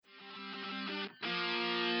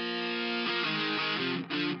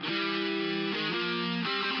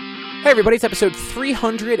Hey everybody, it's episode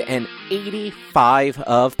 385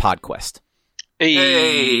 of PodQuest.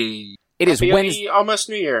 Hey! It is Wednesday. Almost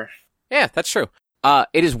New Year. Yeah, that's true.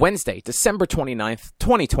 It is Wednesday, December 29th,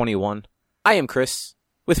 2021. I am Chris.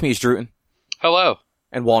 With me is Druten. Hello.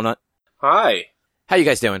 And Walnut. Hi. How you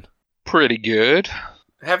guys doing? Pretty good.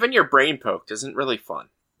 Having your brain poked isn't really fun.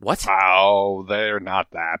 What? Oh, they're not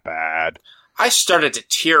that bad. I started to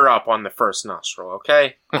tear up on the first nostril,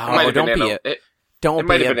 okay? Oh, don't be Don't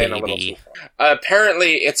be a baby.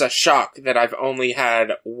 Apparently, it's a shock that I've only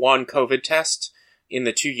had one COVID test in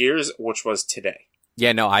the 2 years, which was today.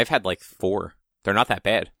 Yeah, no, I've had like 4. They're not that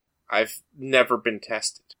bad. I've never been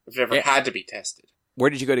tested. I've never had to be tested.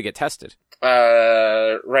 Where did you go to get tested?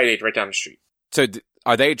 Rite Aid, right down the street. So,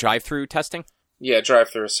 are they drive-through testing? Yeah,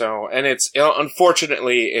 drive-through. So, and it's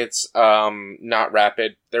unfortunately it's not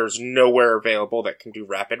rapid. There's nowhere available that can do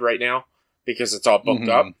rapid right now because it's all booked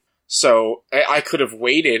up. So I could have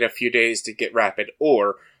waited a few days to get rapid,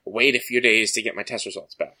 or wait a few days to get my test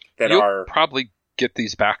results back. You'll probably get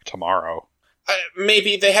these back tomorrow.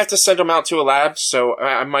 Maybe they have to send them out to a lab, so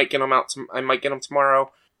I might get them out. I might get them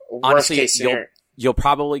tomorrow. Honestly, worst case scenario. You'll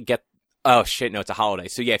probably get. Oh shit! No, it's a holiday.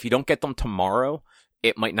 So yeah, if you don't get them tomorrow,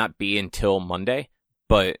 it might not be until Monday.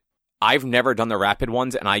 But I've never done the rapid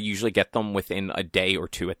ones, and I usually get them within a day or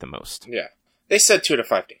 2 at the most. Yeah, they said 2 to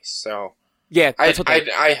 5 days. So yeah, I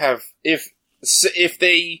have if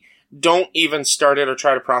they don't even start it or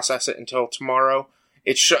try to process it until tomorrow,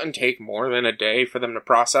 it shouldn't take more than a day for them to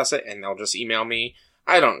process it, and they'll just email me.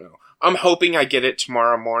 I don't know. I'm hoping I get it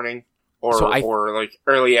tomorrow morning or like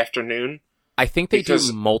early afternoon. I think they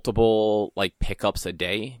do multiple like pickups a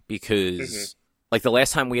day because like the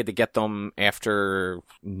last time we had to get them after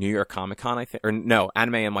New York Comic Con, I think, or no,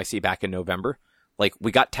 Anime NYC back in November. Like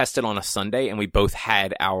we got tested on a Sunday and we both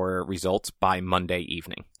had our results by Monday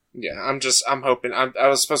evening. Yeah, I'm hoping. I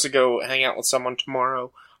was supposed to go hang out with someone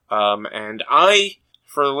tomorrow. And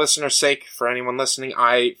for the listener's sake, for anyone listening,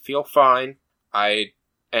 I feel fine. I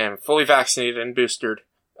am fully vaccinated and boosted.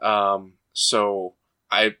 But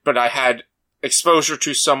I had exposure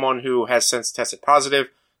to someone who has since tested positive.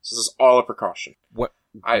 So this is all a precaution.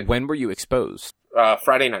 When were you exposed?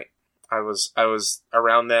 Friday night. I was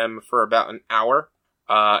around them for about an hour.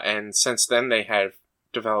 And since then they have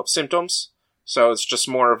developed symptoms. So it's just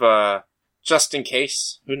more of a just in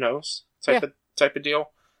case, who knows, type of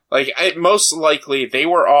deal. Like, most likely, they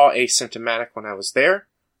were all asymptomatic when I was there.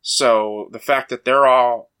 So the fact that they're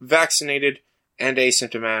all vaccinated and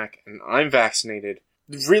asymptomatic, and I'm vaccinated,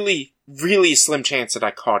 really, really slim chance that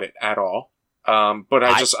I caught it at all. But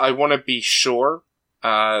I want to be sure,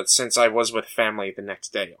 since I was with family the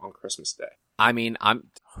next day on Christmas Day. I mean,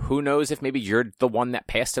 who knows if maybe you're the one that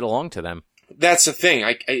passed it along to them. That's the thing.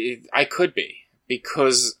 I could be,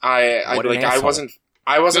 because I wasn't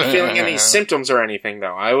feeling any symptoms or anything,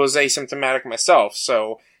 though. I was asymptomatic myself,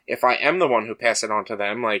 so if I am the one who passed it on to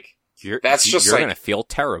them, like, you're going to feel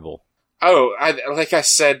terrible. Oh, like I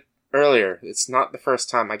said earlier, it's not the first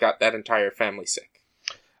time I got that entire family sick.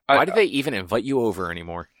 Why do they even invite you over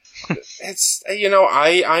anymore? It's,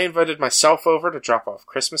 I invited myself over to drop off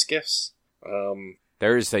Christmas gifts.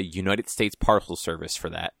 There's a United States Parcel Service for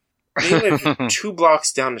that. They live 2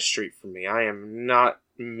 blocks down the street from me. I am not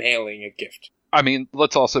mailing a gift. I mean,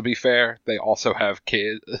 let's also be fair. They also have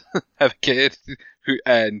kids,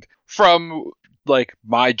 and from like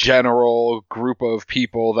my general group of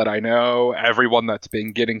people that I know, everyone that's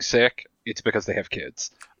been getting sick, it's because they have kids.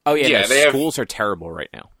 Oh yeah, schools are terrible right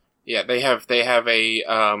now. Yeah, they have a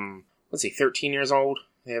 13 years old.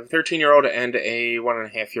 They have a 13-year-old and a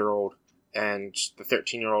 1.5-year-old. And the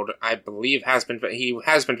 13-year-old, I believe, has been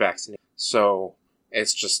vaccinated. So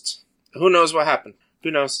it's just, who knows what happened?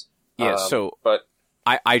 Who knows? Yeah. But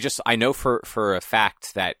I know for a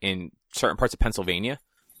fact that in certain parts of Pennsylvania,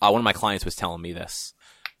 one of my clients was telling me this: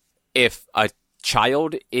 if a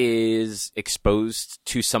child is exposed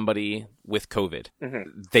to somebody with COVID,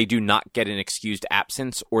 they do not get an excused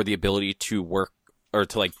absence or the ability to work or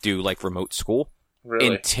to like do like remote school.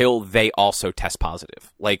 Really? Until they also test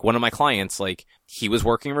positive. Like one of my clients, like he was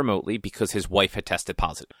working remotely because his wife had tested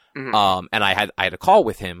positive. And I had a call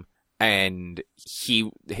with him, and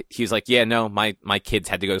he's like, yeah, no, my kids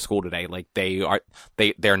had to go to school today. Like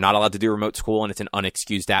they're not allowed to do remote school, and it's an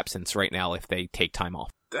unexcused absence right now if they take time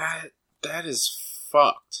off. That is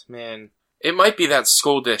fucked, man. It might be that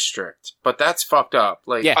school district, but that's fucked up.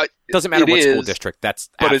 Like, yeah, doesn't matter what school district. That's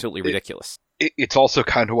absolutely ridiculous. It's also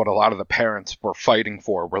kind of what a lot of the parents were fighting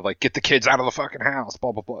for. We're like, get the kids out of the fucking house,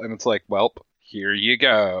 blah, blah, blah. And it's like, well, here you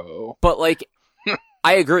go. But, like,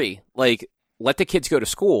 I agree. Like, let the kids go to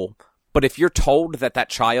school. But if you're told that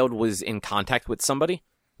child was in contact with somebody,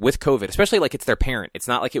 with COVID, especially like it's their parent. It's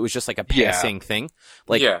not like it was just like a passing thing.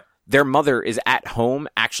 Like their mother is at home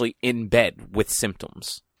actually in bed with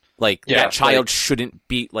symptoms. Like that child shouldn't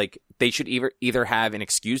be like, they should either have an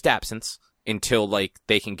excused absence until like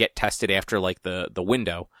they can get tested after like the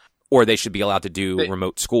window, or they should be allowed to do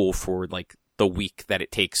remote school for like the week that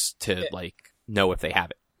it takes to like know if they have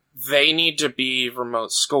it. They need to be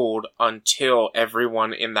remote schooled until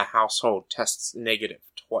everyone in the household tests negative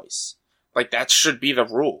twice. Like, that should be the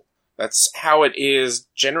rule. That's how it is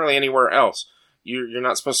generally anywhere else. You're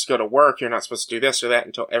not supposed to go to work, you're not supposed to do this or that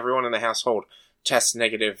until everyone in the household tests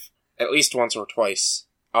negative at least once or twice,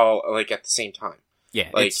 all like at the same time. Yeah,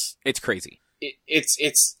 like, it's crazy.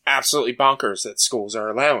 It's absolutely bonkers that schools are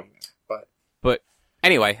allowing that. But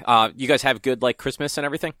anyway, you guys have good like Christmas and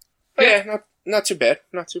everything? Yeah, not too bad.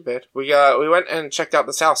 Not too bad. We went and checked out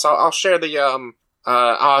this house. I'll share the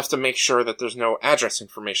I'll have to make sure that there's no address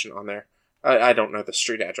information on there. I don't know the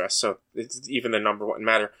street address, so even the number wouldn't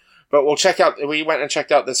matter. But we went and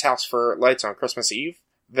checked out this house for lights on Christmas Eve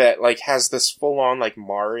that like has this full on like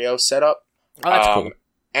Mario setup. Oh, that's cool.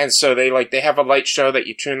 And so they have a light show that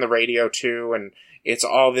you tune the radio to, and it's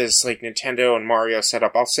all this like Nintendo and Mario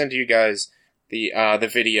setup. I'll send you guys the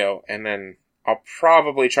video, and then I'll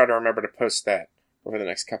probably try to remember to post that over the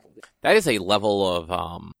next couple of days. That is a level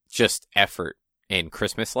of just effort in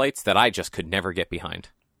Christmas lights that I just could never get behind.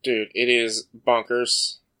 Dude, it is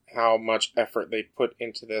bonkers how much effort they put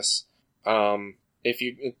into this. If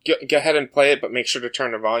you go ahead and play it, but make sure to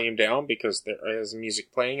turn the volume down because there is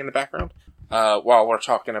music playing in the background while we're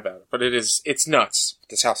talking about it. But it's nuts what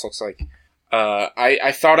this house looks like.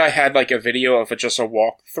 I thought I had like a video of just a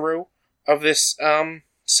walkthrough of this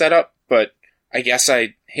setup, but I guess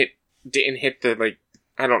I didn't hit the, like,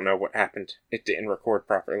 I don't know what happened. It didn't record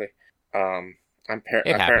properly. I'm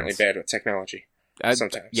apparently bad with technology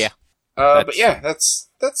sometimes. Yeah. But yeah, that's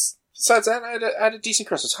besides that, I had a decent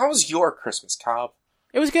Christmas. How was your Christmas, Cobb?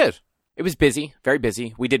 It was good. It was busy, very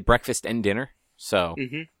busy. We did breakfast and dinner, so.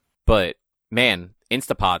 Mm-hmm. But man,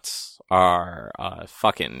 Instapots are a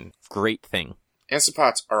fucking great thing.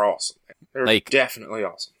 Instapots are awesome. They're like, definitely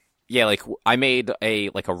awesome. Yeah, like I made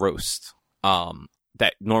a roast.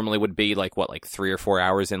 That normally would be like 3 or 4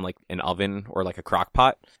 hours in like an oven or like a crock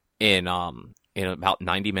pot in about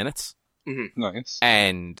 90 minutes. Mm-hmm. Nice.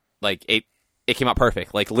 And like it came out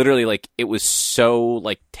perfect. Like literally, like it was so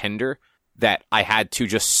like tender that I had to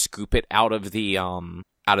just scoop it out of the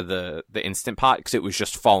Instant Pot because it was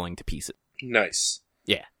just falling to pieces. Nice.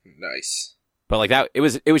 Yeah. Nice. But like that, it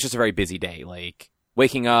was just a very busy day. Like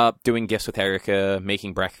waking up, doing gifts with Erica,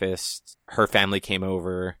 making breakfast. Her family came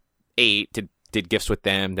over, ate, did gifts with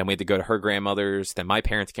them. Then we had to go to her grandmother's. Then my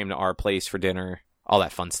parents came to our place for dinner. All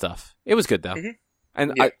that fun stuff. It was good though. Mm-hmm.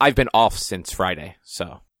 And yeah. I've been off since Friday,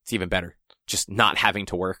 so it's even better. Just not having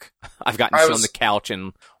to work. I've gotten to sit on the couch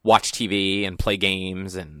and watch TV and play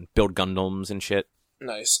games and build Gundams and shit.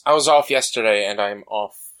 Nice. I was off yesterday and I'm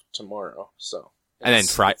off tomorrow, so. And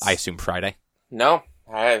then I assume Friday? No.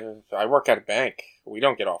 I work at a bank. We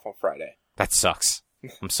don't get off on Friday. That sucks.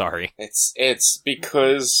 I'm sorry. It's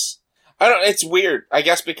because it's weird. I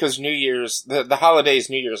guess because New Year's, the holiday is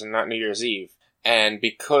New Year's and not New Year's Eve. And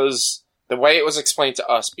because the way it was explained to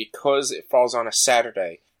us, because it falls on a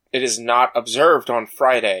Saturday, it is not observed on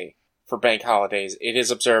Friday for bank holidays. It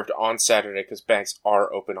is observed on Saturday because banks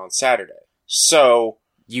are open on Saturday. So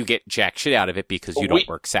you get jack shit out of it because you don't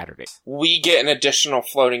work Saturdays. We get an additional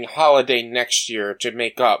floating holiday next year to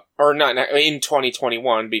make up, or not in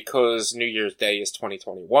 2021 because New Year's Day is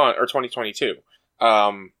 2021 or 2022.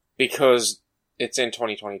 Because it's in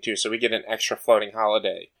 2022, so we get an extra floating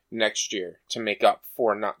holiday next year to make up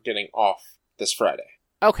for not getting off this Friday.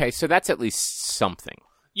 Okay, so that's at least something.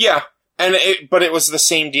 Yeah, but it was the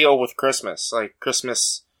same deal with Christmas. Like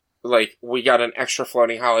Christmas, like we got an extra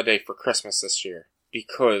floating holiday for Christmas this year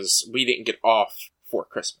because we didn't get off for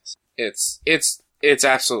Christmas. It's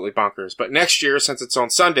absolutely bonkers. But next year, since it's on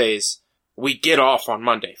Sundays, we get off on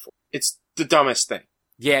Monday. It's the dumbest thing.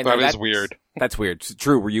 Yeah, that is weird. That's weird.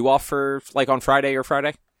 Drew, were you off for like on Friday or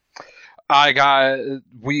Friday?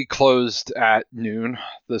 We closed at noon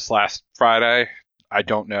this last Friday. I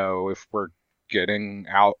don't know if we're getting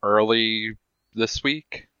out early this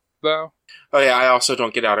week, though. Oh yeah, I also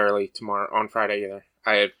don't get out early tomorrow on Friday either.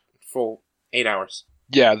 I had full 8 hours.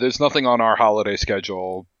 Yeah, there's nothing on our holiday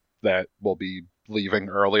schedule that will be leaving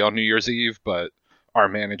early on New Year's Eve, but our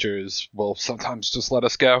managers will sometimes just let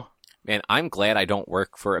us go. Man, I'm glad I don't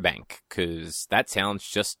work for a bank, because that sounds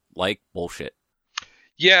just like bullshit.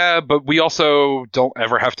 Yeah, but we also don't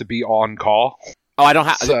ever have to be on call. Oh, I don't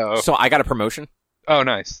have. So I got a promotion. Oh,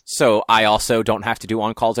 nice. So I also don't have to do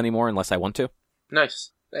on calls anymore unless I want to.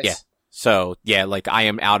 Nice. Nice. Yeah. So yeah, like I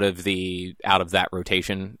am out of that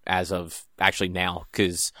rotation as of actually now,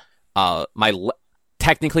 because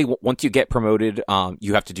technically once you get promoted,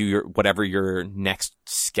 you have to do whatever your next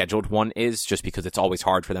scheduled one is, just because it's always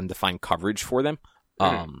hard for them to find coverage for them.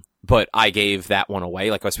 But I gave that one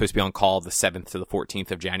away. Like I was supposed to be on call the 7th to the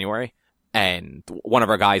 14th of January, and one of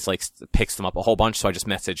our guys like picks them up a whole bunch. So I just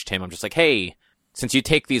messaged him. I'm just like, hey, since you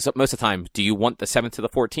take these up most of the time, do you want the 7th to the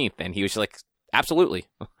 14th? And he was just like, absolutely,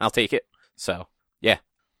 I'll take it. So yeah,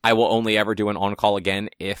 I will only ever do an on-call again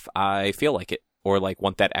if I feel like it, or like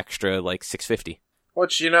want that extra like $650.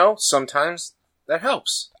 Which, sometimes that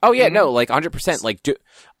helps. Oh yeah, no, like 100%.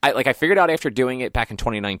 Like I figured out after doing it back in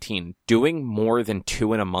 2019, doing more than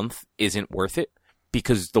 2 in a month isn't worth it,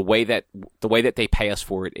 because the way that they pay us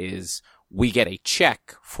for it is we get a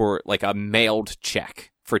check for like a mailed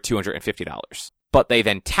check for $250, but they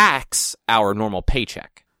then tax our normal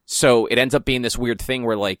paycheck. So it ends up being this weird thing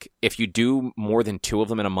where, like, if you do more than 2 of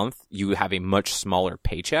them in a month, you have a much smaller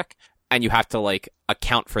paycheck, and you have to, like,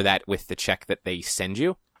 account for that with the check that they send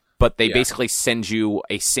you. But they basically send you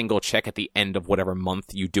a single check at the end of whatever month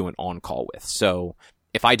you do an on-call with. So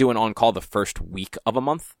if I do an on-call the first week of a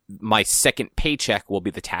month, my second paycheck will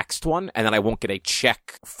be the taxed one, and then I won't get a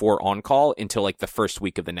check for on-call until, like, the first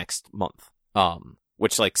week of the next month.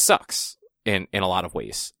 Which, like, sucks in a lot of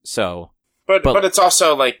ways. So... But it's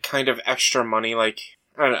also, like, kind of extra money, like,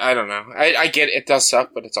 I don't know. I get it does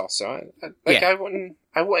suck, but it's also,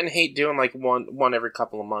 I wouldn't hate doing, like, one every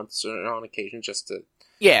couple of months or on occasion just to...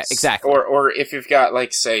 Yeah, exactly. Or if you've got,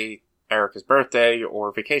 like, say, Erica's birthday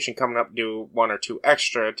or vacation coming up, do 1 or 2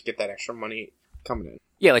 extra to get that extra money coming in.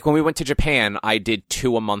 Yeah, like, when we went to Japan, I did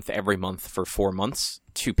 2 a month every month for 4 months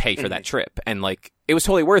to pay for that trip. And, like, it was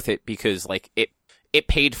totally worth it because, like, it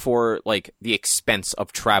paid for, like, the expense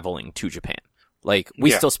of traveling to Japan. Like,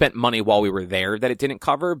 we still spent money while we were there that it didn't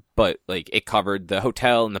cover, but, like, it covered the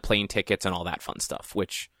hotel and the plane tickets and all that fun stuff,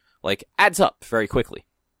 which, like, adds up very quickly.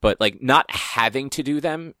 But, like, not having to do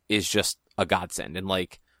them is just a godsend. And,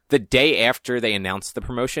 like, the day after they announced the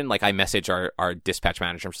promotion, like, I messaged our dispatch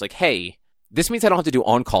manager. I'm just like, hey, this means I don't have to do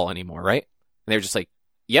on-call anymore, right? And they were just like,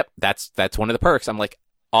 yep, that's one of the perks. I'm like,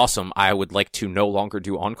 awesome. I would like to no longer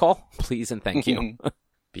do on-call, please and thank you.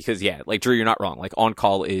 Because, yeah, like, Drew, you're not wrong. Like,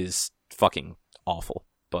 on-call is fucking awful.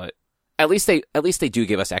 But at least they do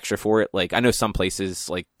give us extra for it. Like, I know some places,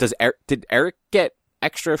 like, did Eric get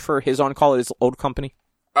extra for his on-call at his old company?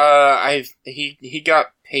 He got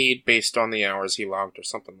paid based on the hours he logged or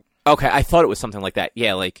something. Okay, I thought it was something like that.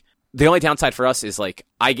 Yeah, like, the only downside for us is, like,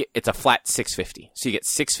 it's a flat $650. So you get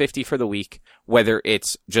 $650 for the week, whether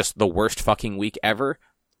it's just the worst fucking week ever,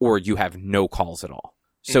 or you have no calls at all.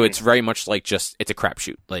 So it's very much like it's a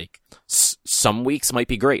crapshoot. Like, some weeks might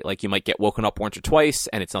be great. Like, you might get woken up once or twice,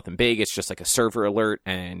 and it's nothing big. It's just like a server alert,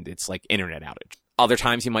 and it's like internet outage. Other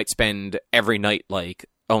times you might spend every night, like,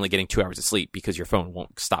 only getting 2 hours of sleep because your phone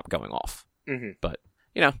won't stop going off. But,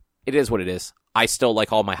 it is what it is. I still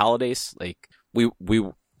like all my holidays. Like,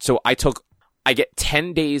 so I get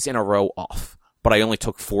 10 days in a row off, but I only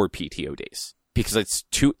took 4 PTO days because it's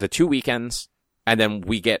the 2 weekends, and then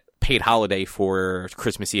we get paid holiday for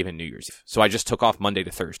Christmas Eve and New Year's Eve. So I just took off Monday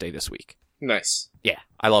to Thursday this week. Nice. Yeah,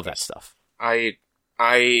 I love that stuff. I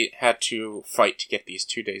had to fight to get these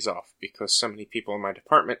 2 days off because so many people in my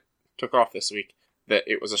department took off this week that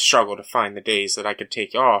it was a struggle to find the days that I could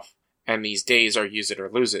take off, and these days are use it or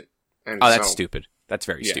lose it. And that's stupid. That's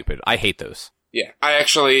very stupid. I hate those. Yeah. I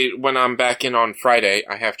actually, when I'm back in on Friday,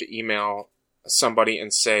 I have to email somebody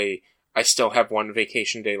and say, I still have 1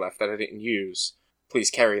 vacation day left that I didn't use. Please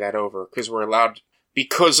carry that over, because we're allowed,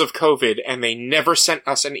 because of COVID, and they never sent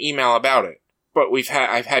us an email about it. But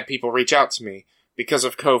I've had people reach out to me. Because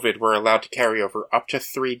of COVID, we're allowed to carry over up to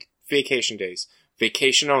 3 vacation days.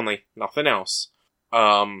 Vacation only, nothing else.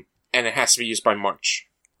 And it has to be used by March.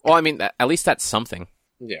 Well, I mean, at least that's something.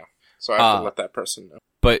 Yeah. So I have to let that person know.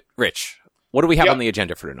 But, Rich, what do we have on the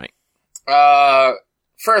agenda for tonight?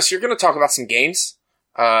 First, you're going to talk about some games.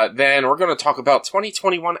 Then we're going to talk about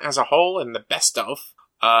 2021 as a whole and the best of.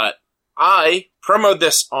 I promoted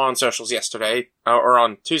this on socials yesterday, or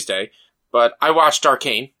on Tuesday, but I watched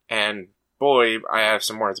Arcane, and boy, I have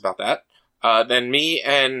some words about that. Then me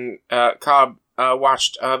and Cobb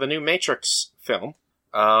watched the new Matrix film.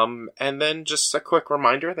 And then just a quick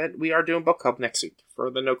reminder that we are doing book club next week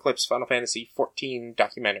for the No Clips Final Fantasy XIV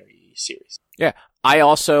documentary series. Yeah.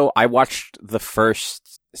 I watched the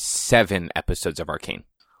first 7 episodes of Arcane.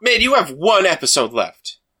 Man, you have 1 episode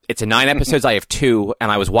left. It's a 9 episodes. I have 2,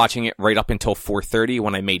 and I was watching it right up until 4:30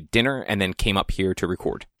 when I made dinner and then came up here to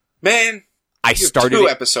record. Man, I started 2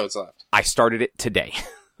 episodes left. I started it today.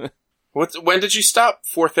 When did you stop?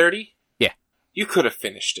 4:30? Yeah. You could have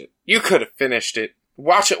finished it.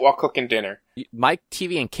 Watch it while cooking dinner. My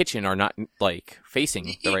TV and kitchen are not, like,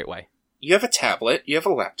 facing the right way. You have a tablet. You have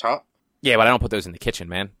a laptop. Yeah, but I don't put those in the kitchen,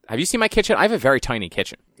 man. Have you seen my kitchen? I have a very tiny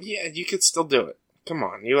kitchen. Yeah, you could still do it. Come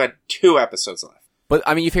on. You had 2 episodes left. But,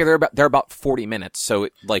 I mean, you figure they're about 40 minutes, so,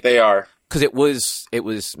 They are. Because it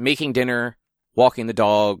was making dinner, walking the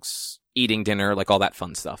dogs, eating dinner, like all that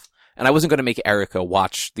fun stuff. And I wasn't going to make Erica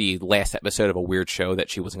watch the last episode of a weird show that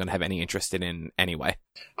she wasn't going to have any interest in anyway.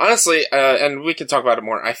 Honestly, and we can talk about it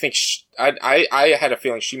more, I think I had a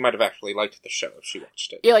feeling she might have actually liked the show if she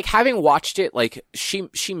watched it. Yeah, like, having watched it, like,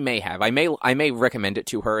 she may have. I may recommend it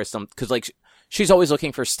to her as because, like, she's always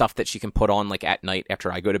looking for stuff that she can put on, like, at night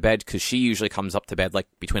after I go to bed, because she usually comes up to bed, like,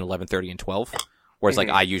 between 11:30 and 12, whereas, like,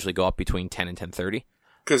 I usually go up between 10 and 10:30.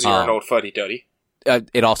 Because you're an old fuddy-duddy.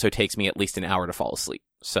 It also takes me at least an hour to fall asleep,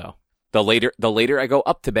 so... The later I go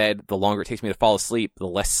up to bed, the longer it takes me to fall asleep, the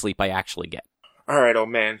less sleep I actually get. Alright, old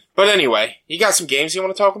man. But anyway, you got some games you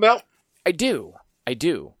want to talk about? I do.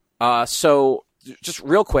 So, just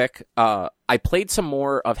real quick, I played some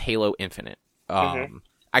more of Halo Infinite.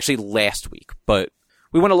 Actually, last week, but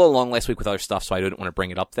we went a little long last week with other stuff, so I didn't want to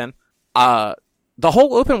bring it up then. The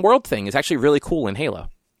whole open world thing is actually really cool in Halo.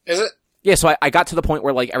 Is it? Yeah, so I got to the point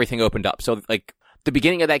where, like, everything opened up. So, like, the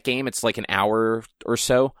beginning of that game, it's like an hour or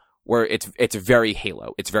so, where it's very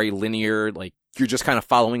Halo. It's very linear, like, you're just kind of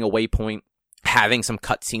following a waypoint, having some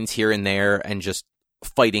cutscenes here and there, and just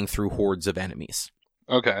fighting through hordes of enemies.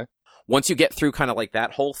 Okay. Once you get through kind of like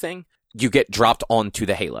that whole thing, you get dropped onto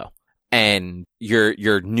the Halo. And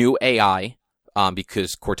your new AI,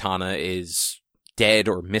 because Cortana is dead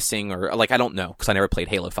or missing, or, like, I don't know, because I never played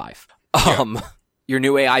Halo 5. Your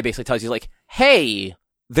new AI basically tells you, like, hey,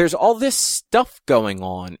 there's all this stuff going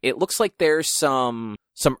on. It looks like there's some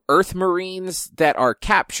Earth Marines that are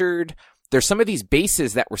captured. There's some of these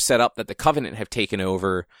bases that were set up that the Covenant have taken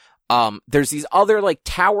over. There's these other, like,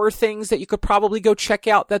 tower things that you could probably go check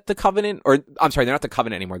out that the Covenant, or, I'm sorry, they're not the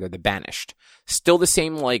Covenant anymore, they're the Banished. Still the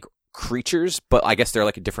same, like, creatures, but I guess they're,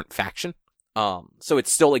 like, a different faction. So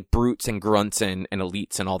it's still, like, brutes and grunts and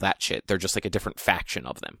elites and all that shit. They're just, like, a different faction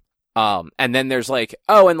of them. And then there's, like,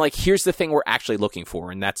 oh, and, like, here's the thing we're actually looking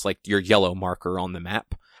for, and that's, like, your yellow marker on the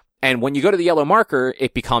map. And when you go to the yellow marker,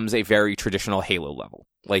 it becomes a very traditional Halo level.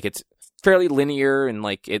 Like, it's fairly linear, and,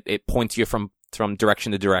 like, it points you from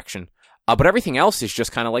direction to direction. But everything else is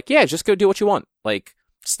just kind of like, yeah, just go do what you want. Like,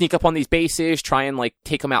 sneak up on these bases, try and, like,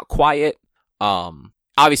 take them out quiet.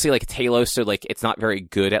 Obviously, like, it's Halo, so, like, it's not very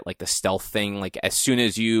good at, like, the stealth thing. Like, as soon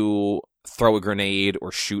as you throw a grenade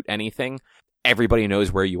or shoot anything, everybody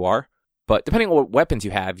knows where you are. But depending on what weapons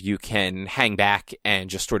you have, you can hang back and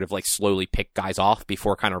just sort of, like, slowly pick guys off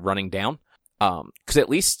before kind of running down. Because at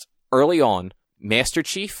least early on, Master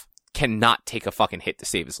Chief cannot take a fucking hit to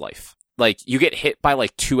save his life. Like, you get hit by,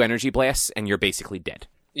 like, 2 energy blasts and you're basically dead.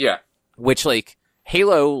 Yeah. Which, like,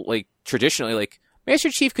 Halo, like, traditionally, like, Master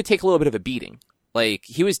Chief could take a little bit of a beating. Like,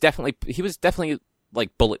 he was definitely,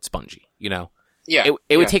 like, bullet spongy, you know? Yeah.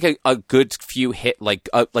 It would take a good few like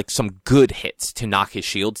some good hits to knock his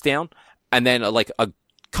shields down. And then, like, a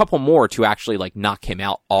couple more to actually, like, knock him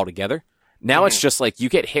out altogether. Now it's just, like, you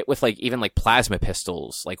get hit with, like, even, like, plasma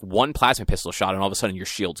pistols. Like, one plasma pistol shot, and all of a sudden your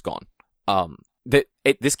shield's gone.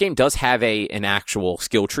 This game does have an actual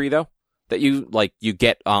skill tree, though, that you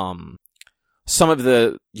get, you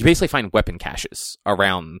basically find weapon caches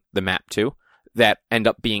around the map, too, that end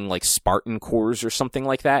up being, like, Spartan cores or something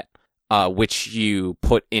like that, which you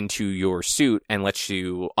put into your suit and lets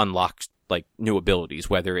you unlock, like, new abilities,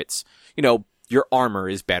 whether it's, you know, your armor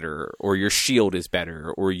is better, or your shield is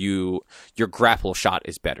better, or your grapple shot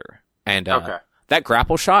is better. And that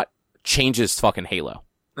grapple shot changes fucking Halo.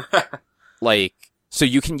 Like, so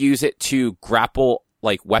you can use it to grapple,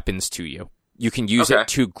 like, weapons to you. You can use it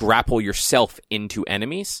to grapple yourself into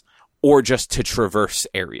enemies, or just to traverse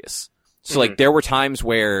areas. So, like, there were times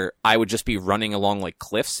where I would just be running along, like,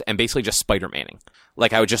 cliffs and basically just Spider-Manning.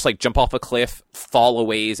 Like, I would just, like, jump off a cliff, fall a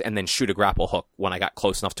ways, and then shoot a grapple hook when I got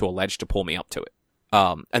close enough to a ledge to pull me up to it.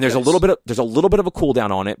 And there's a little bit of a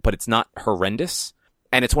cooldown on it, but it's not horrendous.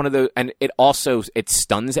 And it's one of and it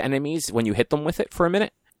stuns enemies when you hit them with it for a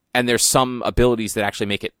minute. And there's some abilities that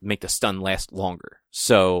actually make the stun last longer.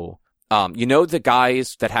 So, you know the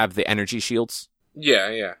guys that have the energy shields?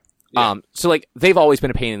 Yeah. So, like, they've always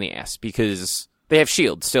been a pain in the ass because they have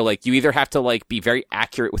shields. So, like, you either have to, like, be very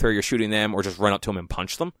accurate with where you're shooting them or just run up to them and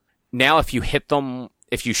punch them. Now, if you hit them,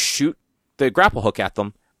 if you shoot the grapple hook at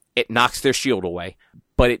them, it knocks their shield away,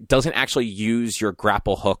 but it doesn't actually use your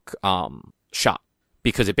grapple hook, shot.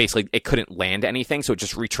 because it couldn't land anything, so it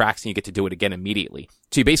just retracts and you get to do it again immediately.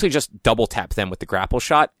 So you basically just double tap them with the grapple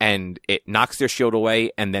shot, and it knocks their shield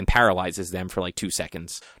away and then paralyzes them for like 2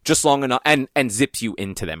 seconds, just long enough, and zips you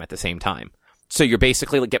into them at the same time. So you're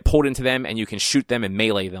basically like get pulled into them, and you can shoot them and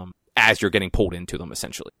melee them as you're getting pulled into them,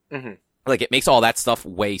 essentially. Mm-hmm. Like, it makes all that stuff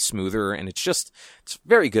way smoother, and it's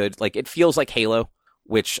very good. Like, it feels like Halo,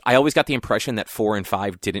 which I always got the impression that 4 and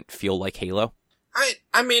 5 didn't feel like Halo.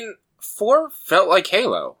 I mean, 4 felt like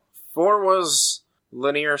Halo. 4 was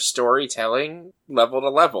linear storytelling, level to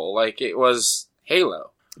level. Like, it was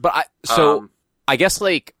Halo. But I guess,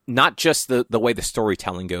 like, not just the way the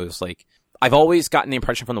storytelling goes. Like, I've always gotten the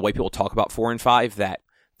impression from the way people talk about 4 and 5 that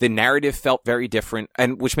the narrative felt very different,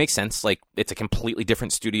 and which makes sense. Like, it's a completely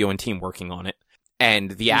different studio and team working on it. And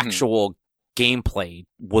the actual gameplay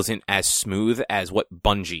wasn't as smooth as what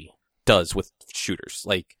Bungie does with shooters.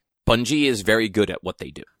 Like, Bungie is very good at what they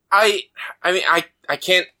do. I mean, I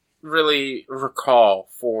can't really recall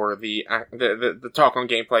for the talk on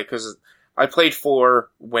gameplay, because I played 4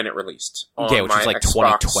 when it released. Yeah, which was like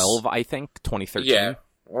Xbox. 2012, I think, 2013. Yeah,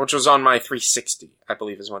 which was on my 360, I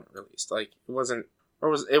believe is when it released. Like, it wasn't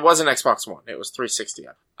Xbox One, it was 360.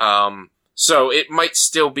 So it might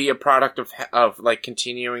still be a product of like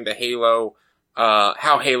continuing the Halo,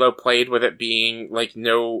 how Halo played with it being like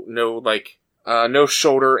no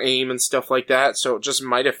shoulder aim and stuff like that. So it just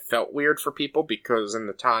might have felt weird for people, because in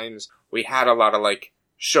the times we had a lot of like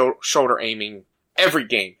shoulder aiming. Every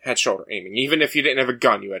game had shoulder aiming. Even if you didn't have a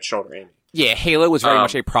gun, you had shoulder aiming. Yeah, Halo was very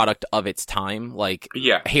much a product of its time. Like,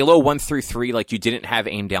 Halo 1 through 3, like, you didn't have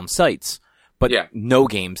aim down sights, but no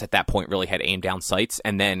games at that point really had aim down sights.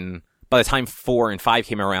 And then by the time 4 and 5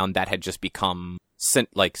 came around, that had just become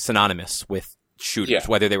synonymous with shooters,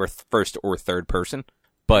 whether they were first or third person.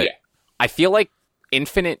 But I feel like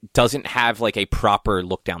Infinite doesn't have like a proper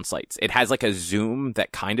look down sights. It has like a zoom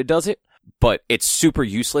that kind of does it, but it's super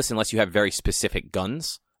useless unless you have very specific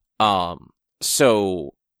guns.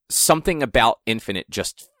 So something about Infinite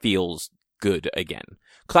just feels good again.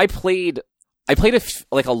 Cause I played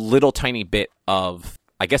a little tiny bit of,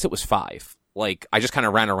 I guess it was 5. Like, I just kind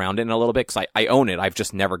of ran around in it a little bit, cause I own it. I've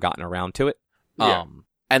just never gotten around to it.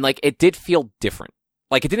 And like, it did feel different.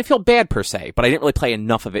 Like, it didn't feel bad per se, but I didn't really play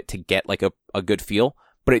enough of it to get like a good feel,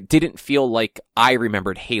 but it didn't feel like I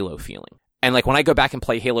remembered Halo feeling. And like, when I go back and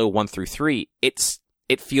play Halo 1 through 3,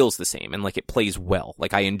 it feels the same, and like, it plays well.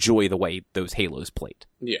 Like, I enjoy the way those Halos played.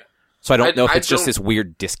 Yeah. So I don't know if it's just this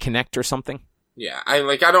weird disconnect or something. Yeah, I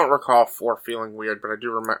don't recall 4 feeling weird, but I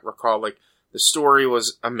do recall like the story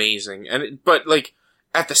was amazing, but like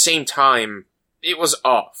at the same time it was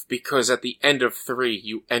off, because at the end of 3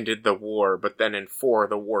 you ended the war, but then in 4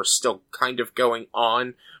 the war's still kind of going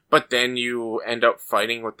on, but then you end up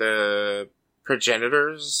fighting with the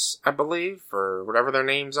progenitors, I believe, or whatever their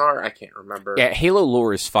names are. I can't remember. Yeah, Halo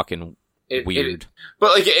lore is fucking weird.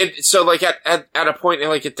 But like, so like at a point,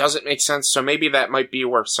 like, it doesn't make sense. So maybe that might be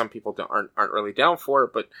where some people aren't really down for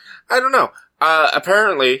it. But I don't know.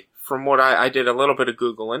 Apparently, from what I did a little bit of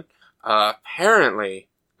Googling, apparently,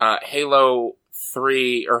 Halo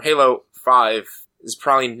 3 or Halo 5 is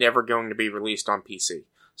probably never going to be released on PC.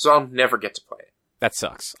 So I'll never get to play it. That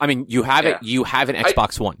sucks. I mean, you have it. You have an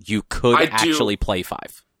Xbox One. You could actually play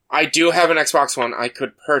 5. I do have an Xbox One. I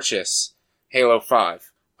could purchase Halo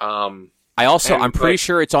 5. I'm pretty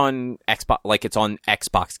sure it's on Xbox. Like, it's on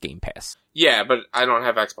Xbox Game Pass. Yeah, but I don't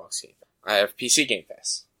have Xbox Game Pass. I have PC Game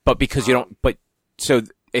Pass. But because you don't. But so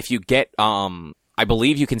if you get, I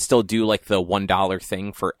believe you can still do like the $1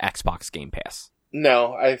 thing for Xbox Game Pass.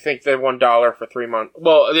 No, I think the $1 for 3 months.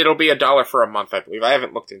 Well, it'll be $1 for a month, I believe. I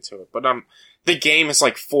haven't looked into it, but the game is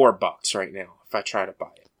like $4 right now if I try to buy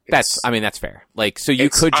it. That's fair. Like, so you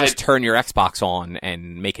could just turn your Xbox on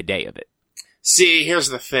and make a day of it. See, here's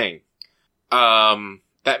the thing.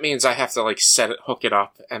 That means I have to like hook it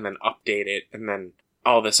up and then update it and then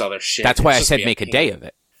all this other shit. That's why I said make a day of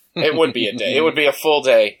it. It would be a day. It would be a full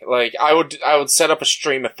day. Like, I would set up a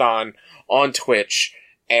streamathon on Twitch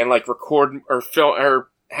and like record or film or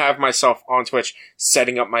have myself on Twitch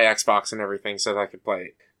setting up my Xbox and everything so that I could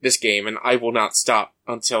play this game, and I will not stop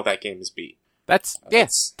until that game is beat.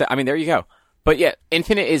 I mean, there you go. But yeah,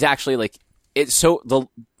 Infinite is actually like,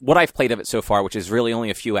 what I've played of it so far, which is really only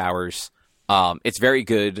a few hours, it's very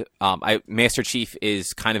good. Master Chief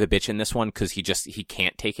is kind of a bitch in this one because he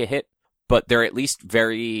can't take a hit, but they're at least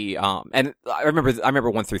very, and I remember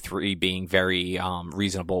 1 through 3 being very,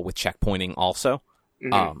 reasonable with checkpointing also.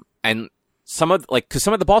 Mm-hmm. And some of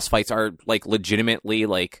the boss fights are like legitimately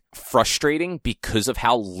like frustrating because of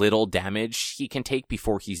how little damage he can take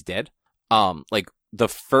before he's dead. Like the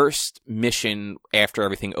first mission after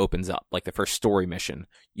everything opens up, like the first story mission,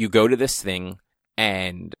 you go to this thing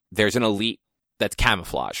and there's an elite that's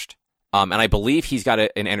camouflaged. And I believe he's got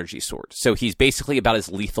an energy sword. So he's basically about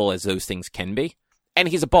as lethal as those things can be. And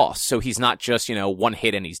he's a boss. So he's not just, one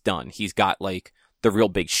hit and he's done. He's got like the real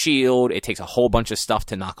big shield. It takes a whole bunch of stuff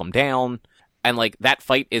to knock him down. And like that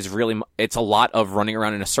fight is really, it's a lot of running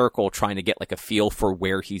around in a circle trying to get like a feel for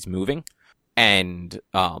where he's moving. And,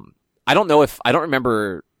 I don't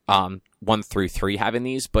remember, 1 through 3 having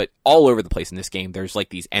these, but all over the place in this game, there's like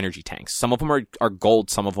these energy tanks. Some of them are gold,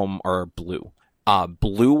 some of them are blue.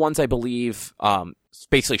 Blue ones, I believe,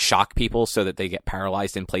 basically shock people so that they get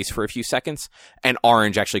paralyzed in place for a few seconds, and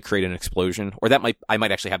orange actually create an explosion, or I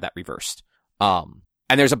might actually have that reversed. And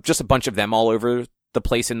there's just a bunch of them all over the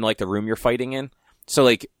place in like the room you're fighting in. So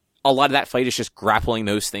like a lot of that fight is just grappling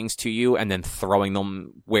those things to you and then throwing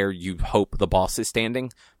them where you hope the boss is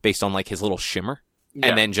standing based on like his little shimmer. Yeah.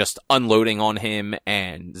 And then just unloading on him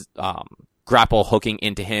and grapple hooking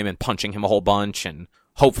into him and punching him a whole bunch and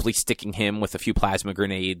hopefully sticking him with a few plasma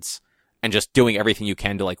grenades and just doing everything you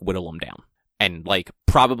can to like whittle him down. And like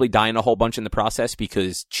probably dying a whole bunch in the process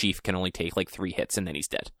because Chief can only take like 3 hits and then he's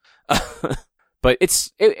dead. But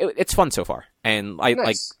it's fun so far. And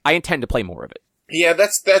nice. I intend to play more of it. Yeah,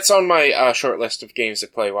 that's on my short list of games to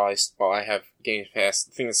play while I have Game Pass.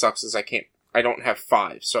 The thing that sucks is I don't have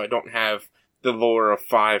 5, so I don't have the lore of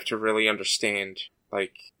 5 to really understand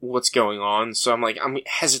like what's going on. So I'm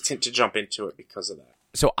hesitant to jump into it because of that.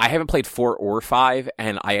 So I haven't played 4 or 5,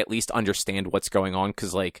 and I at least understand what's going on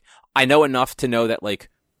because like I know enough to know that like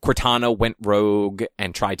Cortana went rogue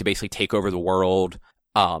and tried to basically take over the world.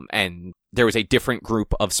 And there was a different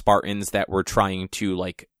group of Spartans that were trying to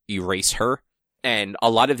like erase her. And a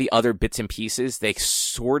lot of the other bits and pieces they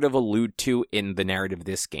sort of allude to in the narrative of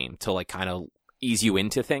this game to like kind of ease you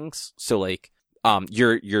into things. So like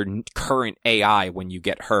your current AI when you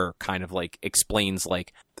get her kind of like explains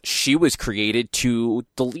like she was created to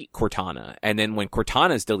delete Cortana, and then when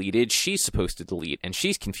Cortana's deleted, she's supposed to delete, and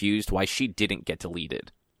she's confused why she didn't get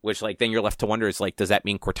deleted. Which like then you're left to wonder is like, does that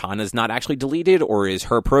mean Cortana's not actually deleted, or is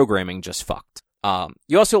her programming just fucked?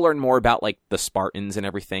 You also learn more about like the Spartans and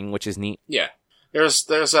everything, which is neat. Yeah.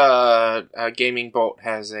 There's a Gaming Bolt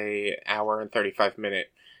has a hour and 35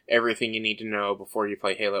 minute everything you need to know before you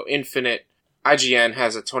play Halo Infinite. IGN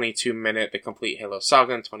has a 22-minute The Complete Halo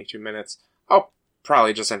Saga in 22 minutes. I'll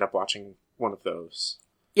probably just end up watching one of those.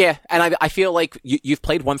 Yeah, and I feel like you've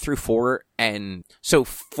played 1 through 4, and so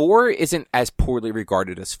 4 isn't as poorly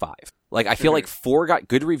regarded as 5. Like, I feel like 4 got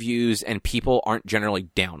good reviews, and people aren't generally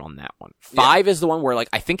down on that one. 5 is the one where, like,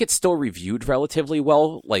 I think it's still reviewed relatively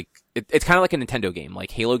well. Like, it's kind of like a Nintendo game.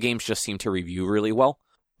 Like, Halo games just seem to review really well,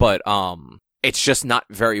 but it's just not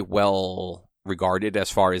very well regarded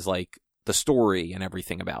as far as, like, the story and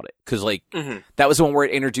everything about it. Because, like, that was the one where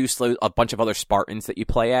it introduced a bunch of other Spartans that you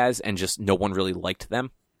play as, and just no one really liked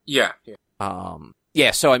them. Yeah.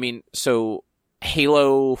 So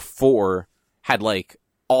Halo 4 had, like,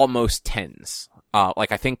 almost 10s.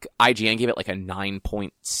 Like, I think IGN gave it, like, a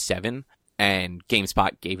 9.7, and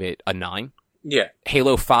GameSpot gave it a 9. Yeah.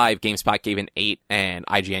 Halo 5, GameSpot gave an 8, and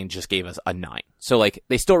IGN just gave us a 9. So, like,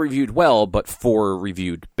 they still reviewed well, but 4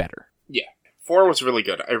 reviewed better. Yeah. 4 was really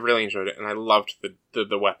good. I really enjoyed it, and I loved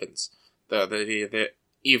the weapons. The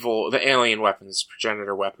evil, the alien weapons,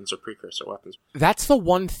 progenitor weapons, or precursor weapons. That's the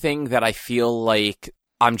one thing that I feel like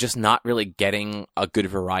I'm just not really getting a good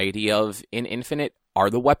variety of in Infinite,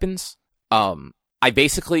 are the weapons. I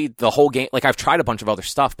basically, the whole game, like, I've tried a bunch of other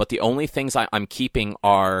stuff, but the only things I'm keeping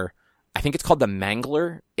are, I think it's called the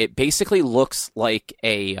Mangler. It basically looks like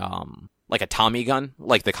a Tommy gun,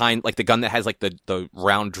 like the gun that has, like, the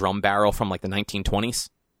round drum barrel from, like, the 1920s.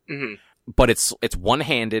 Mm-hmm. But it's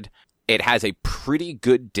one-handed. It has a pretty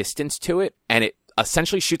good distance to it, and it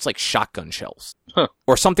essentially shoots like shotgun shells. Huh.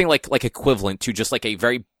 Or something like equivalent to just like a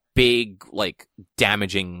very big, like,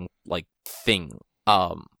 damaging, like, thing.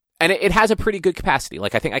 And it has a pretty good capacity.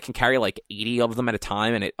 Like, I think I can carry like 80 of them at a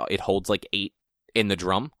time, and it holds like 8 in the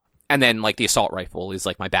drum. And then, like, the assault rifle is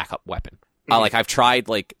like my backup weapon. Mm-hmm. Like, I've tried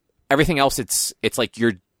like everything else. It's like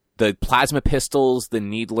the plasma pistols, the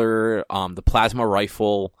needler, the plasma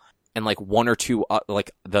rifle, and like 1 or 2,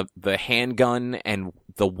 like the handgun and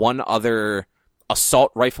the one other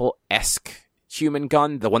assault rifle-esque human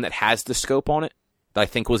gun, the one that has the scope on it, that I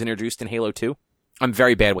think was introduced in Halo 2. I'm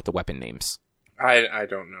very bad with the weapon names. I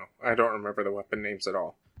don't know. I don't remember the weapon names at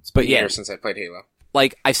all. It's been years since I played Halo.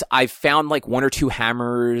 Like, I've found like 1 or 2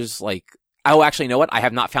 hammers, like, oh, actually, you know what? I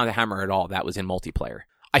have not found a hammer at all. That was in multiplayer.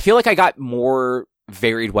 I feel like I got more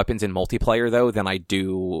varied weapons in multiplayer, though, than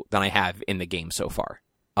I have in the game so far.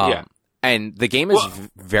 Yeah. And the game is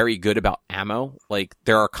very good about ammo. Like,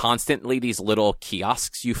 there are constantly these little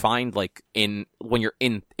kiosks you find, like, when you're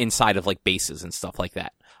inside of, like, bases and stuff like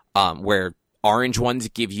that, where orange ones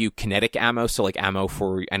give you kinetic ammo, so, like, ammo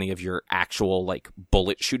for any of your actual, like,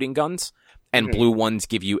 bullet shooting guns, and blue ones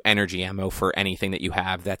give you energy ammo for anything that you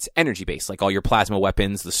have that's energy-based, like all your plasma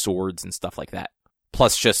weapons, the swords, and stuff like that.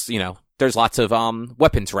 Plus, just, you know, there's lots of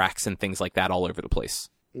weapons racks and things like that all over the place.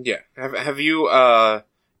 Yeah. Have you,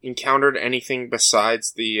 encountered anything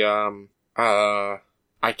besides the,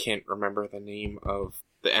 I can't remember the name of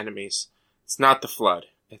the enemies. It's not the Flood.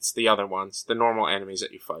 It's the other ones. The normal enemies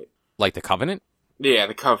that you fight. Like the Covenant? Yeah,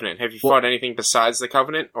 the Covenant. Have you fought anything besides the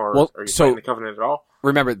Covenant? Or are you fighting the Covenant at all?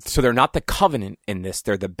 Remember, so they're not the Covenant in this.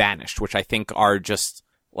 They're the Banished, which I think are just,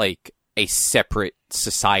 like, a separate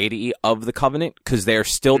society of the Covenant, because they're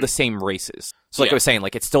still the same races. So like I was saying,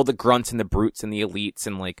 like, it's still the Grunts and the Brutes and the Elites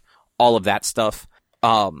and, like, all of that stuff.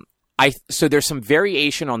 So there's some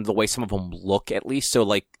variation on the way some of them look, at least. So,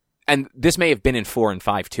 like, and this may have been in 4 and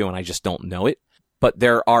 5 too, and I just don't know it. But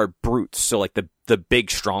there are Brutes, so, like, the big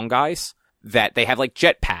strong guys, that they have, like,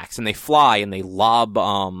 jetpacks, and they fly, and they lob,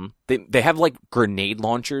 they have, like, grenade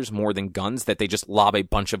launchers more than guns, that they just lob a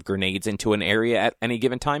bunch of grenades into an area at any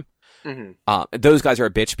given time. Those guys are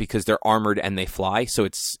a bitch because they're armored and they fly, so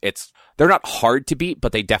they're not hard to beat,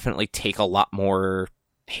 but they definitely take a lot more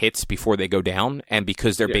hits before they go down, and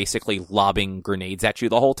because they're basically lobbing grenades at you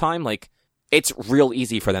the whole time, like, it's real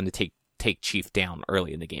easy for them to take Chief down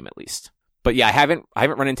early in the game, at least. But yeah, I haven't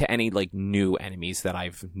run into any, like, new enemies that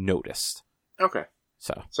I've noticed. Okay.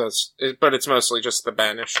 So it's mostly just the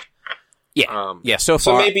Banished. Yeah. So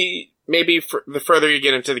far. So maybe for the further you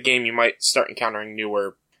get into the game, you might start encountering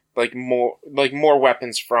newer, more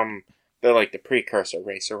weapons from the precursor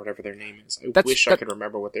race or whatever their name is. I wish I could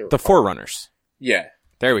remember what they were. The called. Forerunners. Yeah.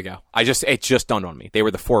 There we go. It just dawned on me. They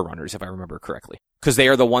were the Forerunners, if I remember correctly. Because they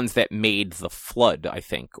are the ones that made the Flood, I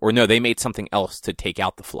think. Or no, they made something else to take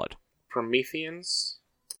out the Flood. Prometheans?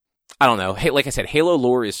 I don't know. Hey, like I said, Halo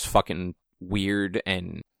lore is fucking weird,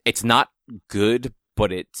 and it's not good,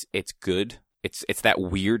 but it's good. It's that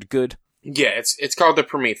weird good. Yeah, it's called the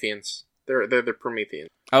Prometheans. They're the Prometheans.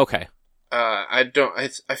 Okay. I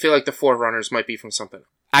feel like the Forerunners might be from something.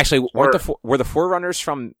 Actually, were the Forerunners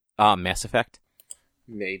from Mass Effect?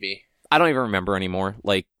 Maybe. I don't even remember anymore.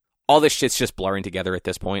 Like, all this shit's just blurring together at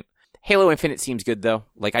this point. Halo Infinite seems good, though.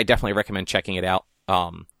 Like, I definitely recommend checking it out.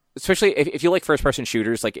 Especially if you like first-person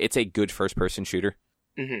shooters, like, it's a good first-person shooter.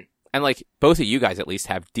 Mm-hmm. And, like, both of you guys at least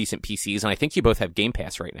have decent PCs, and I think you both have Game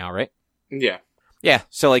Pass right now, right? Yeah. Yeah,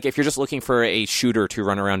 so, like, if you're just looking for a shooter to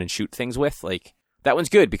run around and shoot things with, like, that one's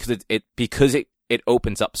good because it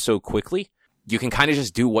opens up so quickly. You can kind of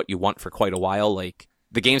just do what you want for quite a while. Like,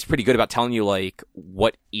 the game's pretty good about telling you, like,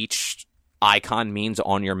 what each icon means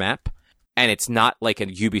on your map. And it's not like a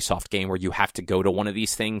Ubisoft game where you have to go to one of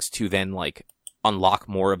these things to then, like, unlock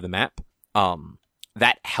more of the map.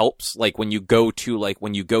 That helps. Like, when you go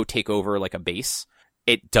take over, like, a base,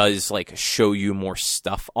 it does, like, show you more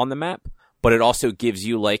stuff on the map. But it also gives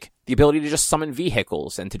you, like, the ability to just summon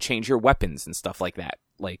vehicles and to change your weapons and stuff like that,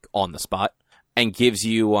 like, on the spot. And gives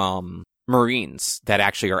you, Marines that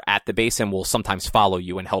actually are at the base and will sometimes follow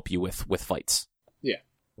you and help you with fights. Yeah.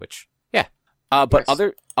 Which, yeah. But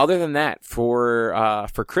nice. other than that, for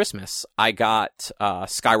Christmas, I got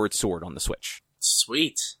Skyward Sword on the Switch.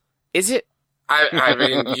 Sweet. Is it? I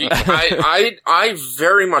mean, I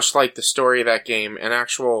very much like the story of that game, and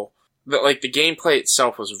the gameplay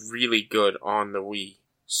itself was really good on the Wii.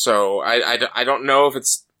 So I don't know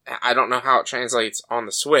I don't know how it translates on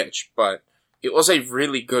the Switch, but it was a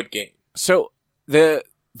really good game. So the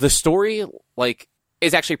story, like,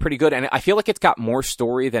 is actually pretty good, and I feel like it's got more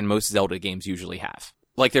story than most Zelda games usually have.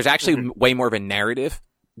 Like, there's actually way more of a narrative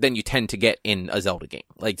than you tend to get in a Zelda game.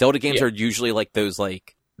 Like, Zelda games are usually like those,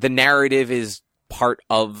 like, the narrative is part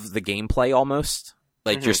of the gameplay almost.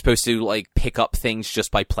 Like, you're supposed to, like, pick up things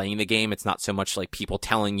just by playing the game. It's not so much like people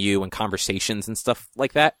telling you and conversations and stuff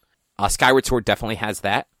like that. Skyward Sword definitely has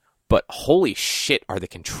that, but holy shit, are the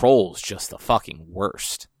controls just the fucking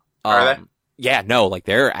worst. Are they? Yeah, no, like,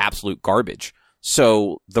 they're absolute garbage.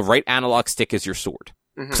 So the right analog stick is your sword.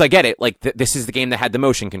 Because I get it, like, this is the game that had the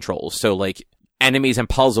motion controls. So, like, enemies and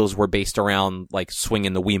puzzles were based around, like,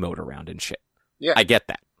 swinging the Wiimote around and shit. Yeah. I get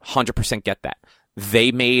that. 100% get that.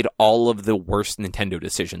 They made all of the worst Nintendo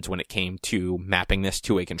decisions when it came to mapping this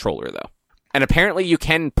to a controller, though. And apparently you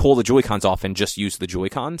can pull the Joy-Cons off and just use the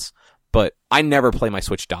Joy-Cons, but I never play my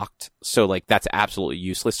Switch docked, so, like, that's absolutely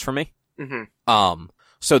useless for me.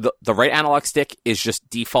 So the right analog stick is just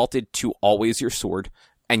defaulted to always your sword,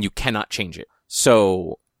 and you cannot change it.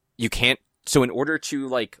 So you can't So in order to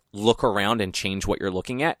like look around and change what you're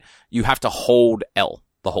looking at, you have to hold L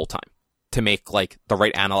the whole time to make like the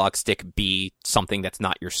right analog stick be something that's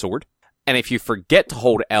not your sword. And if you forget to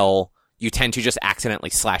hold L, you tend to just accidentally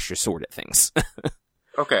slash your sword at things.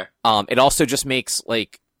 Okay. It also just makes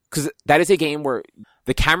like, because that is a game where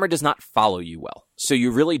the camera does not follow you well. So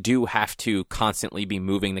you really do have to constantly be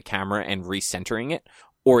moving the camera and recentering it,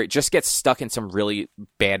 or it just gets stuck in some really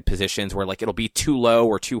bad positions where like it'll be too low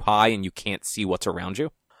or too high and you can't see what's around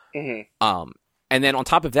you. Mm-hmm. And then on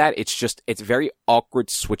top of that, it's very awkward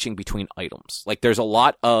switching between items. Like there's a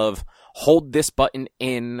lot of hold this button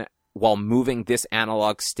in while moving this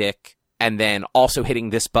analog stick, and then also hitting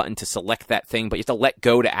this button to select that thing, but you have to let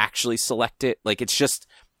go to actually select it. Like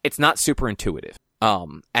it's not super intuitive.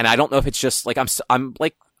 And I don't know if it's just like I'm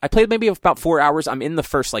like I played maybe about 4 hours. I'm in the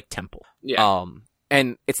first like temple. Yeah.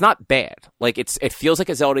 And it's not bad. Like it feels like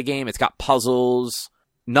a Zelda game. It's got puzzles.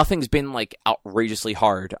 Nothing's been like outrageously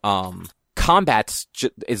hard. Combat's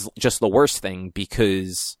is just the worst thing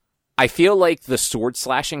because I feel like the sword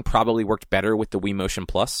slashing probably worked better with the Wii Motion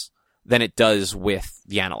Plus than it does with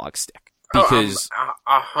the analog stick. Because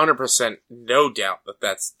 100% no doubt that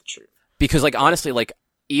that's the truth. Because like honestly, like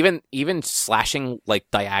even slashing like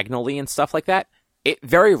diagonally and stuff like that, it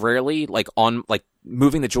very rarely like on like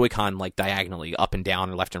moving the Joy-Con like diagonally up and down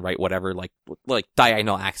or left and right, whatever, like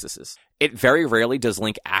diagonal axes. It very rarely does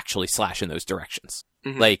Link actually slash in those directions.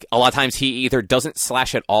 Mm-hmm. Like a lot of times he either doesn't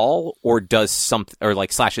slash at all or does something or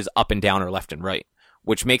like slashes up and down or left and right,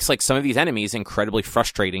 which makes like some of these enemies incredibly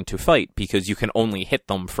frustrating to fight because you can only hit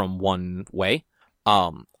them from one way.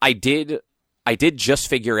 I did just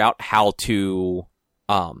figure out how to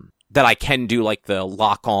that I can do like the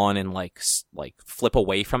lock on and like flip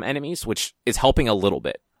away from enemies, which is helping a little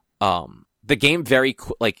bit. The game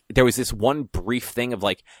like there was this one brief thing of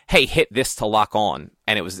like, hey, hit this to lock on,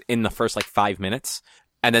 and it was in the first like 5 minutes,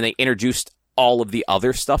 and then they introduced all of the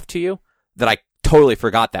other stuff to you that I totally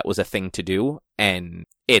forgot that was a thing to do. And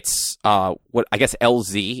it's what I guess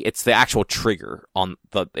LZ. It's the actual trigger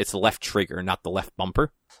it's the left trigger, not the left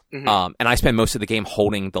bumper. Mm-hmm. And I spend most of the game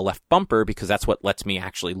holding the left bumper because that's what lets me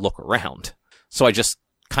actually look around. So I just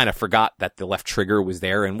kind of forgot that the left trigger was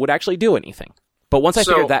there and would actually do anything. But once I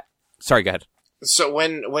figured that, sorry, go ahead. So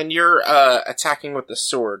when you're attacking with the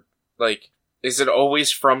sword, like, is it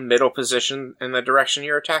always from middle position in the direction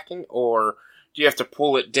you're attacking, or do you have to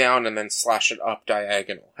pull it down and then slash it up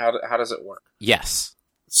diagonal? How does it work? Yes.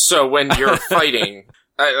 So when you're fighting,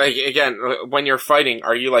 like again, when you're fighting,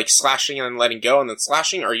 are you like slashing and then letting go and then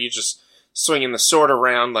slashing, or are you just swinging the sword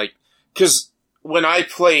around? Like, because when I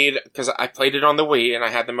played it on the Wii and I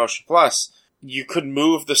had the Motion Plus, you could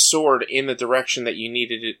move the sword in the direction that you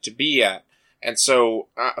needed it to be at. And so,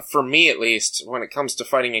 for me at least, when it comes to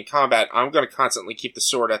fighting in combat, I'm going to constantly keep the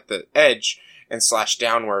sword at the edge and slash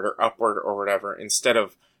downward or upward or whatever, instead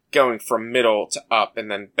of going from middle to up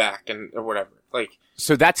and then back and or whatever. Like,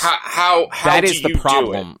 so that's how that do is the you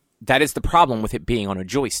problem. do it? That is the problem with it being on a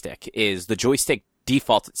joystick. Is the joystick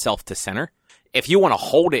defaults itself to center. If you want to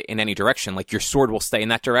hold it in any direction, like your sword will stay in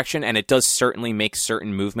that direction, and it does certainly make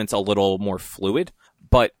certain movements a little more fluid,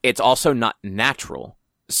 but it's also not natural.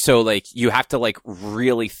 So, like, you have to, like,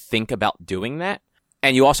 really think about doing that.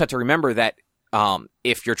 And you also have to remember that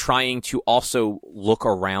if you're trying to also look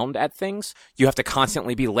around at things, you have to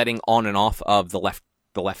constantly be letting on and off of the left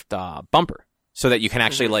bumper so that you can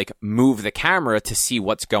actually, like, move the camera to see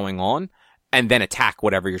what's going on and then attack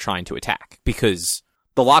whatever you're trying to attack. Because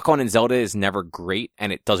the lock-on in Zelda is never great,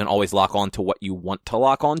 and it doesn't always lock on to what you want to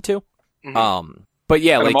lock on to. Mm-hmm. But,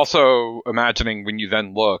 yeah, and like... I'm also imagining when you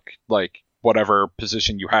then look, like... whatever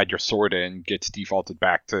position you had your sword in gets defaulted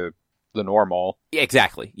back to the normal. Yeah,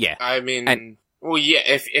 exactly. Yeah. I mean, well, yeah.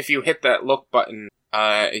 If you hit that look button,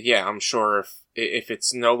 yeah, I'm sure if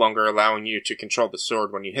it's no longer allowing you to control the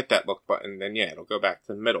sword when you hit that look button, then yeah, it'll go back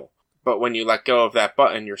to the middle. But when you let go of that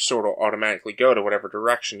button, your sword will automatically go to whatever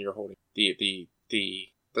direction you're holding the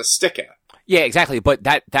stick at. Yeah, exactly. But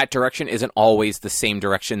that direction isn't always the same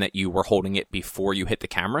direction that you were holding it before you hit the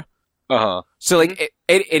camera. Uh-huh. So, like,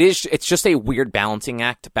 it's just a weird balancing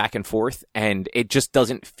act back and forth, and it just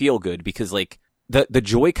doesn't feel good because, like, the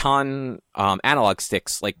Joy-Con analog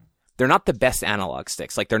sticks, like, they're not the best analog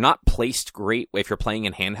sticks. Like, they're not placed great if you're playing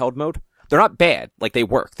in handheld mode. They're not bad. Like, they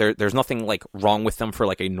work. There's nothing, like, wrong with them for,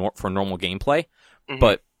 like, for normal gameplay. Mm-hmm.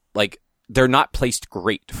 But, like, they're not placed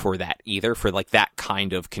great for that either, for, like, that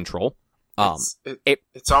kind of control.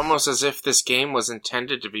 It's almost as if this game was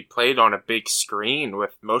intended to be played on a big screen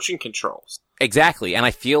with motion controls. Exactly, and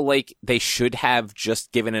I feel like they should have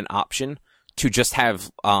just given an option to just have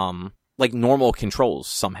like normal controls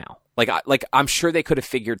somehow. Like I'm sure they could have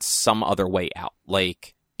figured some other way out.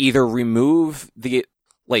 Like either remove the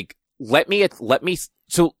like let me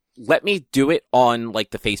do it on like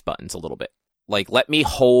the face buttons a little bit. Like let me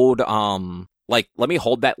hold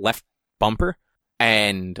that left bumper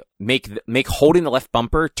and make holding the left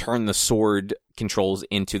bumper turn the sword controls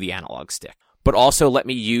into the analog stick. But also let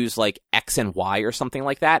me use like X and Y or something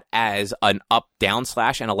like that as an up down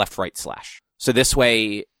slash and a left right slash. So this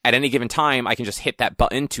way, at any given time, I can just hit that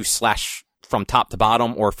button to slash from top to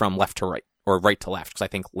bottom or from left to right or right to left, because I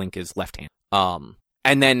think Link is left hand.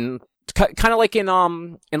 And then kind of like in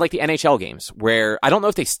like the NHL games, where I don't know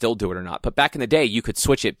if they still do it or not, but back in the day, you could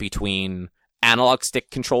switch it between analog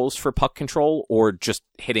stick controls for puck control or just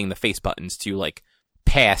hitting the face buttons to like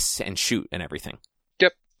pass and shoot and everything.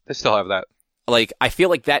 Yep, they still have that. Like, I feel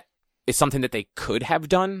like that is something that they could have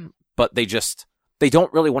done, but they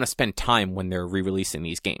don't really want to spend time when they're re-releasing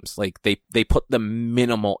these games. Like, they put the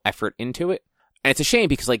minimal effort into it. And it's a shame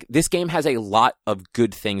because, like, this game has a lot of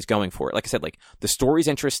good things going for it. Like I said, like, the story's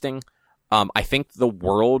interesting. I think the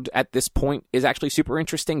world at this point is actually super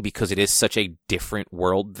interesting because it is such a different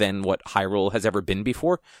world than what Hyrule has ever been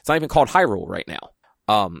before. It's not even called Hyrule right now.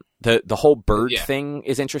 The whole bird thing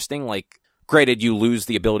is interesting. Like, granted, you lose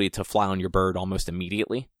the ability to fly on your bird almost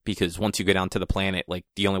immediately because once you go down to the planet, like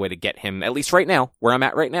the only way to get him, at least right now, where I'm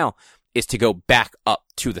at right now, is to go back up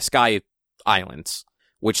to the Sky Islands,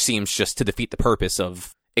 which seems just to defeat the purpose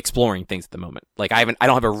of exploring things at the moment. Like I don't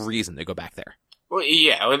have a reason to go back there. Well,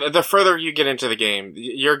 yeah, the further you get into the game,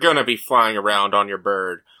 you're gonna be flying around on your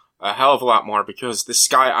bird a hell of a lot more because the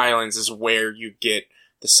Sky Islands is where you get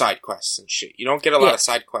the side quests and shit. You don't get a lot of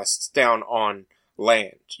side quests down on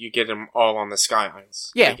land. You get them all on the Sky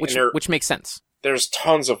Islands. Yeah, which makes sense. There's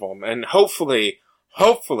tons of them, and hopefully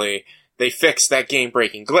they fix that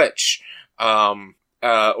game-breaking glitch,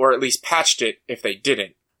 or at least patched it if they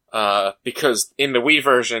didn't. Because in the Wii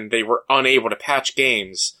version, they were unable to patch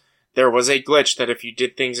games. There was a glitch that if you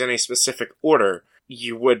did things in a specific order,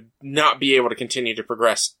 you would not be able to continue to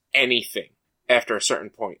progress anything after a certain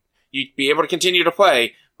point. You'd be able to continue to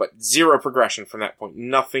play, but zero progression from that point.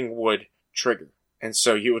 Nothing would trigger. And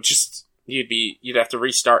so you'd have to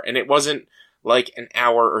restart, and it wasn't like an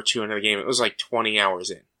hour or two into the game. It was like 20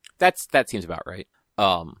 hours in. That seems about right.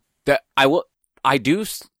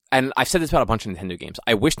 And I've said this about a bunch of Nintendo games.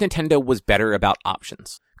 I wish Nintendo was better about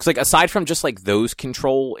options. Because, like, aside from just, like, those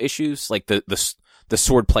control issues, like, the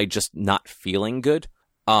sword play just not feeling good,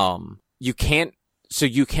 you can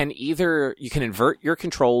invert your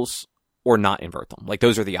controls or not invert them. Like,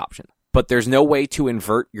 those are the options. But there's no way to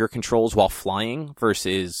invert your controls while flying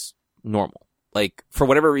versus normal. Like, for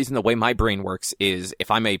whatever reason, the way my brain works is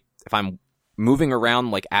if I'm moving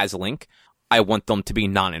around, like, as Link, I want them to be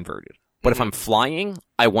non-inverted. But if I'm flying,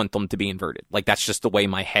 I want them to be inverted. Like, that's just the way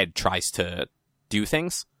my head tries to do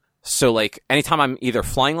things. So, like, anytime I'm either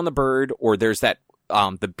flying on the bird or there's that,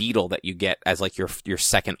 the beetle that you get as, like, your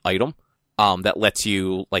second item, that lets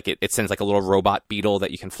you, like, it sends, like, a little robot beetle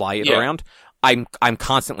that you can fly it around. I'm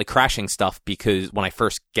constantly crashing stuff because when I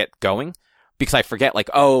first get going, because I forget,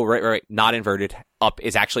 like, oh, right, not inverted. Up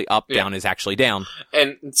is actually up, down is actually down.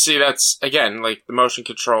 And see, that's, again, like, the motion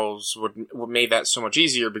controls would made that so much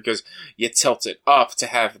easier because you tilt it up to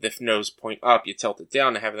have the nose point up, you tilt it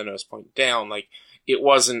down to have the nose point down. Like, it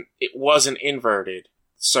wasn't inverted,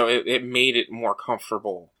 so it made it more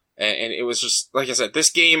comfortable. And it was just, like I said,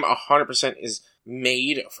 this game 100% is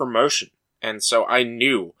made for motion. And so I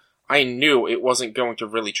knew it wasn't going to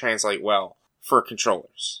really translate well for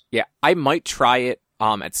controllers. Yeah, I might try it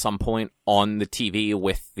at some point on the TV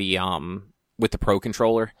with the Pro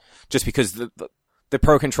controller, just because the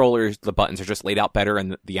Pro controller, the buttons are just laid out better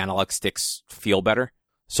and the analog sticks feel better.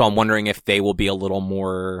 So I'm wondering if they will be a little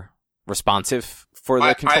more responsive for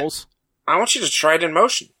the controls. I want you to try it in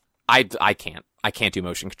motion. I can't do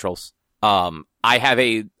motion controls. I have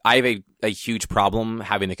a huge problem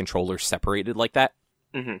having the controllers separated like that.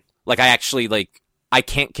 Mm-hmm. Like, I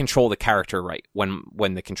can't control the character right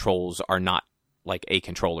when the controls are not like a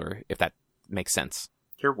controller, if that makes sense.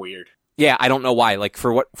 You're weird. Yeah, I don't know why. Like,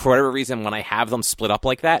 for whatever reason, when I have them split up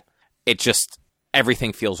like that, it just,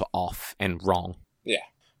 everything feels off and wrong. Yeah.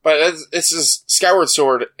 But this is Skyward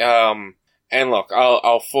Sword, and look,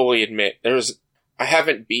 I'll fully admit, I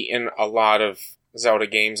haven't beaten a lot of Zelda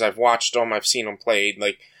games. I've watched them, I've seen them played.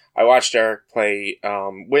 Like, I watched Eric play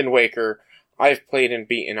Wind Waker. I've played and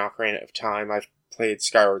beaten Ocarina of Time. I've played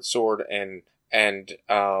Skyward Sword and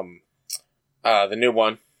the new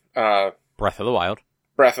one. Breath of the Wild.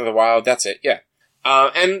 Breath of the Wild, that's it, yeah.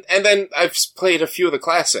 And then I've played a few of the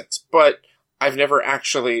classics, but I've never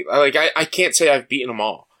actually, like, I can't say I've beaten them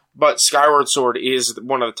all. But Skyward Sword is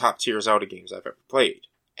one of the top tier Zelda games I've ever played.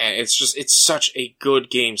 And it's such a good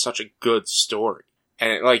game, such a good story.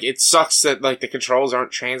 And it sucks that, the controls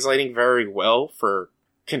aren't translating very well for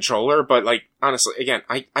controller, but, honestly, again,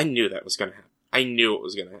 I knew that was gonna happen. I knew it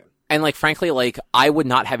was gonna happen. And, frankly, I would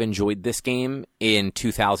not have enjoyed this game in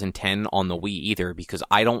 2010 on the Wii either, because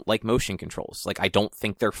I don't like motion controls. I don't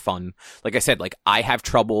think they're fun. Like I said, I have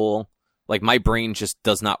trouble, my brain just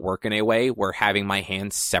does not work in a way where having my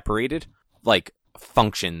hands separated,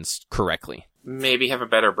 functions correctly. Maybe have a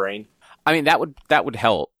better brain. I mean, that would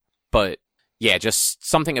help, but yeah, just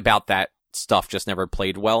something about that stuff just never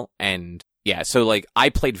played well. And yeah, so I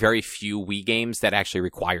played very few Wii games that actually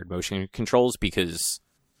required motion controls because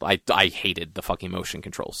I hated the fucking motion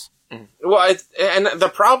controls. Well, and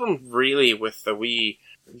the problem really with the Wii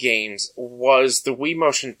games was the Wii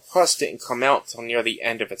Motion Plus didn't come out till near the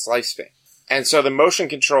end of its lifespan. And so the motion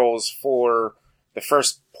controls for the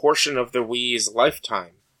first portion of the Wii's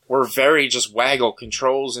lifetime were very just waggle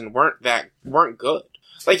controls and weren't good.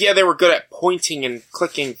 Yeah, they were good at pointing and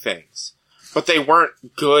clicking things, but they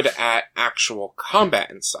weren't good at actual combat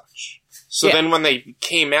and such. So then when they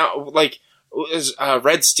came out,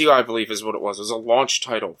 Red Steel, I believe is what it was. It was a launch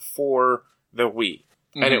title for the Wii.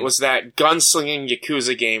 Mm-hmm. And it was that gunslinging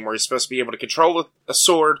Yakuza game where you're supposed to be able to control a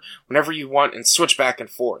sword whenever you want and switch back and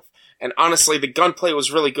forth. And honestly, the gunplay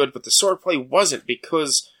was really good, but the swordplay wasn't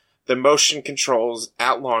because the motion controls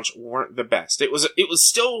at launch weren't the best. It was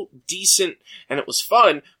still decent and it was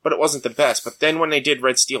fun, but it wasn't the best. But then when they did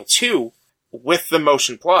Red Steel 2 with the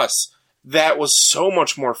Motion Plus, that was so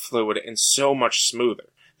much more fluid and so much smoother.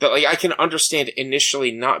 That I can understand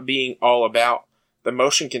initially not being all about the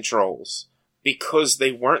motion controls because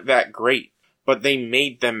they weren't that great, but they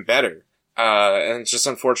made them better. And just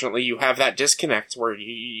unfortunately you have that disconnect where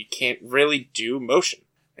you can't really do motion.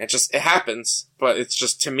 It happens, but it's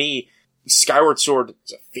just, to me, Skyward Sword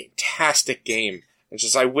is a fantastic game. It's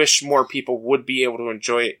just, I wish more people would be able to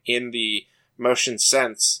enjoy it in the motion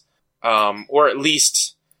sense. Or at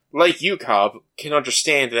least, like you, Cobb, can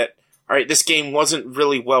understand that, alright, this game wasn't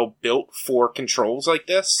really well built for controls like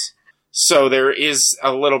this. So there is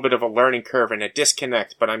a little bit of a learning curve and a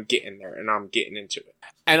disconnect, but I'm getting there and I'm getting into it.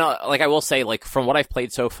 And, I will say, from what I've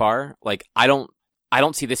played so far, I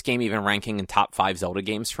don't see this game even ranking in top 5 Zelda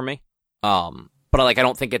games for me. But I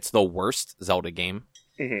don't think it's the worst Zelda game.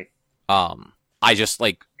 Mm-hmm. I just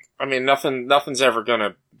I mean, nothing's ever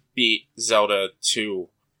gonna beat Zelda 2,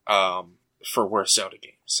 for worst Zelda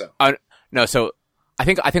games. So no, so I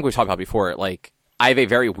think we've talked about before. I have a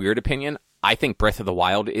very weird opinion. I think Breath of the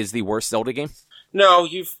Wild is the worst Zelda game. No,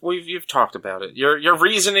 you've talked about it. Your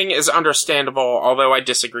reasoning is understandable, although I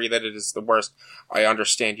disagree that it is the worst. I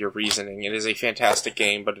understand your reasoning. It is a fantastic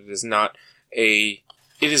game, but it is not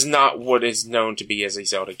what is known to be as a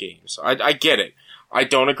Zelda game. So I get it. I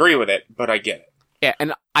don't agree with it, but I get it. Yeah,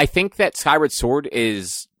 and I think that Skyward Sword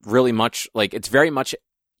is really much it's very much,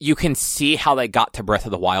 you can see how they got to Breath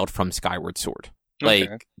of the Wild from Skyward Sword.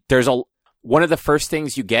 Okay. There's one of the first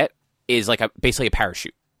things you get is basically a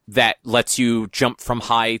parachute that lets you jump from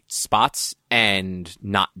high spots and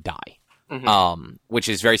not die. Mm-hmm. Which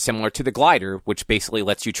is very similar to the glider, which basically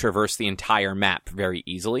lets you traverse the entire map very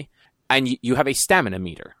easily. And you have a stamina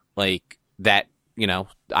meter that,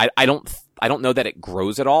 I don't know that it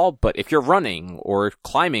grows at all, but if you're running or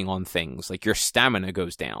climbing on things, your stamina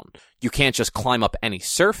goes down. You can't just climb up any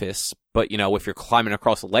surface, but if you're climbing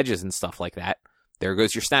across ledges and stuff like that, there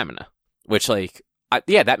goes your stamina, which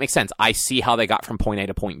yeah, that makes sense. I see how they got from point A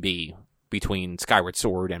to point B between Skyward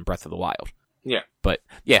Sword and Breath of the Wild. Yeah. But,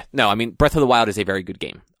 yeah, no, I mean, Breath of the Wild is a very good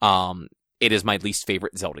game. It is my least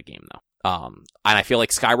favorite Zelda game, though. And I feel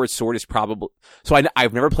like Skyward Sword is probably... So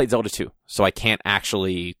I've never played Zelda 2, so I can't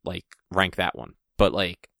actually, rank that one. But,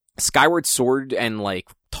 Skyward Sword and,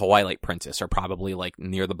 Twilight Princess are probably,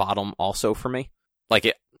 near the bottom also for me.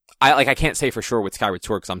 I can't say for sure with Skyward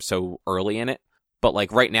Sword because I'm so early in it.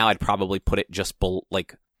 But, right now, I'd probably put it just,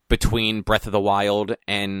 between Breath of the Wild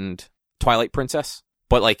and Twilight Princess.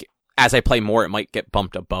 But, as I play more, it might get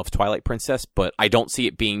bumped above Twilight Princess. But I don't see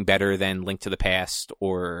it being better than Link to the Past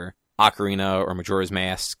or Ocarina or Majora's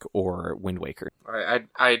Mask or Wind Waker.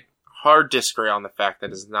 I hard disagree on the fact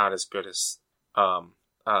that it's not as good as,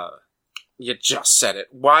 you just said it.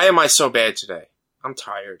 Why am I so bad today? I'm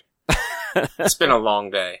tired. It's been a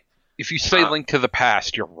long day. If you say Link to the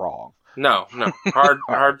Past, you're wrong. No. Hard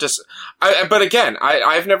but again,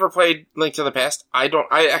 I've never played Link to the Past.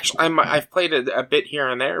 I've played it a bit here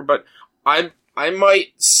and there, but I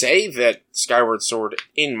might say that Skyward Sword,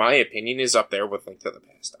 in my opinion, is up there with Link to the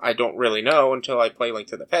Past. I don't really know until I play Link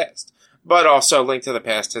to the Past. But also, Link to the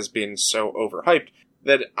Past has been so overhyped.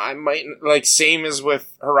 that I might, like, same as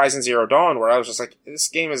with Horizon Zero Dawn, where I was just like, this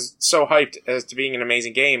game is so hyped as to being an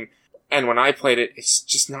amazing game, and when I played it, it's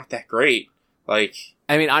just not that great. Like,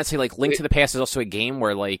 I mean, honestly, like, Link to the Past is also a game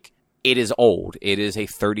where, like, it is old. It is a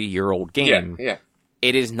 30-year-old game. Yeah.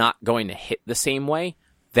 It is not going to hit the same way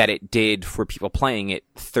that it did for people playing it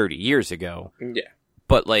 30 years ago. Yeah.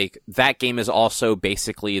 But, like, that game is also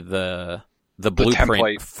basically the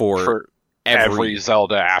blueprint for every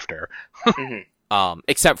Zelda after.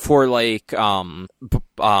 Except for, like, Breath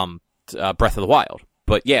of the Wild.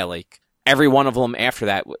 But, yeah, like, every one of them after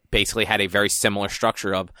that basically had a very similar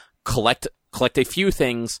structure of collect a few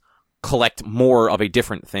things, collect more of a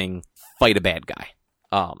different thing, fight a bad guy.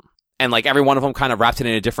 And, like, every one of them kind of wrapped it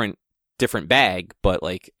in a different bag, but,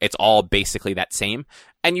 like, it's all basically that same.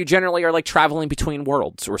 And you generally are, like, traveling between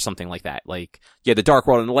worlds or something like that. Like, you had the dark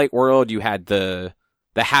world and the light world, you had the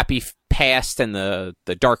happy past and the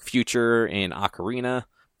dark future in Ocarina.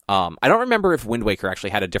 I don't remember if Wind Waker actually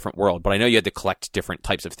had a different world, but I know you had to collect different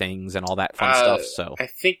types of things and all that fun stuff, so.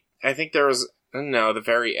 I think there was, no, the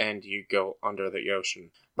very end you go under the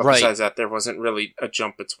ocean. But right. Besides that, there wasn't really a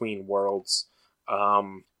jump between worlds.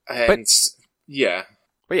 Yeah.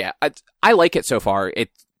 But yeah, I like it so far.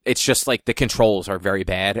 It's just like the controls are very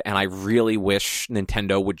bad, and I really wish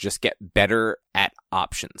Nintendo would just get better at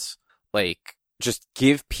options. Like, just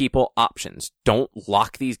give people options. Don't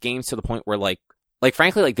lock these games to the point where, like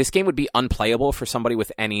frankly, like, this game would be unplayable for somebody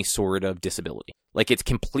with any sort of disability. Like, it's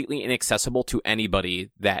completely inaccessible to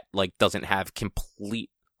anybody that, like, doesn't have complete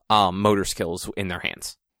motor skills in their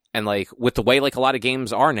hands. And, like, with the way, like, a lot of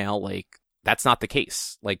games are now, like, that's not the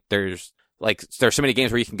case. Like, there's so many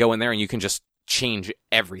games where you can go in there and you can just change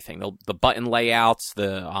everything. The button layouts,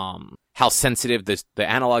 the how sensitive the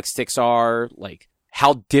analog sticks are, like,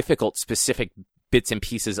 how difficult specific bits and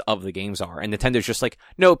pieces of the games are. And Nintendo's just like,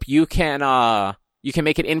 nope, you can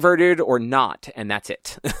make it inverted or not, and that's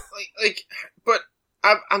it. But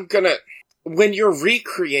I'm gonna, when you're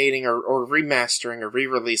recreating or remastering or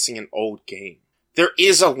re-releasing an old game, there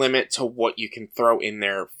is a limit to what you can throw in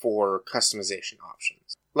there for customization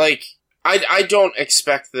options. Like, I don't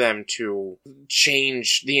expect them to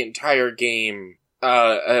change the entire game,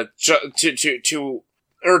 or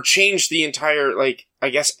change the entire, like, I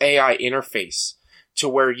guess, AI interface to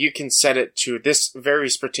where you can set it to this very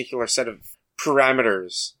particular set of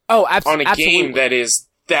parameters. Oh, on a absolutely. game that is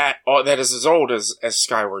as old as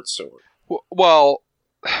Skyward Sword. Well,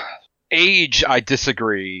 age, I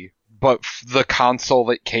disagree, but the console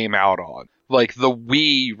that came out on, like, the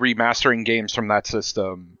Wii remastering games from that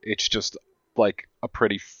system, it's just, like, a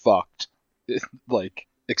pretty fucked, like,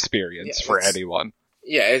 experience for anyone.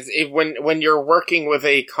 Yeah, when you're working with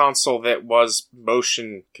a console that was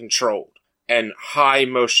motion controlled and high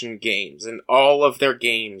motion games, and all of their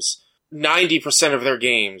games, 90% of their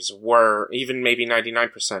games were, even maybe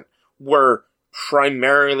 99%, were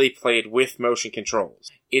primarily played with motion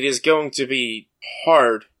controls. It is going to be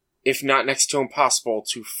hard, if not next to impossible,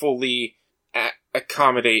 to fully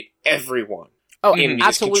accommodate everyone in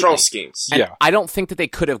these control schemes. And I don't think that they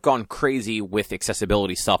could have gone crazy with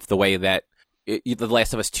accessibility stuff the way that The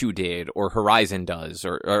Last of Us 2 did, or Horizon does,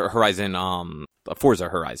 or Horizon, Forza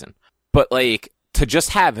Horizon. But, like, to just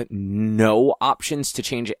have no options to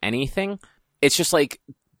change anything, it's just like,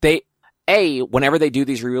 whenever they do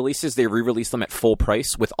these re-releases, they re-release them at full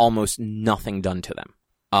price with almost nothing done to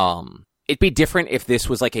them. It'd be different if this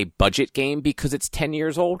was, like, a budget game because it's 10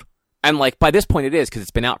 years old. And, like, by this point it is, because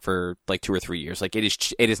it's been out for, like, 2 or 3 years. Like, it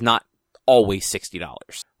is not always $60.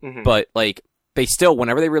 Mm-hmm. But, like, they still,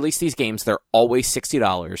 whenever they release these games, they're always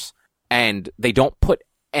 $60, and they don't put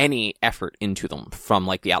any effort into them from,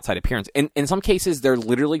 like, the outside appearance. In some cases, they're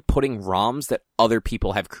literally putting ROMs that other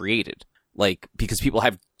people have created. Like, because people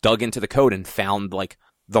have dug into the code and found, like,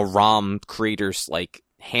 the ROM creators, like,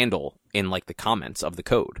 handle in, like, the comments of the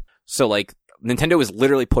code. So, like, Nintendo is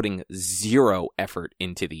literally putting zero effort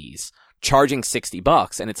into these, charging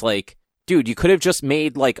 $60, and it's like, dude, you could have just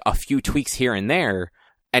made, like, a few tweaks here and there,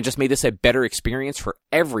 and just made this a better experience for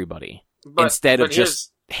everybody, instead of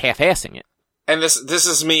just half-assing it. And this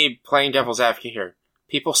is me playing devil's advocate here.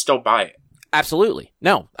 People still buy it. Absolutely.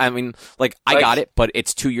 No, I mean, like, I got it, but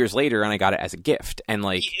it's 2 years later, and I got it as a gift, and,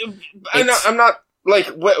 like, I'm not, like,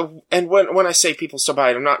 and when I say people still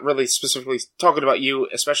buy it, I'm not really specifically talking about you,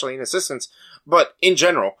 especially in assistance, but in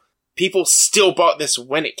general, people still bought this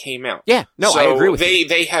when it came out. Yeah, no, so I agree with you.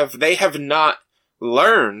 They have not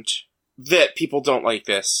learned that people don't like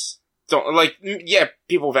this. Don't, like, yeah,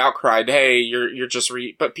 people have outcried, hey, you're just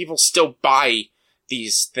but people still buy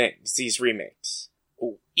these things, these remakes,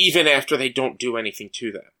 even after they don't do anything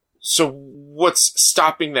to them. So what's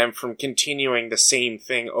stopping them from continuing the same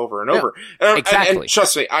thing over and over? Exactly. And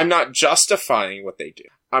trust me, I'm not justifying what they do.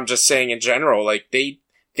 I'm just saying in general, like, they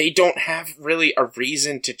don't have really a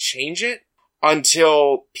reason to change it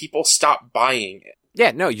until people stop buying it.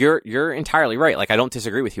 Yeah, no, you're entirely right. Like, I don't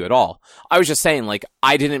disagree with you at all. I was just saying, like,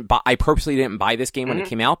 I purposely didn't buy this game when it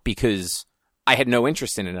came out because I had no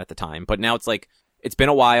interest in it at the time. But now it's like, it's been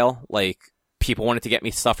a while. Like, people wanted to get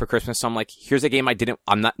me stuff for Christmas, so I'm like, here's a game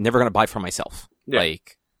I'm never gonna buy for myself. Yeah.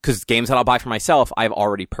 Like, because games that I'll buy for myself, I've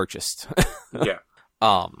already purchased. Yeah.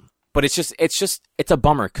 But it's a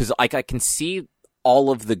bummer because like I can see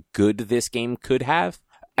all of the good this game could have,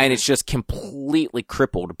 and it's just completely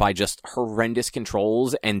crippled by just horrendous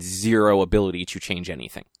controls and zero ability to change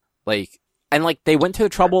anything. Like, and like they went to the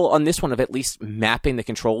trouble on this one of at least mapping the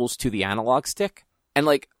controls to the analog stick, and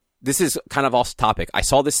like. This is kind of off topic. I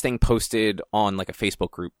saw this thing posted on like a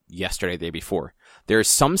Facebook group yesterday, the day before.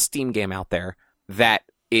 There's some Steam game out there that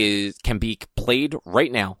can be played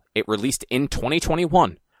right now. It released in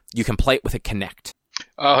 2021. You can play it with a Kinect.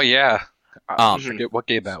 Oh yeah. I forget what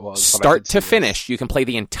game that was. Start to finish, you can play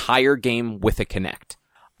the entire game with a Kinect.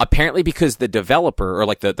 Apparently because the developer, or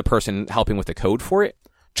like the person helping with the code for it,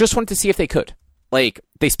 just wanted to see if they could. Like,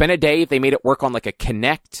 they spent a day, they made it work on like a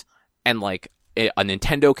Kinect and like a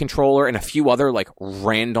Nintendo controller and a few other like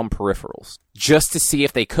random peripherals just to see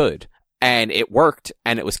if they could, and it worked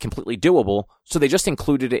and it was completely doable, so they just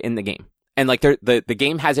included it in the game. And like the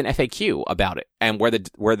game has an FAQ about it, and where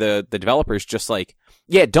the developers just like,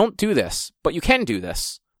 yeah, don't do this, but you can do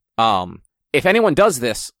this. If anyone does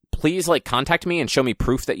this, please like contact me and show me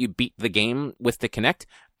proof that you beat the game with the Kinect,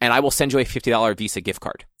 and I will send you a $50 Visa gift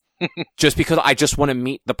card. Just because I just want to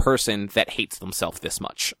meet the person that hates themselves this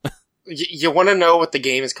much. You want to know what the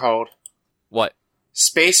game is called? What?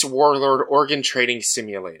 Space Warlord Organ Trading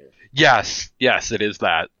Simulator. Yes, it is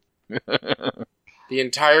that. The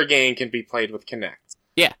entire game can be played with Kinect.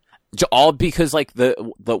 Yeah, all because like the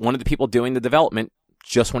one of the people doing the development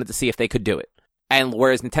just wanted to see if they could do it, and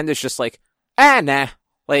whereas Nintendo's just like, nah,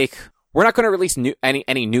 like we're not going to release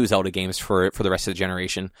any new Zelda games for the rest of the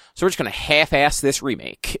generation, so we're just going to half-ass this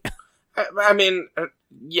remake. I mean,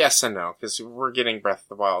 yes and no, because we're getting Breath of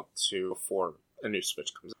the Wild 2 before a new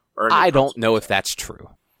Switch comes out. I don't know if that's true.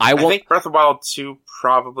 I think Breath of the Wild 2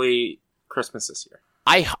 probably Christmas this year.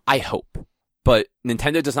 I hope. But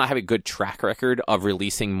Nintendo does not have a good track record of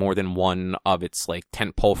releasing more than one of its like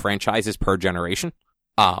tentpole franchises per generation.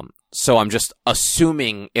 So I'm just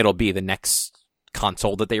assuming it'll be the next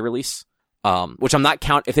console that they release. Which I'm not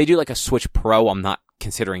if they do like a Switch Pro, I'm not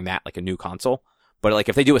considering that like a new console. But like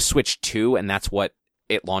if they do a Switch 2 and that's what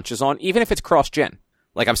it launches on, even if it's cross-gen,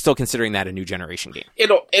 like I'm still considering that a new generation game.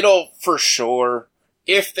 It'll for sure,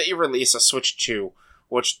 if they release a Switch 2,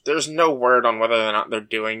 which there's no word on whether or not they're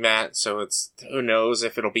doing that, so it's who knows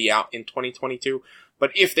if it'll be out in 2022.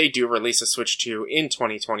 But if they do release a Switch 2 in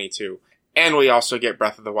 2022, and we also get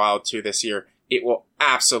Breath of the Wild 2 this year, it will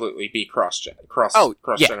absolutely be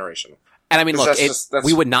cross-generational. And I mean, look,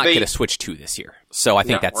 we would not get a Switch 2 this year, so I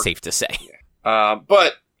think that's safe to say. Yeah.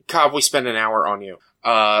 But, Cobb, we spent an hour on you.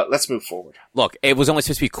 Let's move forward. Look, it was only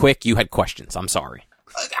supposed to be quick. You had questions. I'm sorry.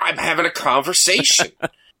 I'm having a conversation.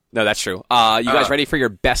 No, that's true. You guys ready for your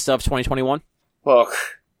best of 2021? Look,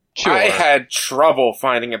 sure. I had trouble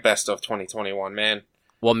finding a best of 2021, man.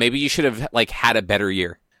 Well, maybe you should have, like, had a better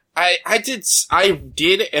year. I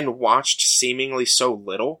did and watched seemingly so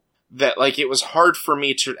little that, like, it was hard for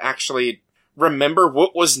me to actually remember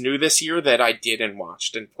what was new this year that I did and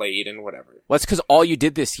watched and played and whatever. Well, it's because all you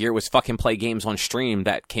did this year was fucking play games on stream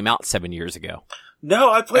that came out 7 years ago.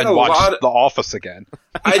 No, I played and watched The Office again.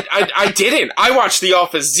 I didn't. I watched The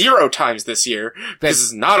Office 0 times this year because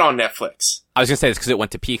it's not on Netflix. I was going to say this because it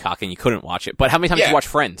went to Peacock and you couldn't watch it. But how many times did you watch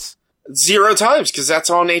Friends? 0 times because that's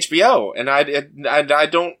on HBO. And I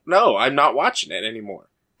don't know. I'm not watching it anymore.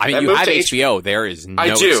 I mean, you had HBO. There is no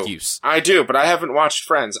excuse. I do, but I haven't watched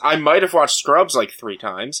Friends. I might have watched Scrubs like 3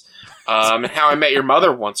 times. And How I Met Your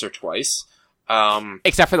Mother once or twice.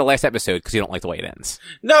 Except for the last episode, because you don't like the way it ends.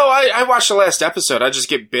 No, I watched the last episode. I just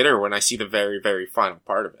get bitter when I see the very, very final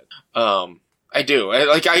part of it. I do.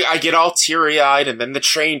 I get all teary-eyed, and then the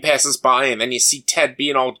train passes by, and then you see Ted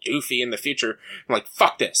being all goofy in the future. I'm like,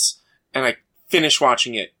 fuck this. And I finish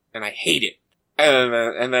watching it, and I hate it.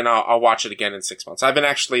 And then I'll watch it again in 6 months. I've been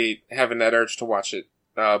actually having that urge to watch it,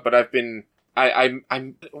 but I've been...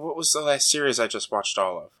 what was the last series I just watched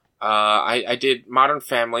all of? I did Modern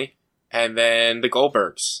Family, and then The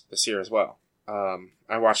Goldbergs this year as well.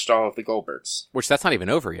 I watched all of The Goldbergs. Which, that's not even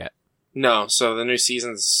over yet. No, so the new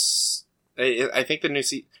season's... I think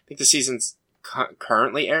the season's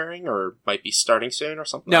currently airing or might be starting soon or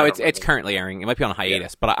something? No, it's currently airing. It might be on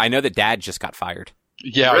hiatus, but I know the dad just got fired.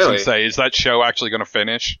 Yeah, Really? I was gonna say, is that show actually gonna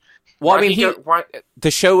finish? Well, Why I mean, why? the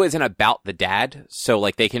show isn't about the dad, so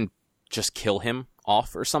like they can just kill him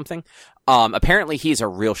off or something. Apparently, he's a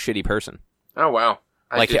real shitty person. Oh wow!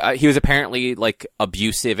 He was apparently like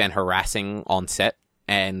abusive and harassing on set,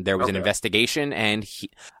 and there was an investigation. And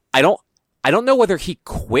I don't know whether he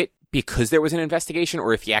quit because there was an investigation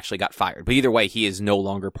or if he actually got fired. But either way, he is no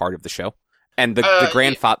longer part of the show. And the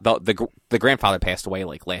grandfather passed away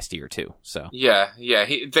like last year too. So yeah.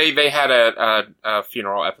 They had a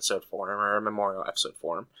funeral episode for him or a memorial episode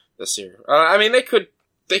for him this year. I mean, they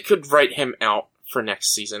could write him out for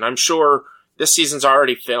next season. I'm sure this season's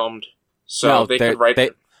already filmed, so no, they could write.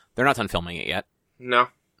 They're not done filming it yet. No,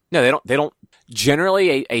 they don't.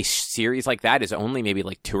 Generally, a series like that is only maybe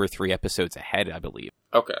like 2 or 3 episodes ahead, I believe.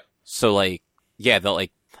 Okay. So like, yeah,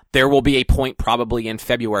 there will be a point probably in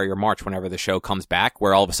February or March whenever the show comes back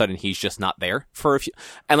where all of a sudden he's just not there for a few,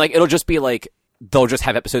 and like it'll just be like they'll just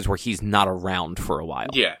have episodes where he's not around for a while.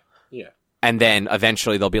 Yeah. And then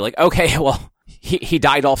eventually they'll be like, okay, well, he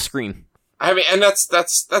died off screen. I mean, and that's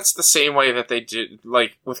the same way that they did,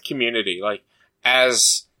 like, with Community. Like,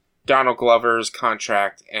 as Donald Glover's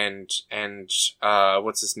contract and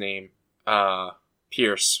what's his name?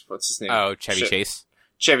 Pierce. What's his name? Oh, Chevy Chase.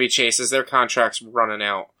 Chevy Chase, as their contracts running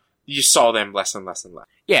out, you saw them less and less and less.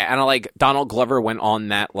 Yeah, and like Donald Glover went on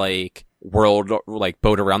that like world, like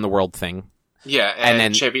boat around the world thing. Yeah, and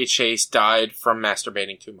then Chevy Chase died from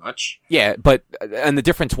masturbating too much. Yeah, and the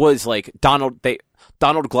difference was like Donald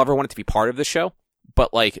Glover wanted to be part of the show,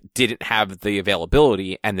 but like didn't have the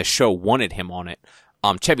availability, and the show wanted him on it.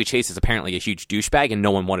 Chevy Chase is apparently a huge douchebag, and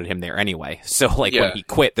no one wanted him there anyway. So like when he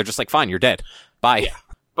quit, they're just like, "Fine, you're dead. Bye." Yeah.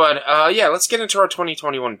 But let's get into our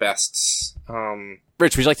 2021 bests.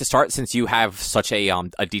 Rich, would you like to start since you have such a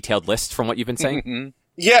detailed list from what you've been saying? Mm-hmm.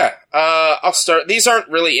 Yeah, I'll start. These aren't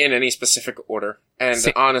really in any specific order, and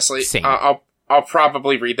honestly, I'll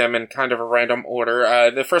probably read them in kind of a random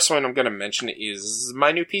order. The first one I'm going to mention is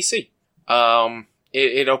my new PC.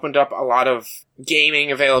 It opened up a lot of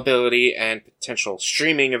gaming availability and potential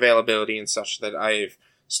streaming availability and such that I've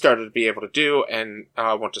started to be able to do, and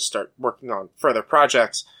I want to start working on further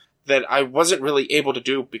projects that I wasn't really able to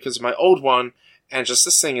do because of my old one, and just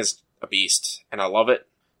this thing is a beast, and I love it.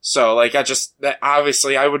 So, like,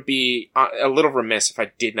 obviously, I would be a little remiss if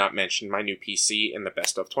I did not mention my new PC in the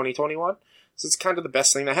best of 2021. So it's kind of the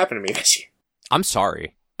best thing that happened to me this year. I'm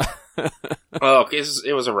sorry. Look,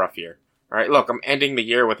 it was a rough year. All right, look, I'm ending the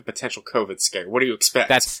year with a potential COVID scare. What do you expect?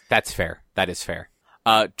 That's fair. That is fair.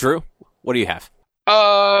 Drew, what do you have?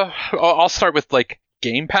 I'll start with, like,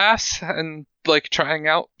 Game Pass and, like, trying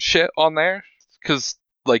out shit on there. Because,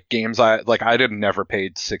 like, games I didn't never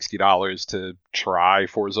paid $60 to try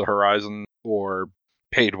Forza Horizon or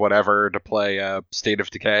paid whatever to play State of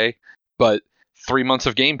Decay. But 3 months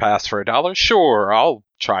of Game Pass for $1? Sure, I'll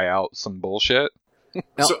try out some bullshit.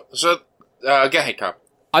 So, go ahead, Cobb.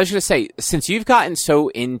 I was going to say, since you've gotten so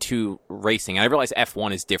into racing, and I realize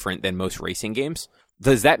F1 is different than most racing games,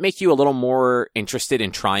 does that make you a little more interested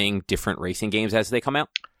in trying different racing games as they come out?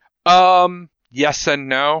 Yes and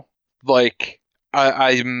no. Like,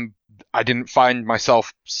 I didn't find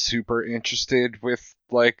myself super interested with,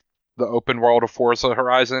 like, the open world of Forza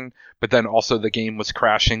Horizon, but then also the game was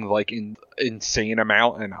crashing, like, in insane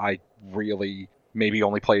amount, and I really maybe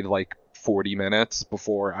only played, like, 40 minutes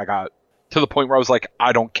before I got to the point where I was like,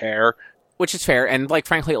 I don't care. Which is fair, and like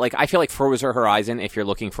frankly, like I feel like Forza Horizon, if you're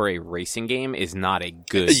looking for a racing game, is not a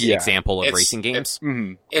good example of racing games.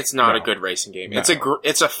 It's not a good racing game. No.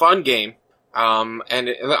 It's a fun game,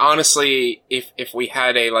 honestly, if we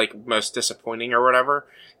had a like most disappointing or whatever,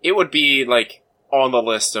 it would be like on the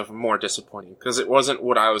list of more disappointing because it wasn't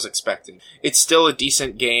what I was expecting. It's still a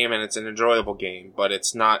decent game and it's an enjoyable game, but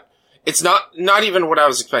it's not even what I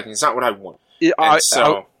was expecting. It's not what I want.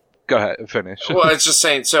 Go ahead and finish. Well, it's just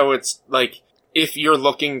saying, so it's like, if you're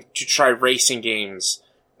looking to try racing games,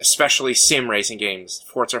 especially sim racing games,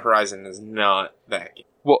 Forza Horizon is not that game.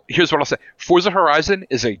 Well, here's what I'll say. Forza Horizon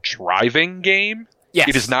is a driving game. Yes.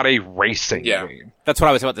 It is not a racing game. That's what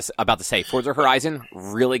I was about to say. Forza Horizon,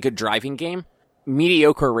 really good driving game,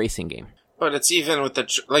 mediocre racing game. But it's even with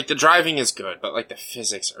the driving is good, but like the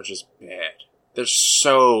physics are just bad. They're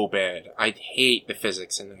so bad. I hate the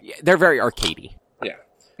physics in them. Yeah, they're very arcadey. Yeah.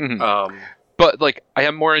 Mm-hmm. But like, I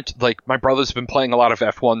am more into, like, my brother's been playing a lot of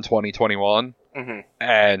F1 2021,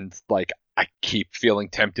 and like, I keep feeling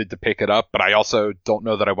tempted to pick it up, but I also don't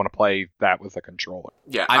know that I want to play that with a controller.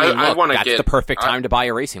 Yeah, I mean, look, want to that's get the perfect time to buy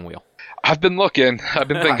a racing wheel. I've been looking. I've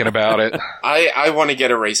been thinking about it. I want to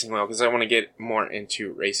get a racing wheel because I want to get more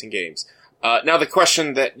into racing games. Now, the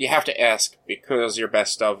question that you have to ask, because you're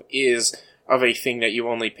best of, is of a thing that you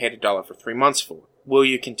only paid $1 for 3 months for. Will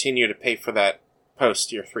you continue to pay for that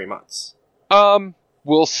post your 3 months?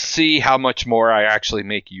 We'll see how much more I actually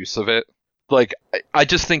make use of it. Like, I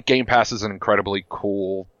just think Game Pass is an incredibly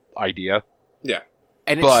cool idea. Yeah.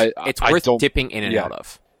 And But it's I worth don't- dipping in and yeah. out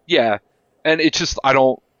of. Yeah, and it's just, I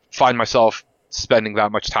don't find myself spending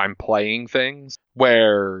that much time playing things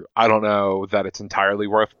where I don't know that it's entirely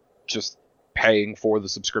worth just paying for the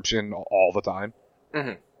subscription all the time.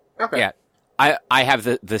 Mm-hmm. Okay. Yeah. I have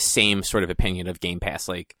the same sort of opinion of Game Pass.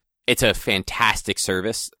 Like, it's a fantastic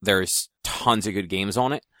service. There's tons of good games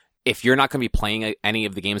on it. If you're not going to be playing any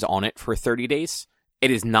of the games on it for 30 days,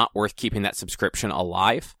 it is not worth keeping that subscription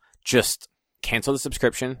alive. Just cancel the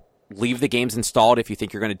subscription, leave the games installed if you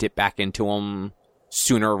think you're going to dip back into them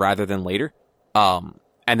sooner rather than later.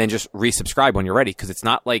 And then just resubscribe when you're ready, because it's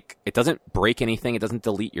not like, it doesn't break anything. It doesn't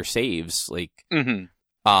delete your saves. Like,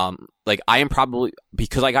 like I am probably,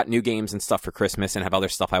 because I got new games and stuff for Christmas and have other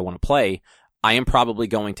stuff I want to play, I am probably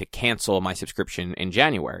going to cancel my subscription in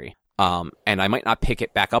January. And I might not pick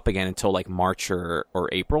it back up again until like March or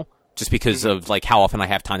April, just because of like how often I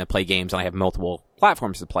have time to play games and I have multiple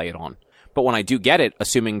platforms to play it on. But when I do get it,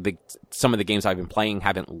 assuming some of the games I've been playing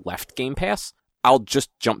haven't left Game Pass, I'll just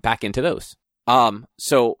jump back into those.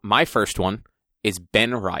 So my first one is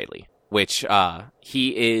Ben Reilly, which,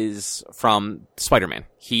 he is from Spider-Man.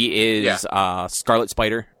 He is, Scarlet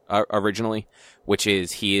Spider, originally, which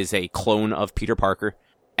is, he is a clone of Peter Parker.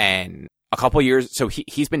 And a couple years, so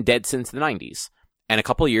he's been dead since the 90s. And a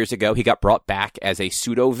couple years ago, he got brought back as a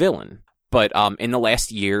pseudo-villain. But, in the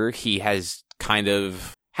last year, he has kind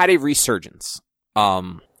of had a resurgence.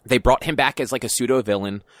 They brought him back as like a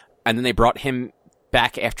pseudo-villain, and then they brought him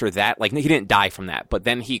back after that. Like, he didn't die from that, but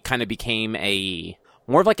then he kind of became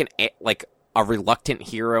more of like a reluctant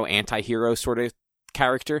hero, anti-hero sort of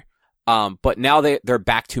character. But now they're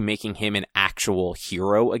back to making him an actual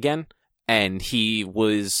hero again. And he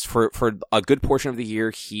was, for a good portion of the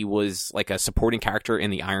year, he was like a supporting character in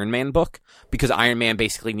the Iron Man book, because Iron Man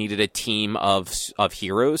basically needed a team of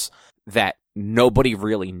heroes that nobody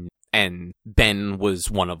really knew, and Ben was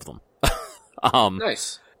one of them.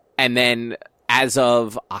 Nice. And then as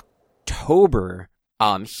of October,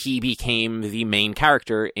 he became the main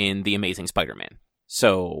character in The Amazing Spider-Man.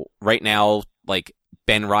 So right now, like,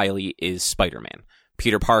 Ben Reilly is Spider-Man.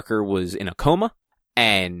 Peter Parker was in a coma,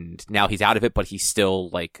 and now he's out of it, but he's still,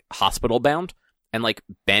 like, hospital bound. And, like,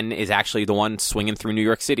 Ben is actually the one swinging through New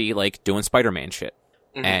York City, like, doing Spider-Man shit.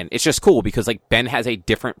 Mm-hmm. And it's just cool because, like, Ben has a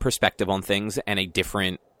different perspective on things and a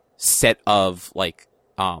different set of, like,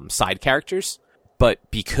 side characters. But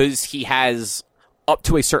because he has, up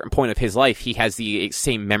to a certain point of his life, he has the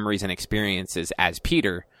same memories and experiences as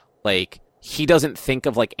Peter, like, he doesn't think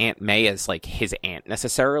of, like, Aunt May as, like, his aunt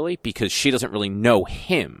necessarily, because she doesn't really know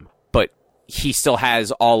him. But he still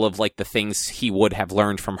has all of, like, the things he would have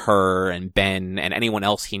learned from her and Ben and anyone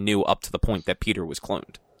else he knew up to the point that Peter was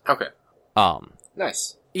cloned. Okay.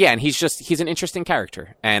 Nice. Yeah, and he's an interesting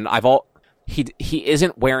character. And he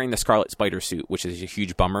isn't wearing the Scarlet Spider suit, which is a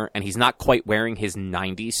huge bummer, and he's not quite wearing his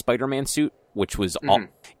 90s Spider-Man suit, which was all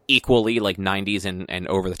equally, like, 90s and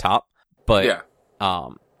over the top. But, yeah.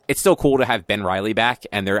 It's still cool to have Ben Reilly back,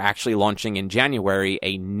 and they're actually launching in January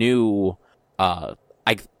a new, I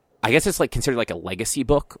guess it's like considered like a legacy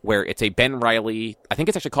book, where it's a Ben Reilly, I think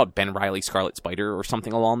it's actually called Ben Reilly Scarlet Spider or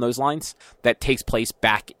something along those lines, that takes place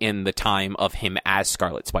back in the time of him as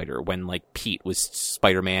Scarlet Spider, when, like, Pete was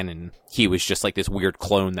Spider-Man and he was just like this weird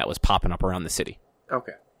clone that was popping up around the city.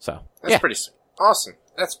 Okay. So, That's pretty awesome.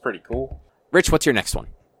 That's pretty cool. Rich, what's your next one?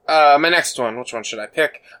 My next one, which one should I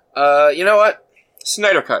pick? You know what?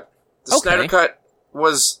 Snyder Cut. The Snyder Cut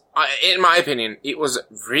was, in my opinion, it was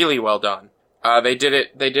really well done. They did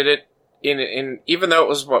it in, even though it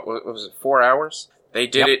was, what was it, 4 hours? They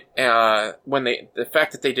did it, the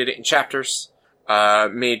fact that they did it in chapters,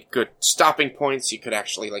 made good stopping points. You could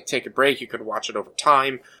actually, like, take a break. You could watch it over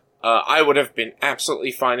time. I would have been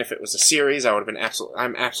absolutely fine if it was a series. I'm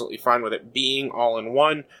absolutely fine with it being all in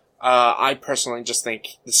one. I personally just think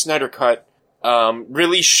the Snyder Cut,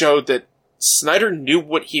 really showed that Snyder knew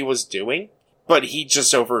what he was doing, but he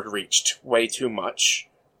just overreached way too much.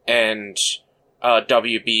 And,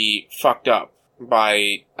 WB fucked up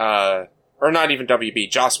by, or not even WB,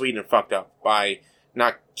 Joss Whedon fucked up by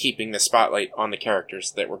not keeping the spotlight on the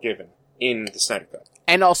characters that were given in the Snyder Cut.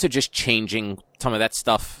 And also just changing some of that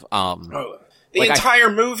stuff. The entire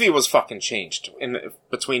movie was fucking changed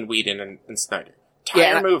between Whedon and Snyder.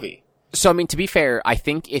 Entire movie. So, I mean, to be fair, I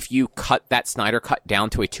think if you cut that Snyder Cut down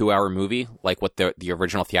to a 2-hour movie, like what the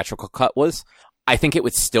original theatrical cut was, I think it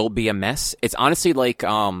would still be a mess. It's honestly like,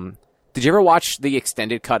 did you ever watch the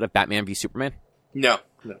extended cut of Batman v Superman? No.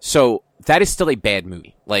 So, that is still a bad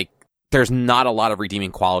movie. Like, there's not a lot of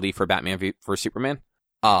redeeming quality for Batman v Superman.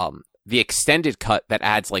 The extended cut that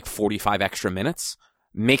adds like 45 extra minutes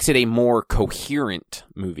makes it a more coherent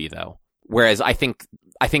movie, though. Whereas I think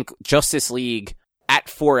Justice League at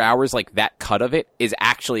 4 hours, like that cut of it, is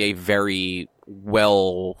actually a very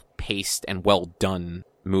well-paced and well-done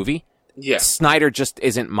movie. Yeah. Snyder just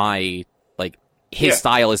isn't my, like, his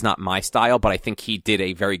style is not my style, but I think he did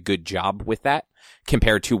a very good job with that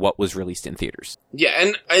compared to what was released in theaters.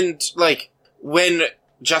 Yeah, and like, when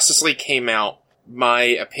Justice League came out, my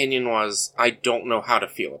opinion was, I don't know how to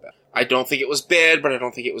feel about it. I don't think it was bad, but I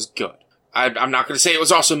don't think it was good. I'm not going to say it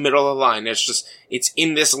was also middle of the line. It's just, it's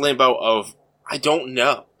in this limbo of, I don't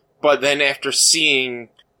know. But then after seeing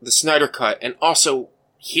the Snyder Cut and also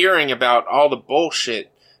hearing about all the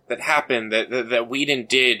bullshit that happened that Whedon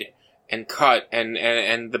did and cut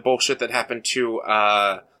and the bullshit that happened to,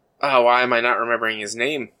 why am I not remembering his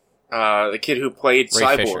name? The kid who played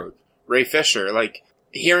Cyborg. Ray Fisher. Like,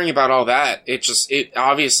 hearing about all that, it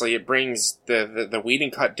obviously it brings the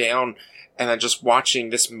Whedon cut down, and then just watching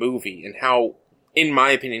this movie and how, in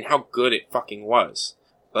my opinion, how good it fucking was.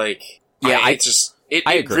 Like,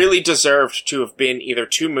 it really deserved to have been either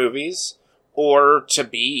 2 movies or to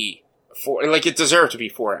be it deserved to be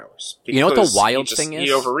 4 hours. You know what the wild thing is?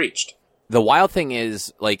 He overreached. The wild thing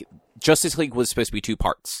is, like, Justice League was supposed to be 2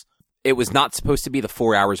 parts. It was not supposed to be the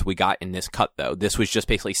 4 hours we got in this cut, though. This was just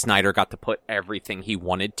basically Snyder got to put everything he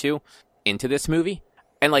wanted to into this movie.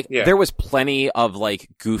 And, like, there was plenty of, like,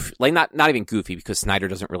 goofy, like, not even goofy, because Snyder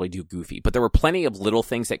doesn't really do goofy, but there were plenty of little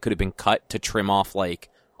things that could have been cut to trim off, like,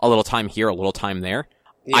 a little time here, a little time there.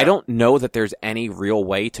 Yeah. I don't know that there's any real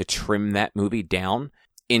way to trim that movie down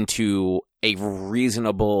into a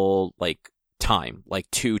reasonable, like, time. Like,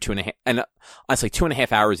 2.5, and honestly,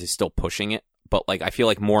 2.5 hours is still pushing it, but, like, I feel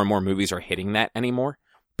like more and more movies are hitting that anymore.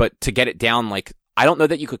 But to get it down, like, I don't know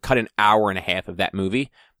that you could cut an hour and a half of that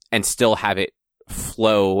movie and still have it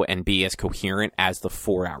flow and be as coherent as the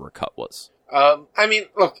 4-hour cut was. I mean,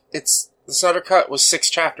 look, the Snyder Cut was 6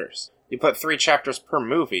 chapters. You put 3 chapters per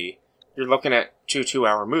movie, you're looking at 2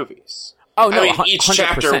 2-hour movies. Oh, no, I mean, each 100%.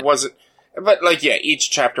 chapter wasn't, but, like, yeah, each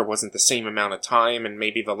chapter wasn't the same amount of time, and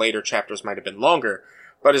maybe the later chapters might have been longer,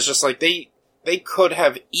 but it's just like, they could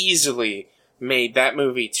have easily made that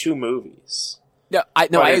movie 2 movies. I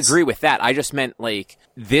agree with that. I just meant, like,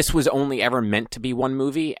 this was only ever meant to be 1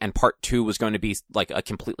 movie, and part 2 was going to be, like, a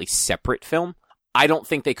completely separate film. I don't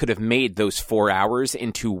think they could have made those 4 hours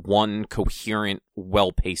into 1 coherent,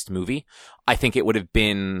 well-paced movie. I think it would have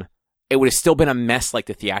still been a mess like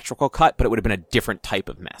the theatrical cut, but it would have been a different type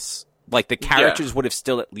of mess. Like, the characters would have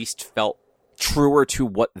still at least felt truer to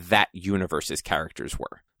what that universe's characters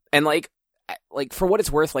were. And, like, for what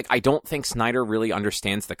it's worth, like, I don't think Snyder really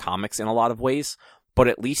understands the comics in a lot of ways, but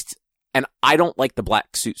at least, and I don't like the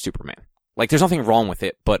black suit Superman. Like, there's nothing wrong with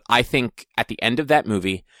it, but I think at the end of that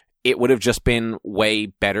movie, it would have just been way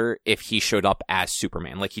better if he showed up as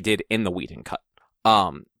Superman, like he did in the Whedon cut.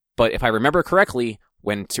 But if I remember correctly,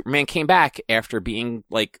 when Superman came back after being,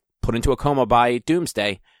 like, put into a coma by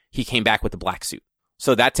Doomsday, he came back with the black suit.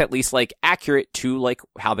 So that's at least, like, accurate to, like,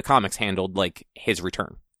 how the comics handled, like, his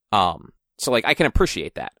return. So, like, I can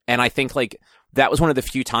appreciate that. And I think, like, that was one of the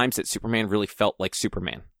few times that Superman really felt like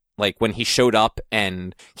Superman. Like, when he showed up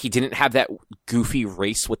and he didn't have that goofy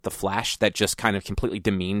race with the Flash that just kind of completely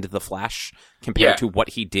demeaned the Flash compared to what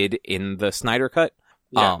he did in the Snyder Cut.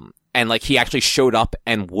 Yeah. And, like, he actually showed up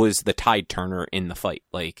and was the tide turner in the fight.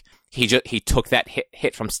 Like, he took that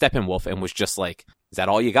hit from Steppenwolf and was just like, is that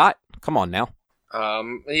all you got? Come on now.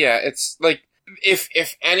 Yeah, it's like,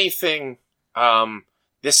 if anything,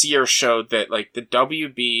 this year showed that, like, the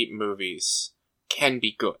WB movies can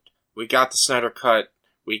be good. We got the Snyder Cut.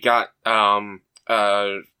 We got,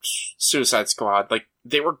 Suicide Squad. Like,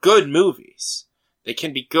 they were good movies. They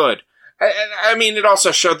can be good. I mean, it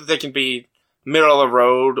also showed that they can be middle of the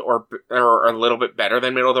road or a little bit better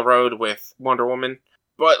than middle of the road with Wonder Woman.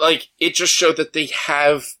 But, like, it just showed that they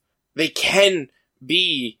can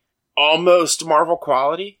be almost Marvel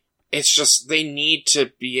quality. It's just, they need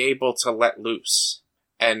to be able to let loose.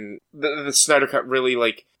 And the Snyder Cut really,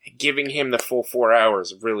 like, giving him the full 4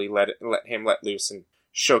 hours really let him let loose and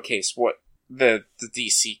showcase what the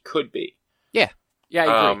DC could be. Yeah,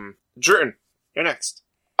 I agree. Jordan, you're next.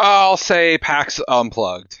 I'll say PAX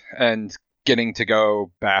Unplugged and getting to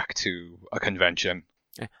go back to a convention.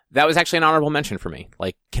 That was actually an honorable mention for me,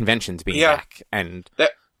 like conventions being back, and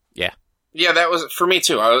yeah, that was for me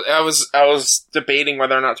too. I was debating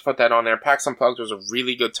whether or not to put that on there. PAX Unplugged was a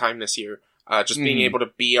really good time this year. Just being able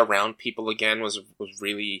to be around people again was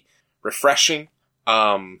really refreshing.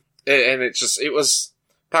 And it was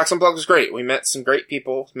PAX Unplugged was great. We met some great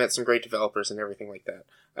people, met some great developers, and everything like that.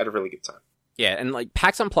 I had a really good time. Yeah, and like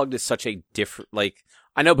PAX Unplugged is such a different, like,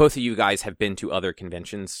 I know both of you guys have been to other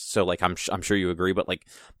conventions, so like I'm sure you agree, but like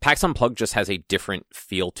PAX Unplugged just has a different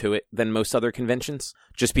feel to it than most other conventions,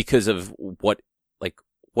 just because of what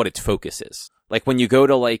its focus is. Like when you go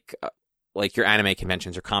to like your anime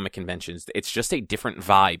conventions or comic conventions, it's just a different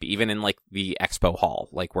vibe, even in like the expo hall,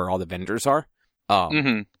 like where all the vendors are.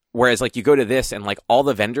 Whereas like you go to this and like all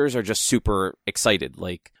the vendors are just super excited,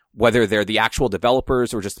 like whether they're the actual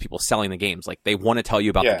developers or just the people selling the games. Like they want to tell you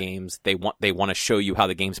about the games. They want to show you how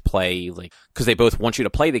the games play, like, cause they both want you to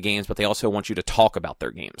play the games, but they also want you to talk about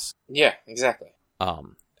their games. Yeah, exactly.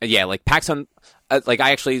 Yeah, like PAX on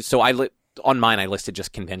mine, I listed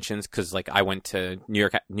just conventions because like I went to New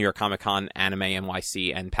York Comic Con, Anime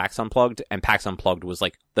NYC, and PAX Unplugged, and PAX Unplugged was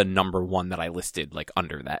like the number one that I listed like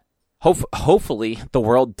under that. Hopefully the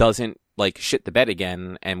world doesn't like shit the bed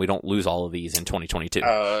again and we don't lose all of these in 2022.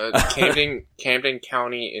 Camden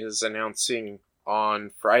County is announcing on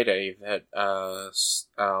Friday that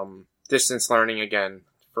distance learning again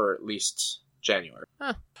for at least January.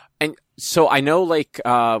 And so I know like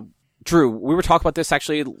Drew, we were talking about this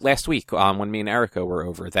actually last week when me and Erica were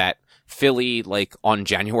over, that Philly like on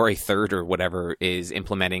January 3rd or whatever is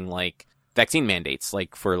implementing like vaccine mandates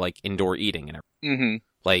like for like indoor eating and everything.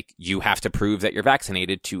 Like, you have to prove that you're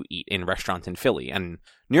vaccinated to eat in restaurants in Philly. And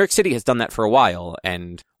New York City has done that for a while.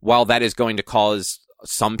 And while that is going to cause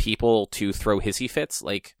some people to throw hissy fits,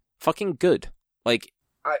 like, fucking good. Like,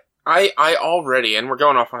 I already, and we're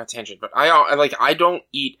going off on a tangent, but I don't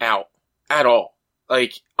eat out at all.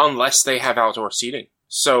 Like, unless they have outdoor seating.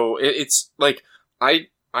 So it's like, I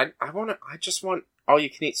just want all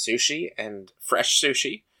you can eat sushi and fresh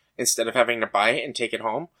sushi instead of having to buy it and take it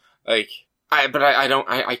home. Like, I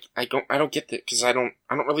don't get that because I don't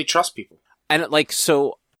really trust people. And like,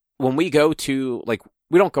 so when we go to like,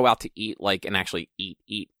 we don't go out to eat like and actually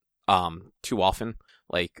eat too often.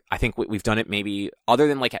 Like, I think we've done it maybe other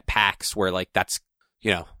than like at PAX where like that's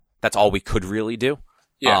all we could really do.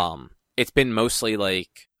 Yeah. It's been mostly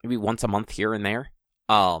like maybe once a month here and there.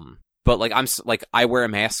 But like I wear a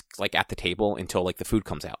mask like at the table until like the food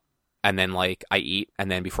comes out, and then like I eat,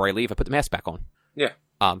 and then before I leave I put the mask back on. Yeah.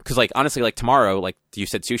 Cause like, honestly, like tomorrow, like you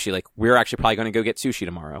said sushi, like we're actually probably going to go get sushi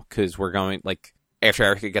tomorrow. Cause we're going like after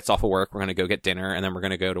Erica gets off of work, we're going to go get dinner and then we're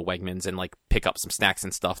going to go to Wegmans and like pick up some snacks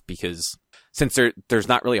and stuff because since there's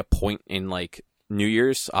not really a point in like New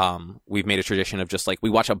Year's, we've made a tradition of just like,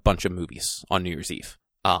 we watch a bunch of movies on New Year's Eve.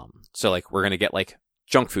 So like we're going to get like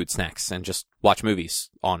junk food snacks and just watch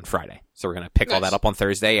movies on Friday. So we're going to pick all that up on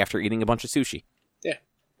Thursday after eating a bunch of sushi. Yeah.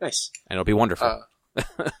 Nice. And it'll be wonderful.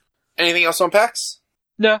 Anything else on PAX?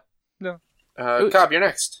 No. Cobb, you're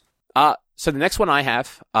next. So the next one I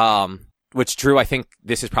have, which Drew, I think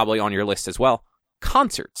this is probably on your list as well.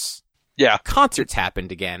 Concerts. Yeah. Concerts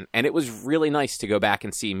happened again, and it was really nice to go back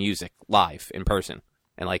and see music live in person.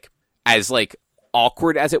 And like, as like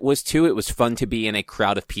awkward as it was too, it was fun to be in a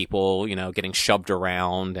crowd of people, you know, getting shoved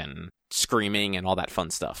around and screaming and all that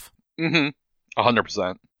fun stuff.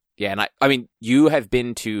 100%. Yeah, and I mean, you have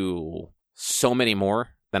been to so many more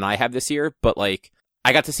than I have this year, but like,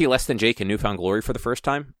 I got to see Less Than Jake and Newfound Glory for the first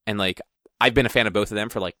time, and like, I've been a fan of both of them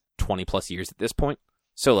for like 20 plus years at this point.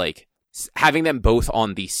 So like, having them both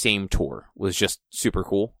on the same tour was just super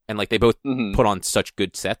cool, and like, they both put on such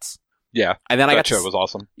good sets. Yeah, and then that show was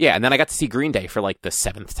awesome. Yeah, and then I got to see Green Day for like the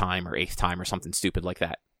 7th time or 8th time or something stupid like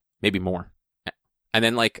that, maybe more. And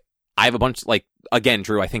then like, I have a bunch, like, again,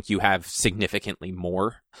 Drew, I think you have significantly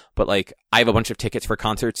more, but like, I have a bunch of tickets for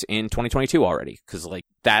concerts in 2022 already, because like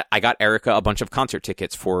that, I got Erica a bunch of concert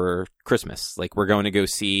tickets for Christmas. Like, we're going to go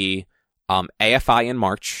see AFI in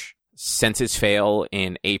March, Senses Fail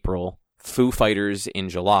in April, Foo Fighters in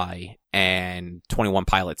July, and 21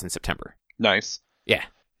 Pilots in September. Nice. Yeah.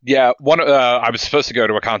 Yeah, I was supposed to go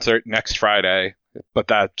to a concert next Friday, but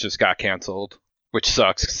that just got canceled, which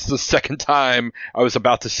sucks. It's the second time I was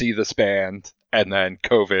about to see this band, and then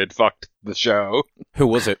COVID fucked the show. Who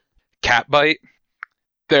was it? Catbite.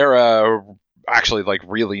 They're actually like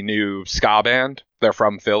really new ska band. They're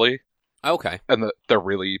from Philly. Okay. And they're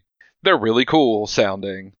really cool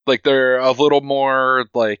sounding. Like, they're a little more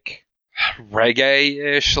like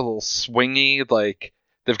reggae-ish, a little swingy. Like,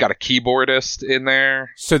 They've got a keyboardist in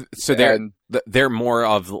there. So they're more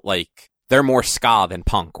of like they're more ska than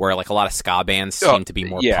punk, where like a lot of ska bands seem to be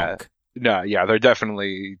more punk. No, yeah, they're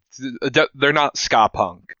definitely they're not ska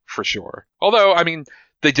punk for sure. Although, I mean,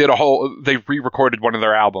 they re-recorded one of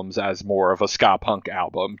their albums as more of a ska punk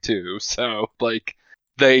album too. So like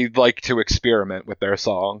they like to experiment with their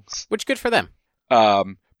songs, which good for them.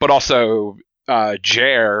 But also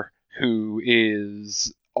Jer, who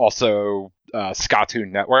is also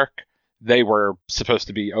Skatoon Network, they were supposed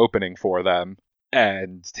to be opening for them,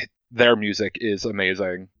 and their music is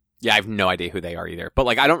amazing. Yeah, I have no idea who they are either. But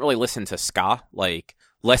like, I don't really listen to ska. Like,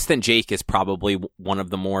 Less Than Jake is probably one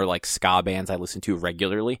of the more like ska bands I listen to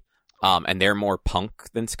regularly. And they're more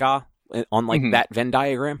punk than ska on like that Venn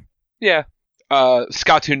diagram. Yeah.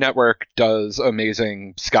 Skatoon Network does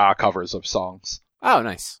amazing ska covers of songs. Oh,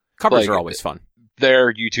 nice. Covers are always fun.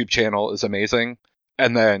 Their YouTube channel is amazing.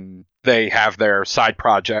 And then they have their side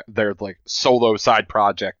project, their like solo side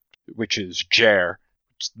project, which is Jer,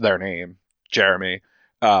 which is their name, Jeremy.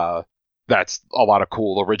 That's a lot of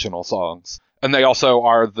cool original songs. And they also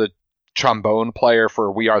are the trombone player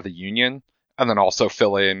for We Are the Union, and then also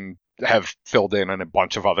have filled in a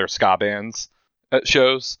bunch of other ska bands at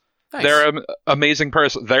shows. Nice. They're an amazing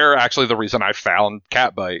person. They're actually the reason I found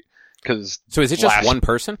Catbite. So is it just one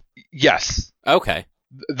person? Yes. Okay.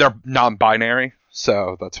 They're non-binary,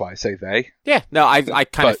 so that's why I say they. Yeah, no, I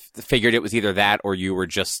kind of figured it was either that or you were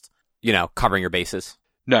just, covering your bases.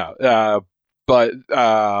 No, but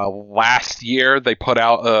last year they put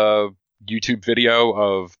out a YouTube video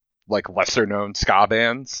of like lesser known ska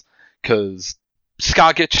bands, because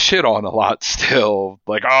ska gets shit on a lot still.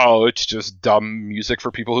 Like, oh, it's just dumb music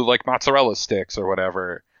for people who like mozzarella sticks or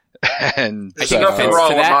whatever. And there's nothing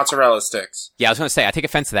wrong with mozzarella sticks. Yeah, I was going to say, I take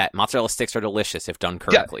offense to that. Mozzarella sticks are delicious if done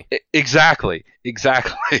correctly. Yeah, exactly.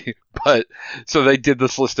 But so they did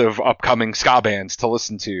this list of upcoming ska bands to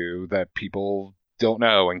listen to that people don't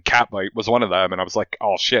know, and Catbite was one of them, and I was like,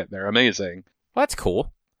 oh shit, they're amazing. Well, that's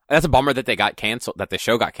cool. That's a bummer that they got canceled, that the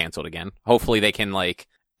show got canceled again. Hopefully they can like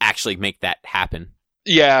actually make that happen.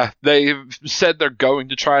 Yeah, they've said they're going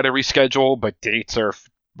to try to reschedule, but dates are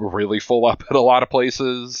really full up at a lot of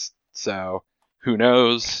places, so who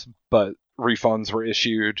knows, but refunds were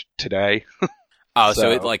issued today. Oh,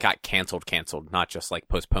 so it like got canceled, not just like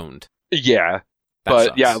postponed. Yeah, but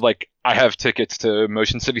sucks. Yeah, like I have tickets to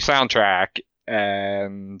Motion City Soundtrack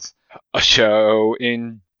and a show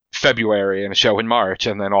in February and a show in March,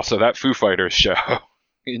 and then also that Foo Fighters show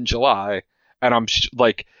in July. And I'm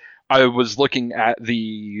like, I was looking at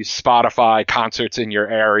the Spotify concerts in your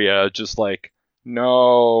area, just like,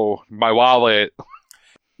 no, my wallet.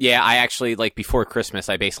 Yeah, I actually, like, before Christmas,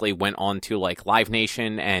 I basically went on to, like, Live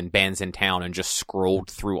Nation and Bands in Town and just scrolled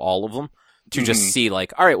through all of them to just see,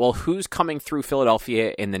 like, all right, well, who's coming through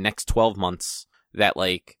Philadelphia in the next 12 months that,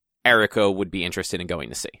 like, Erica would be interested in going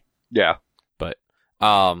to see. Yeah. But,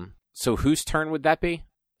 so whose turn would that be?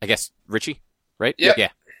 I guess Richie, right? Yep. Yeah.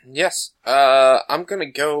 Yes. I'm gonna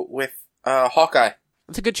go with, Hawkeye.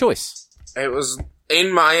 That's a good choice. It was,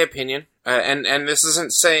 in my opinion, and this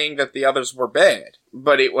isn't saying that the others were bad,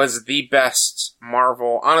 but it was the best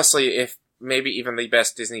Marvel, honestly, if maybe even the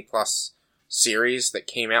best Disney Plus series that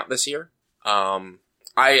came out this year. I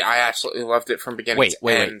absolutely loved it from beginning to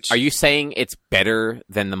end. Wait. Are you saying it's better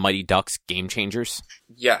than the Mighty Ducks Game Changers?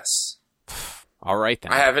 Yes. All right,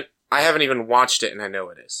 then. I haven't even watched it, and I know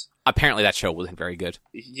it is. Apparently that show wasn't very good.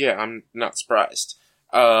 Yeah, I'm not surprised.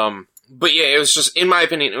 But yeah, it was just, in my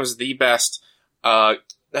opinion, it was the best.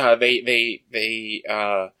 They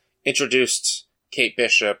introduced Kate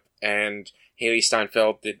Bishop, and Haley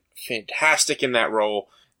Steinfeld did fantastic in that role.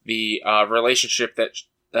 The relationship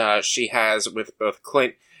that she has with both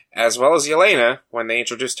Clint as well as Yelena when they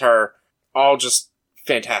introduced her, all just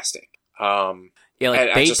fantastic. Yeah,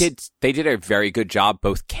 like they did a very good job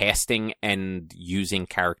both casting and using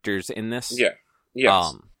characters in this. Yeah.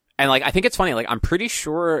 Yes. And like I think it's funny, like I'm pretty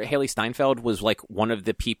sure Haley Steinfeld was like one of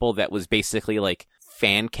the people that was basically like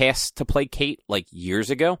fan cast to play Kate like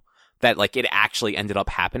years ago, that like it actually ended up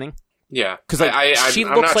happening. Yeah. Because like she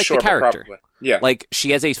looks like the character. Yeah. Like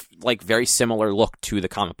she has a like very similar look to the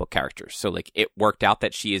comic book characters. So like it worked out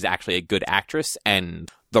that she is actually a good actress and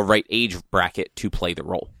the right age bracket to play the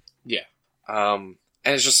role. Yeah. And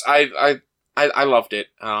it's just, I loved it.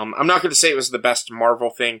 I'm not going to say it was the best Marvel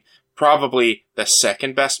thing. Probably the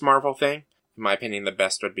second best Marvel thing. In my opinion, the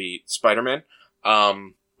best would be Spider-Man.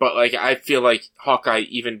 But like, I feel like Hawkeye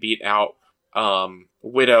even beat out,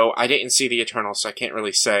 Widow. I didn't see the Eternals, so I can't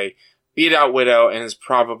really say. Beat out Widow and is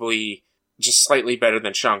probably just slightly better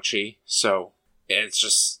than Shang-Chi. So, it's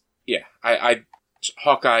just, yeah, I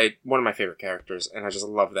Hawkeye, one of my favorite characters, and I just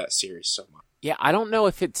love that series so much. Yeah, I don't know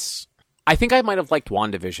if it's... I think I might have liked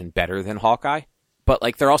WandaVision better than Hawkeye, but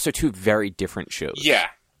like they're also two very different shows. Yeah.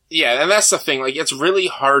 Yeah, and that's the thing. Like, it's really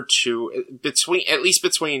hard to, at least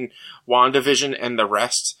between WandaVision and the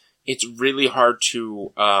rest, it's really hard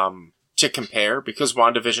to compare because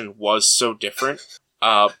WandaVision was so different.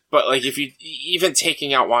 But like, if you, even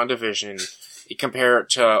taking out WandaVision, you compare it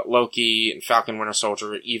to Loki and Falcon Winter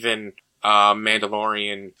Soldier, even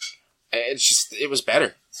Mandalorian, it was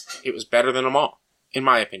better. It was better than them all, in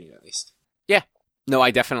my opinion, at least. Yeah. No,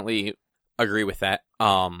 I definitely agree with that.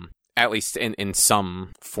 At least in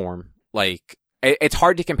some form. Like, it's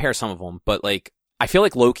hard to compare some of them, but like, I feel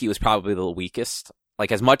like Loki was probably the weakest.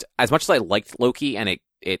 Like, as much as I liked Loki and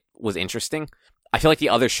it was interesting, I feel like the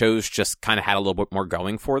other shows just kind of had a little bit more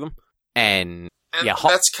going for them. And yeah,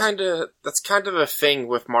 that's kind of the thing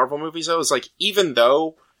with Marvel movies though, is like, even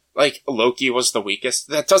though like Loki was the weakest,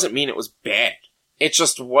 that doesn't mean it was bad. It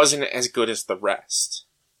just wasn't as good as the rest.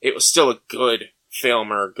 It was still a good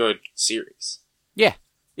film or a good series. Yeah.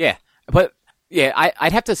 Yeah. But yeah,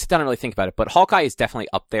 I'd have to sit down and really think about it, but Hawkeye is definitely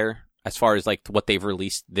up there as far as like what they've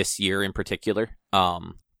released this year in particular.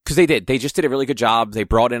 Cause they just did a really good job. They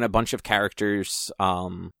brought in a bunch of characters,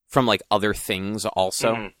 from like other things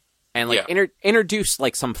also. Mm-hmm. And like introduced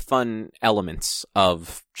like some fun elements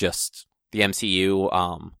of just the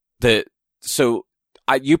MCU. This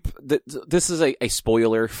is a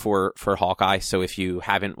spoiler for Hawkeye. So if you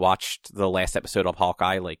haven't watched the last episode of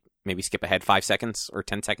Hawkeye, like maybe skip ahead 5 seconds or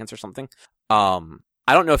 10 seconds or something. I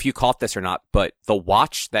don't know if you caught this or not, but the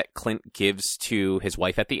watch that Clint gives to his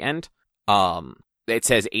wife at the end, it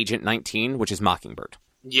says Agent 19, which is Mockingbird.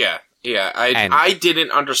 Yeah. Yeah, I didn't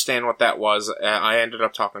understand what that was. I ended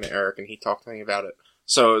up talking to Eric, and he talked to me about it.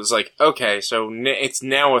 So it was like, okay, so it's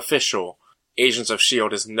now official. Agents of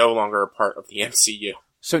S.H.I.E.L.D. is no longer a part of the MCU.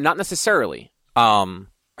 So not necessarily.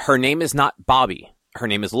 Her name is not Bobby. Her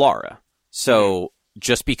name is Laura. So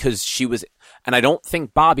just because she was... And I don't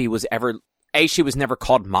think Bobby was ever... she was never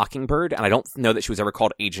called Mockingbird, and I don't know that she was ever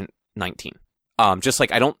called Agent 19. Just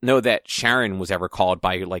like I don't know that Sharon was ever called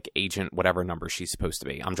by like Agent whatever number she's supposed to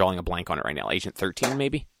be. I'm drawing a blank on it right now. Agent 13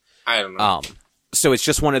 maybe? I don't know. So it's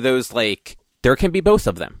just one of those like there can be both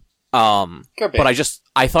of them. But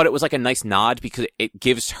I thought it was like a nice nod because it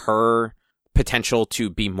gives her potential to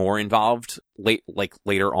be more involved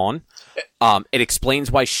later on. It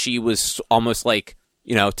explains why she was almost like,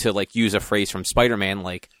 you know, to like use a phrase from Spider-Man,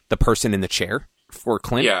 like the person in the chair for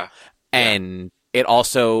Clint. Yeah. And it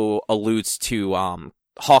also alludes to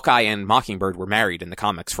Hawkeye and Mockingbird were married in the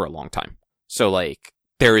comics for a long time. So, like,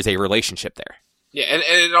 there is a relationship there. Yeah, and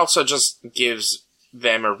it also just gives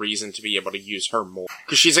them a reason to be able to use her more.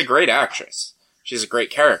 Because she's a great actress. She's a great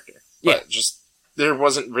character. But just, there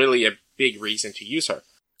wasn't really a big reason to use her.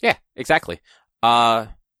 Yeah, exactly.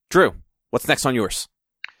 Drew, what's next on yours?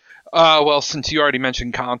 Well, since you already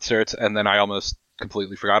mentioned concerts, and then I almost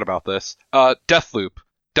completely forgot about this, Deathloop.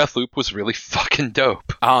 Deathloop was really fucking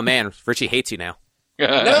dope. Oh man, Richie hates you now.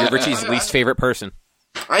 You're Richie's least favorite person.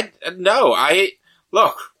 I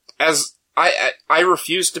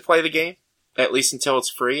refuse to play the game, at least until it's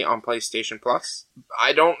free on PlayStation Plus.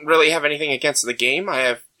 I don't really have anything against the game. I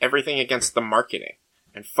have everything against the marketing.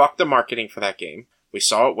 And fuck the marketing for that game. We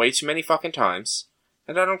saw it way too many fucking times,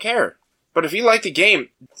 and I don't care. But if you like the game,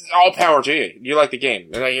 all power to you. You like the game.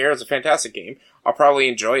 And I hear it's a fantastic game. I'll probably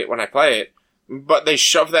enjoy it when I play it. But they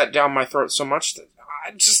shove that down my throat so much that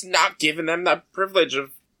I'm just not giving them that privilege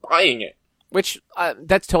of buying it. Which,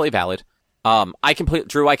 that's totally valid.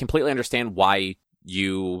 Drew, I completely understand why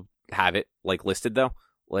you have it, like, listed, though.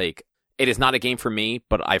 Like, it is not a game for me,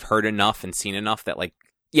 but I've heard enough and seen enough that, like,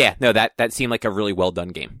 yeah, no, that seemed like a really well-done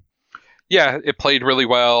game. Yeah, it played really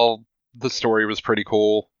well. The story was pretty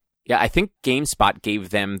cool. Yeah, I think GameSpot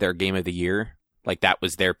gave them their Game of the Year. Like, that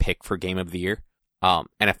was their pick for Game of the Year. And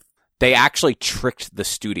if they actually tricked the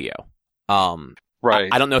studio. Right.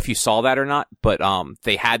 I don't know if you saw that or not, but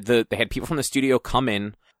they had people from the studio come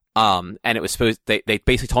in, and it was they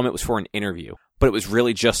basically told them it was for an interview, but it was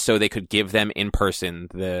really just so they could give them in person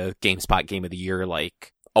the GameSpot Game of the Year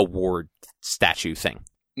like award statue thing.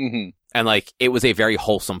 Mm-hmm. And like it was a very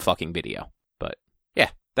wholesome fucking video. But yeah,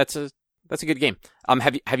 that's a good game.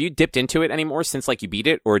 Have you dipped into it anymore since like you beat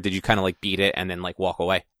it, or did you kind of like beat it and then like walk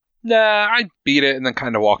away? Nah, I beat it and then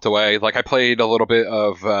kind of walked away. Like, I played a little bit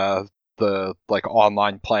of the, like,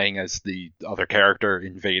 online playing as the other character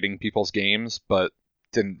invading people's games, but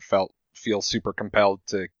didn't feel super compelled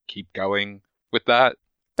to keep going with that.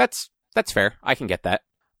 That's fair. I can get that.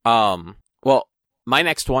 Well, my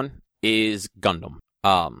next one is Gundam.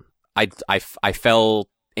 I fell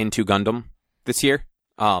into Gundam this year.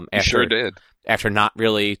 You sure did. After not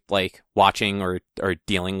really like watching or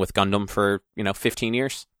dealing with Gundam for 15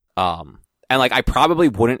 years. And like I probably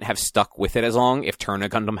wouldn't have stuck with it as long if Turn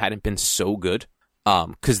of Gundam hadn't been so good.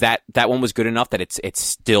 Because that one was good enough that it's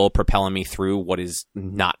still propelling me through what is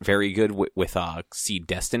not very good with Seed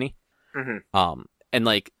Destiny. Mm-hmm. And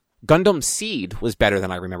like Gundam Seed was better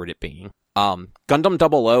than I remembered it being. Gundam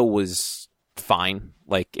 00 was fine.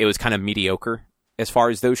 Like it was kind of mediocre as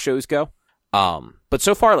far as those shows go. But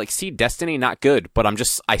so far, like Seed Destiny, not good. But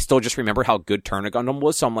I still just remember how good Turn of Gundam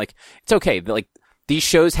was. So I'm like, it's okay. Like these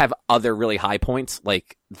shows have other really high points.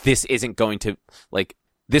 Like this isn't going to like.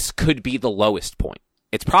 This could be the lowest point.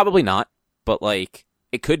 It's probably not, but like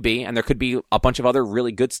it could be, and there could be a bunch of other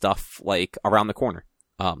really good stuff like around the corner.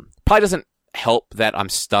 Probably doesn't help that I'm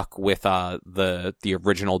stuck with the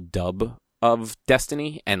original dub of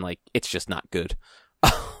Destiny, and like it's just not good.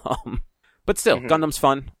 But still, Gundam's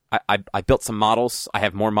fun. I built some models. I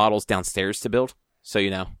have more models downstairs to build, so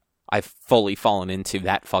I've fully fallen into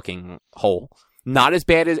that fucking hole. Not as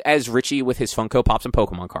bad as Richie with his Funko Pops and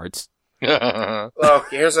Pokemon cards. Well,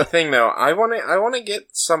 here's the thing though. I want to get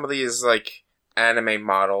some of these like anime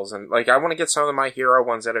models, and like I want to get some of the My Hero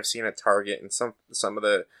ones that I've seen at Target, and some of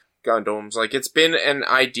the Gundams. Like it's been an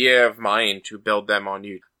idea of mine to build them on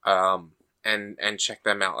YouTube, and check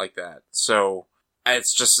them out like that. So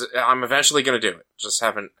it's just I'm eventually gonna do it. Just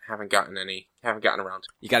haven't gotten around to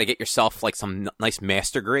it. You got to get yourself like some nice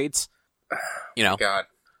master grades, God,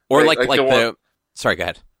 or like the. Sorry, go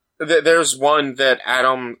ahead. There's one that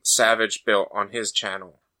Adam Savage built on his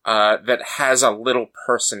channel that has a little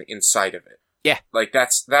person inside of it. Yeah. Like,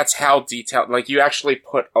 that's how detailed... Like, you actually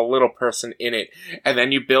put a little person in it, and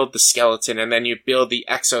then you build the skeleton, and then you build the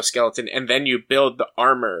exoskeleton, and then you build the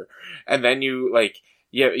armor, and then you, like...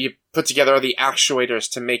 You put together the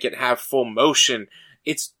actuators to make it have full motion.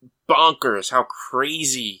 It's bonkers how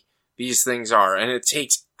crazy these things are, and it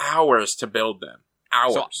takes hours to build them.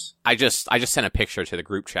 Hours. So I just sent a picture to the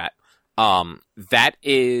group chat. That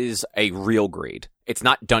is a real grade. It's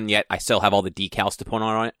not done yet. I still have all the decals to put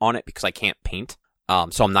on it because I can't paint.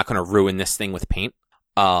 So I'm not going to ruin this thing with paint.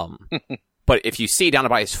 But if you see down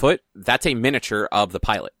by his foot, that's a miniature of the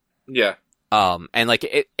pilot. Yeah. And like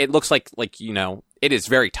it looks like it is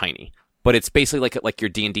very tiny, but it's basically like your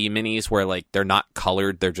D&D minis where like they're not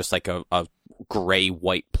colored. They're just like a gray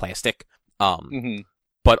white plastic.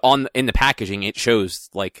 But in the packaging, it shows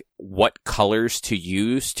like what colors to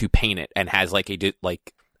use to paint it, and has like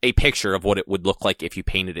a picture of what it would look like if you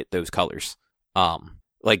painted it those colors.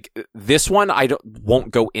 Like this one,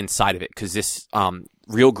 won't go inside of it because this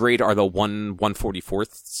real grade are the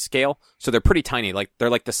 1/144th scale, so they're pretty tiny. Like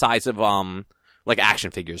they're like the size of like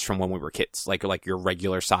action figures from when we were kids, like your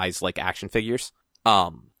regular size like action figures.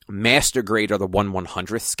 Master grade are the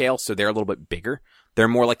 1/100th scale, so they're a little bit bigger. They're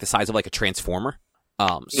more like the size of like a transformer.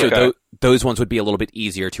 Those ones would be a little bit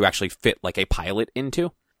easier to actually fit like a pilot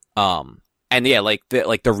into. And yeah, like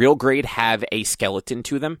the real grade have a skeleton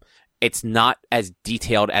to them. It's not as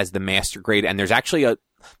detailed as the master grade, and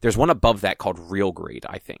there's one above that called real grade,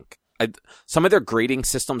 I think. Some of their grading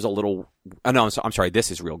systems a little. Oh, no, I'm sorry. This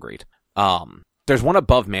is real grade. There's one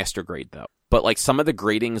above master grade though, but like some of the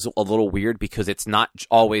grading is a little weird because it's not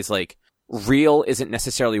always like. Real isn't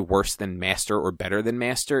necessarily worse than master or better than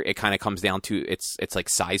master. It kind of comes down to it's like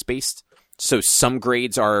size based. So some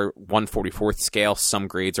grades are 1/44th scale, some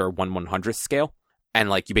grades are 1/100th scale, and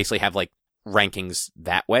like you basically have like rankings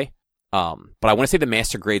that way. But I want to say the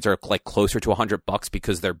master grades are like closer to $100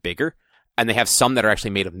 because they're bigger, and they have some that are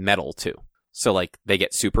actually made of metal too. So like they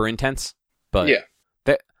get super intense, but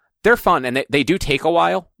yeah, they're fun, and they do take a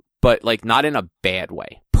while, but like not in a bad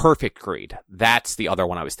way. Perfect grade. That's the other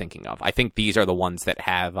one I was thinking of. I think these are the ones that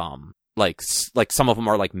have like some of them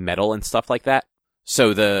are like metal and stuff like that.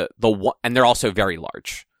 So the one, and they're also very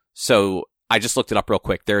large. So I just looked it up real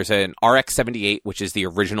quick. There's an RX-78, which is the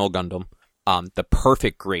original Gundam. The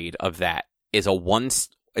perfect grade of that is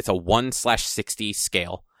it's a 1/60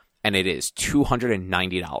 scale, and it is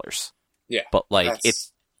 $290. Yeah, but like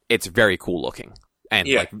it's very cool looking and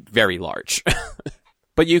like very large.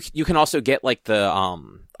 But you can also get like the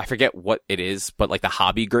I forget what it is, but like the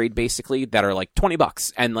hobby grade basically that are like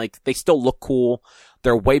 $20, and like they still look cool.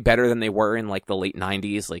 They're way better than they were in like the late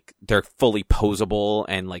 90s. Like they're fully posable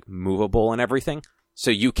and like movable and everything. So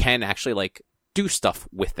you can actually like do stuff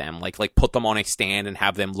with them, like put them on a stand and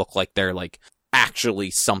have them look like they're like actually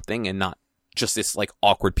something and not just this like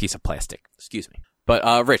awkward piece of plastic. Excuse me.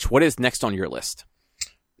 But Rich, what is next on your list?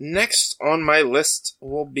 Next on my list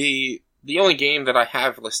will be the only game that I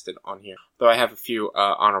have listed on here, though I have a few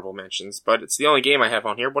honorable mentions, but it's the only game I have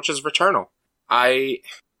on here, which is Returnal. I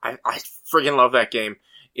I friggin' love that game.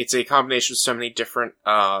 It's a combination of so many different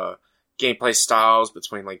gameplay styles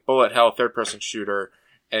between like bullet hell, third person shooter,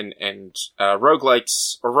 and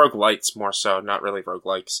roguelikes, or roguelites more so, not really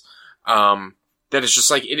roguelikes. That is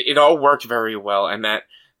just like it all worked very well, and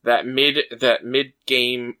that mid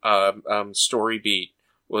game story beat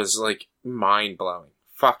was like mind blowing,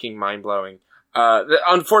 fucking mind blowing.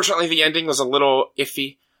 Unfortunately, the ending was a little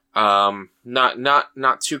iffy.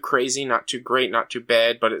 Not too crazy, not too great, not too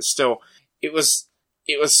bad, but it was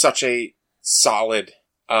such a solid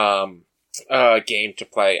game to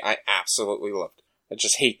play. I absolutely loved it. I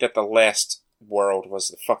just hate that the last world was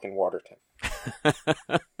the fucking water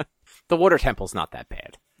temple. The water temple's not that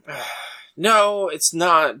bad. No, it's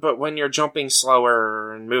not, but when you're jumping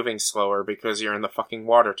slower and moving slower because you're in the fucking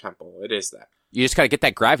water temple, it is that. You just gotta get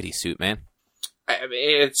that gravity suit, man. I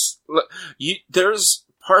mean, there's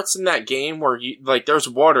parts in that game where there's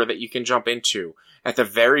water that you can jump into at the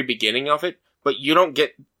very beginning of it, but you don't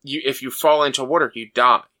get, if you fall into water, you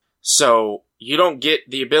die. So, you don't get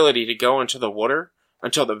the ability to go into the water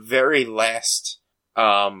until the very last,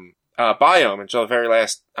 biome, until the very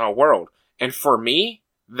last, world. And for me,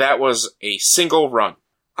 that was a single run.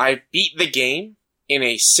 I beat the game in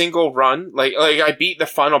a single run. Like I beat the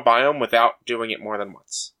final biome without doing it more than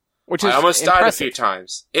once. Which is I almost impressive. died a few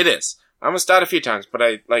times. It is. I almost died a few times, but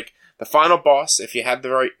the final boss, if you had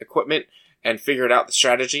the right equipment and figured out the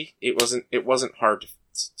strategy, it wasn't hard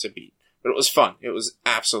to beat. But it was fun. It was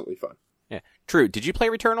absolutely fun. Yeah. True. Did you play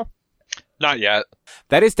Returnal? Not yet.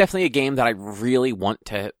 That is definitely a game that I really want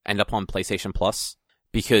to end up on PlayStation Plus,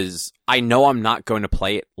 because I know I'm not going to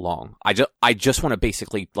play it long. I just want to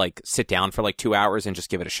basically like sit down for like 2 hours and just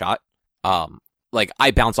give it a shot. Like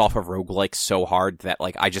I bounce off of roguelikes so hard that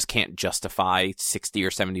like I just can't justify $60 or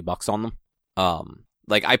 $70 on them.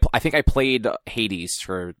 Like I think I played Hades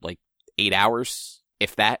for like 8 hours,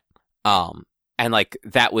 if that. And like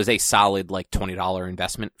that was a solid like $20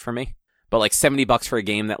 investment for me. But like $70 for a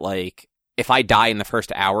game that like if I die in the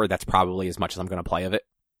first hour, that's probably as much as I'm going to play of it.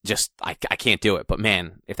 Just I can't do it. But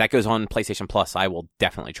man, if that goes on PlayStation Plus, I will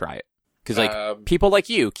definitely try it, because like people like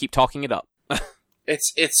you keep talking it up.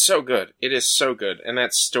 It's so good. It is so good, and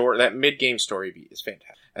that mid game story beat is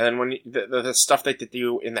fantastic. And then when the stuff that they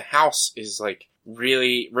do in the house is like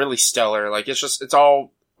really really stellar. Like it's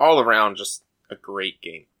all around just a great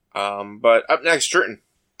game. But up next, Jordan.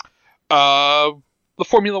 The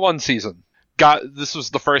Formula One season. This was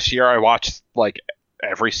the first year I watched like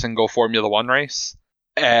every single Formula One race.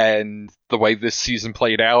 And the way this season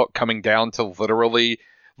played out, coming down to literally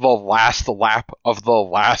the last lap of the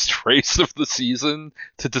last race of the season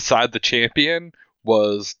to decide the champion,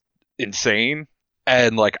 was insane.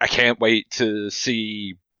 And like, I can't wait to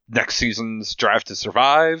see next season's Drive to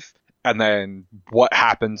Survive, and then what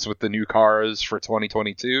happens with the new cars for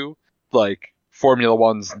 2022. Like, Formula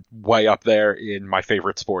One's way up there in my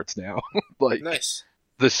favorite sports now. Like, nice.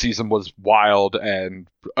 This season was wild and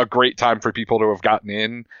a great time for people to have gotten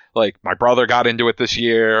in. Like, my brother got into it this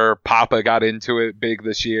year. Papa got into it big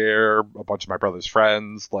this year. A bunch of my brother's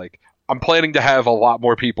friends. Like, I'm planning to have a lot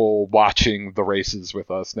more people watching the races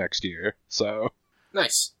with us next year. So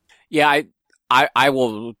nice. Yeah, I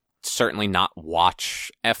will certainly not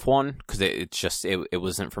watch F1 because it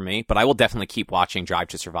wasn't for me. But I will definitely keep watching Drive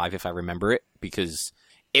to Survive if I remember it, because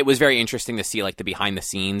it was very interesting to see like the behind the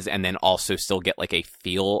scenes and then also still get like a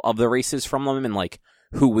feel of the races from them and like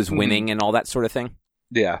who was winning and all that sort of thing.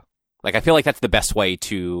 Yeah. Like I feel like that's the best way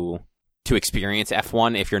to experience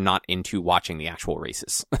F1 if you're not into watching the actual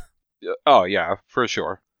races. Oh yeah, for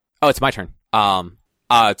sure. Oh, it's my turn.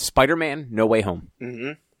 Spider-Man: No Way Home.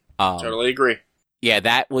 Mm-hmm. Totally agree. Yeah,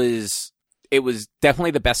 it was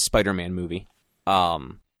definitely the best Spider-Man movie.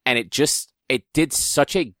 And it did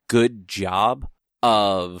such a good job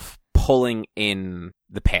of pulling in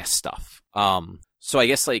the past stuff. So I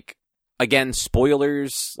guess like, again,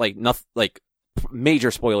 spoilers, like nothing, like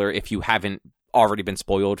major spoiler if you haven't already been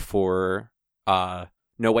spoiled for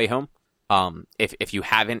No Way Home. If you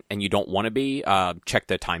haven't and you don't want to be, check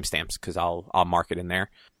the timestamps because I'll mark it in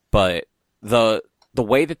there. But the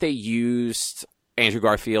way that they used Andrew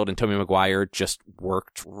Garfield and Tobey Maguire just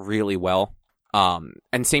worked really well.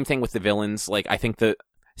 And same thing with the villains. Like I think the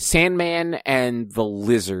Sandman and the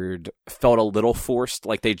Lizard felt a little forced.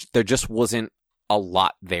 Like there just wasn't a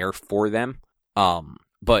lot there for them.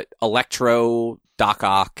 But Electro, Doc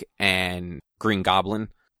Ock, and Green Goblin,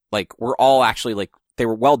 like were all actually like, they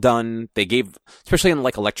were well done. They gave, especially in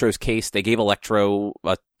like Electro's case, they gave Electro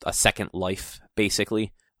a second life,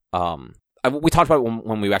 basically. We talked about it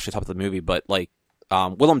when we actually talked about the movie, but like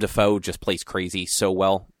Willem Dafoe just plays crazy so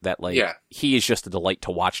well that like he is just a delight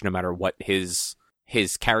to watch no matter what his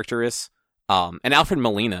his character is. And Alfred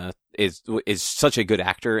Molina is such a good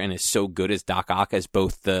actor and is so good as Doc Ock as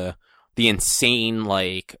both the insane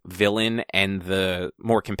like villain and the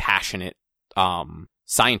more compassionate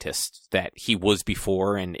scientist that he was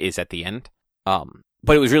before and is at the end.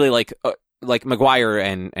 But it was really like Maguire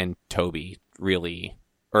and Tobey really,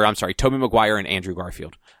 or I'm sorry, Tobey Maguire and Andrew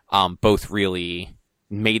Garfield, both really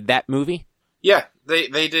made that movie. Yeah, they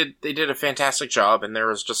did a fantastic job, and there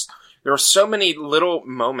were so many little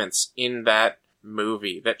moments in that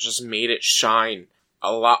movie that just made it shine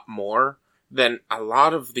a lot more than a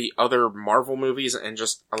lot of the other Marvel movies and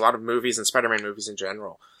just a lot of movies and Spider-Man movies in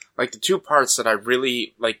general. Like the two parts that I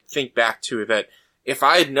really like think back to that if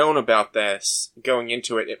I had known about this going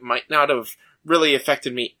into it, it might not have really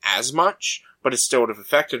affected me as much, but it still would have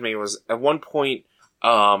affected me was at one point,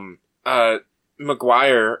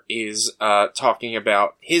 Maguire is talking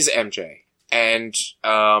about his MJ, and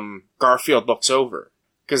Garfield looks over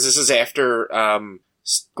because this is after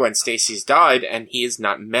Gwen Stacy's died, and he has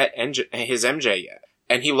not met his MJ yet,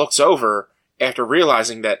 and he looks over after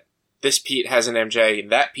realizing that this Pete has an MJ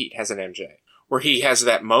and that Pete has an MJ, where he has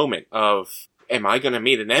that moment of, am I going to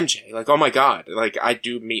meet an MJ? Like, oh my god, like I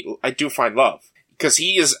do find love, because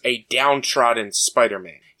he is a downtrodden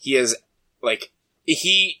Spider-Man. He is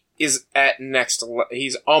he's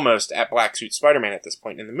almost at Black Suit Spider-Man at this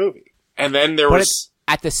point in the movie. And then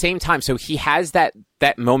at the same time, so he has that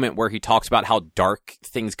moment where he talks about how dark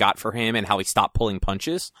things got for him and how he stopped pulling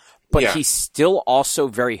punches, but he's still also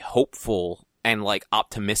very hopeful and like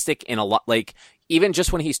optimistic in a lot, like even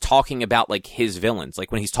just when he's talking about like his villains,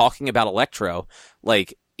 like when he's talking about Electro,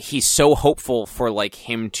 like he's so hopeful for like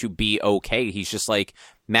him to be okay. He's just like,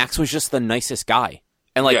 Max was just the nicest guy.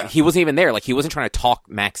 And like, he wasn't even there. Like, he wasn't trying to talk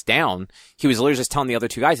Max down. He was literally just telling the other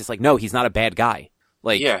two guys, it's like, no, he's not a bad guy.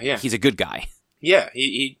 Like, he's a good guy. Yeah,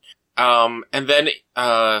 and then,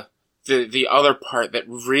 the other part that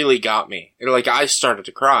really got me, like, I started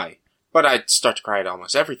to cry, but I'd start to cry at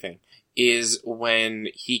almost everything, is when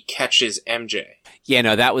he catches MJ. Yeah,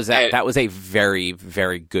 no, that was a very,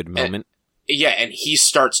 very good moment. And he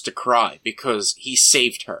starts to cry because he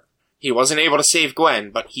saved her. He wasn't able to save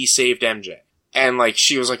Gwen, but he saved MJ. And, like,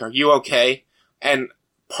 she was like, are you okay? And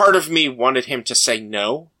part of me wanted him to say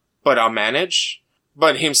no, but I'll manage.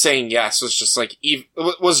 But him saying yes was just, like,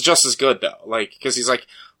 was just as good, though. Like, because he's like,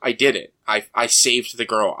 I did it. I saved the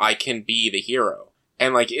girl. I can be the hero.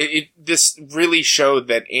 And, like, this really showed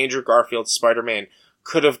that Andrew Garfield's Spider-Man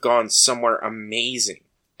could have gone somewhere amazing.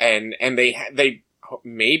 And they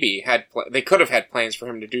maybe they could have had plans for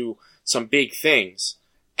him to do some big things.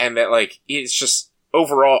 And that, like, it's just,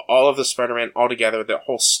 overall, all of the Spider-Man altogether, the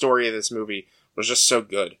whole story of this movie was just so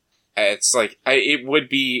good. It's like,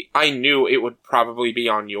 I knew it would probably be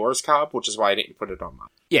on yours, Cobb, which is why I didn't put it on mine.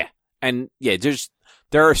 Yeah. And yeah,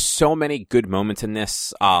 there are so many good moments in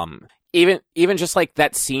this. Even just like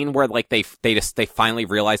that scene where like they finally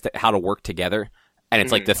realized how to work together. And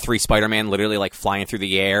it's like the three Spider-Man literally like flying through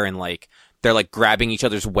the air and like, they're like grabbing each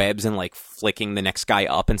other's webs and like flicking the next guy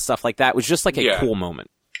up and stuff like that. It was just like a cool moment.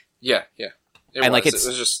 Yeah, yeah. It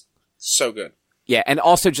was just so good. Yeah, and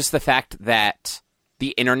also just the fact that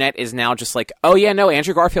the internet is now just like, oh yeah, no,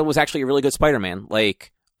 Andrew Garfield was actually a really good Spider-Man.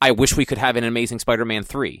 Like, I wish we could have an Amazing Spider-Man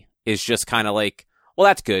 3. Is just kind of like, well,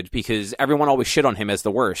 that's good, because everyone always shit on him as the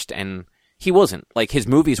worst, and he wasn't. Like, his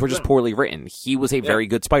movies were just poorly written. He was a very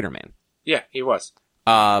good Spider-Man. Yeah, he was.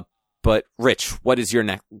 But Rich, what is your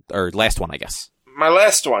last one, I guess? My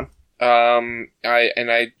last one.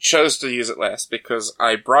 I chose to use it last because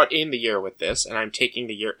I brought in the year with this, and I'm taking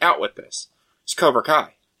the year out with this. It's Cobra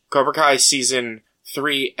Kai. Cobra Kai season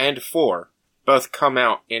 3 and 4 both come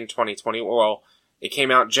out in 2020. Well, it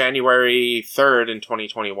came out January 3rd in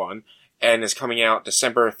 2021, and is coming out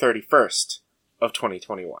December 31st of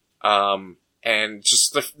 2021. And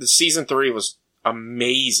just the season 3 was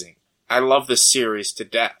amazing. I love this series to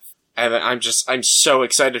death. And I'm so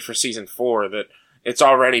excited for season 4 that it's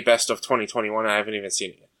already best of 2021, and I haven't even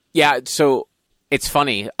seen it yet. Yeah, so it's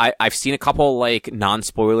funny. I've seen a couple, like,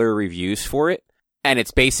 non-spoiler reviews for it, and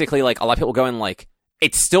it's basically, like, a lot of people going, like,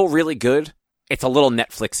 it's still really good. It's a little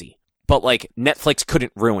Netflixy. But, like, Netflix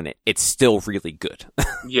couldn't ruin it. It's still really good.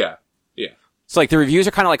 Yeah. So, like, the reviews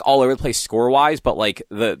are kind of, like, all over the place score-wise, but, like,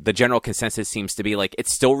 the general consensus seems to be, like,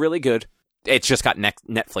 it's still really good. It's just got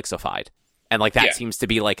Netflixified. And, like, that seems to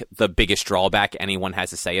be, like, the biggest drawback anyone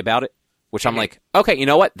has to say about it. Which I'm like, okay, you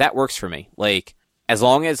know what? That works for me. Like, as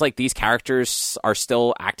long as, like, these characters are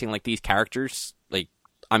still acting like these characters, like,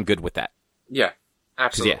 I'm good with that. Yeah,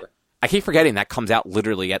 absolutely. Yeah, I keep forgetting that comes out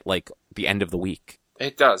literally at, like, the end of the week.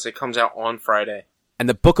 It does. It comes out on Friday. And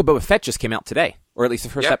the Book of Boba Fett just came out today, or at least the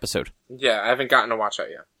first episode. Yeah, I haven't gotten to watch that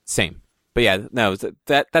yet. Same. But yeah, no,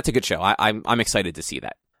 that's a good show. I'm excited to see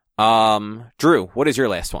that. Drew, what is your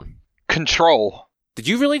last one? Control. Did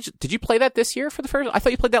you play that this year for the first? I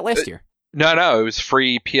thought you played that last year. No, it was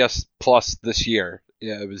free PS Plus this year.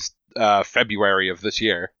 Yeah, it was February of this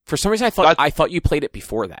year. For some reason, I thought you played it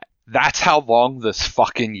before that. That's how long this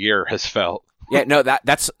fucking year has felt. Yeah, no,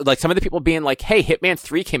 that's like some of the people being like, "Hey, Hitman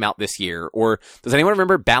 3 came out this year," or does anyone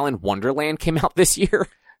remember Balan Wonderland came out this year?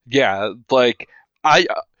 Yeah, like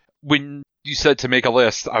when you said to make a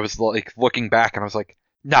list, I was like looking back and I was like,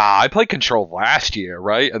 "Nah, I played Control last year,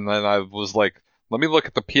 right?" And then I was like, "Let me look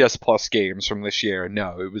at the PS Plus games from this year."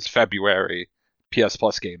 No, it was February PS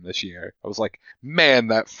Plus game this year. I was like, "Man,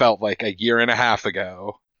 that felt like a year and a half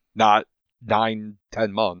ago, not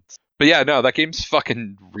 9-10 months." But yeah, no, that game's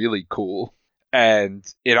fucking really cool. And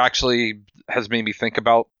it actually has made me think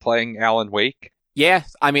about playing Alan Wake. Yeah,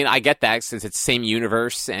 I mean, I get that since it's the same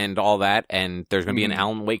universe and all that, and there's going to be an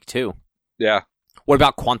Alan Wake too. Yeah. What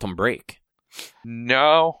about Quantum Break?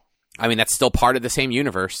 No. I mean, that's still part of the same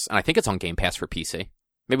universe, and I think it's on Game Pass for PC.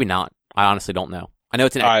 Maybe not. I honestly don't know. I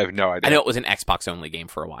have no idea. I know it was an Xbox-only game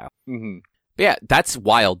for a while. Mm-hmm. But yeah, that's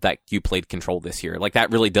wild that you played Control this year. Like,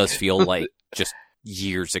 that really does feel like just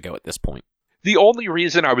years ago at this point. The only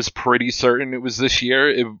reason I was pretty certain it was this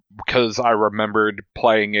year because I remembered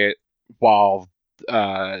playing it while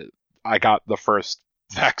I got the first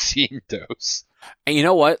vaccine dose. And you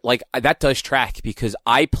know what? Like, that does track because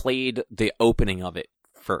I played the opening of it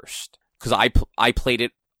first. Because I played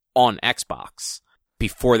it on Xbox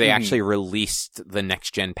before they actually released the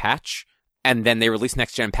next-gen patch. And then they released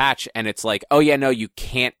next-gen patch, and it's like, oh yeah, no, you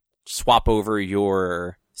can't swap over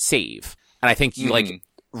your save. And I think you, like...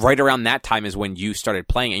 right around that time is when you started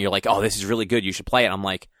playing it, and you're like, "Oh, this is really good. You should play it." I'm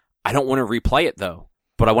like, "I don't want to replay it though,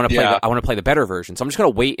 but I want to play. I want to play the better version. So I'm just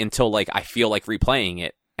gonna wait until like I feel like replaying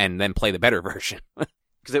it, and then play the better version."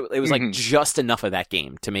 Because it was like just enough of that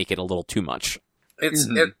game to make it a little too much. It's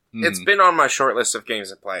been on my short list of games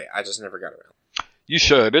to play. I just never got around. You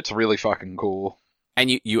should. It's really fucking cool. And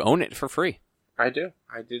you own it for free. I do.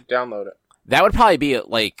 I did download it. That would probably be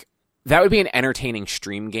like. That would be an entertaining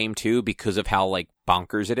stream game too, because of how like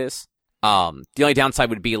bonkers it is. The only downside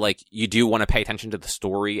would be like you do want to pay attention to the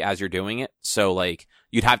story as you're doing it, so like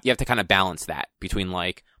you have to kind of balance that between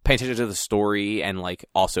like paying attention to the story and like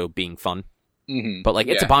also being fun. Mm-hmm. But like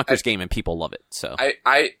it's a bonkers game and people love it. So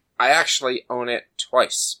I actually own it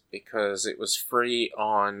twice because it was free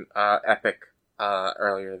on Epic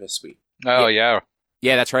earlier this week. Oh yeah.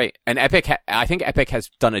 Yeah, that's right. And Epic, I think Epic has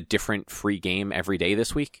done a different free game every day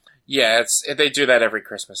this week. Yeah, they do that every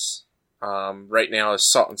Christmas. Right now is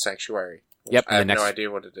Salt and Sanctuary. Yep. I have no idea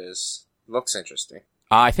what it is. Looks interesting.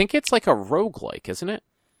 I think it's like a roguelike, isn't it?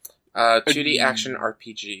 2D action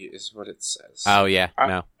RPG is what it says. Oh yeah,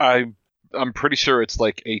 no. I'm pretty sure it's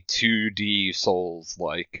like a 2D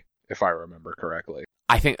Souls-like, if I remember correctly.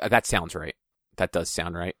 I think that sounds right. That does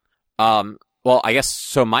sound right. Well, I guess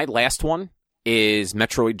so. My last one is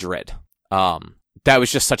Metroid Dread. That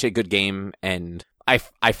was just such a good game, and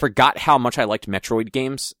I forgot how much I liked Metroid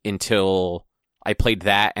games until I played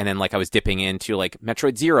that, and then like I was dipping into like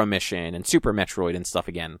Metroid Zero Mission and Super Metroid and stuff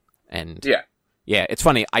again. And yeah, it's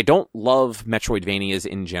funny. I don't love Metroidvanias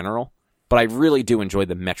in general, but I really do enjoy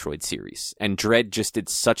the Metroid series. And Dread just did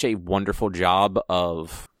such a wonderful job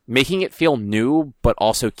of making it feel new, but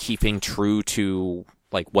also keeping true to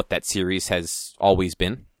like what that series has always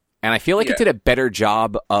been. And I feel like it did a better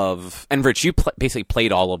job of... And Rich, you basically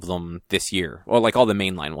played all of them this year. Or like all the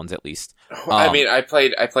mainline ones, at least. I mean, I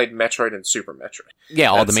played Metroid and Super Metroid.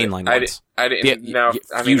 Yeah, all the mainline ones. I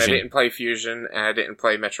didn't play Fusion, and I didn't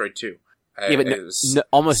play Metroid 2.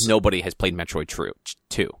 Almost nobody has played Metroid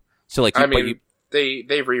 2. So like...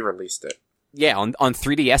 they re-released it. Yeah, on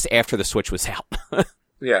 3DS after the Switch was out.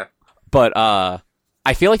 Yeah. But,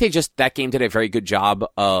 I feel like that game did a very good job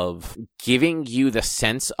of giving you the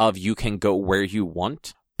sense of you can go where you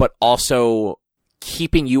want, but also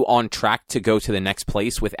keeping you on track to go to the next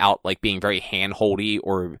place without like being very hand-holdy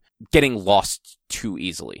or getting lost too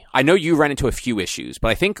easily. I know you ran into a few issues, but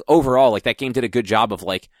I think overall, like that game did a good job of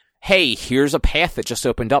like, hey, here's a path that just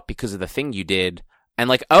opened up because of the thing you did. And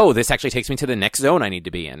like, oh, this actually takes me to the next zone I need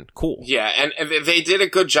to be in. Cool. Yeah, and they did a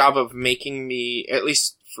good job of making me, at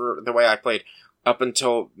least for the way I played, up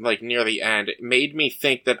until like near the end, it made me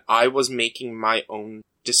think that I was making my own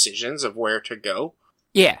decisions of where to go.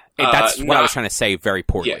 Yeah, that's what I was trying to say very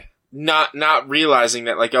poorly. Yeah, not realizing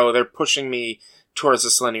that like, oh, they're pushing me towards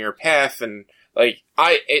this linear path, and like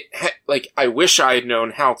I wish I had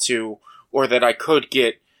known how to, or that I could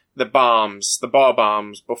get the ball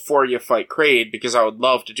bombs before you fight Kraid, because I would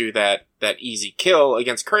love to do that easy kill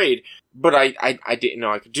against Kraid, but I didn't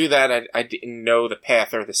know I could do that. I didn't know the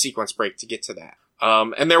path or the sequence break to get to that.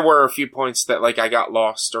 And there were a few points that, like, I got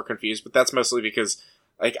lost or confused, but that's mostly because,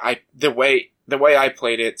 like, the way I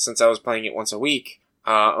played it, since I was playing it once a week,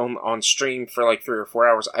 on stream for like 3 or 4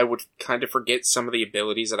 hours, I would kind of forget some of the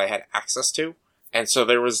abilities that I had access to. And so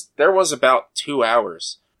there was about 2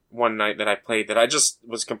 hours one night that I played that I just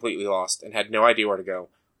was completely lost and had no idea where to go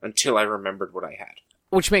until I remembered what I had.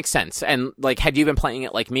 Which makes sense. And, like, had you been playing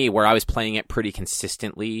it like me, where I was playing it pretty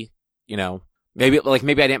consistently, you know, maybe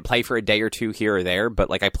I didn't play for a day or two here or there, but,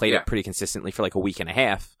 like, I played it pretty consistently for like a week and a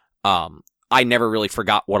half. I never really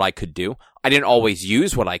forgot what I could do. I didn't always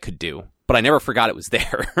use what I could do, but I never forgot it was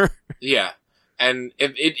there. Yeah. And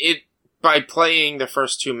it by playing the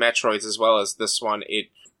first 2 Metroids as well as this one, it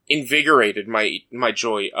invigorated my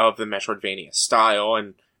joy of the Metroidvania style,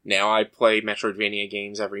 and now I play Metroidvania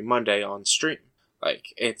games every Monday on stream.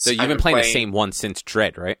 Like, it's... So you've been playing the same one since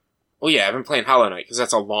Dread, right? Well, yeah, I've been playing Hollow Knight, because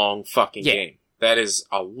that's a long fucking game. That is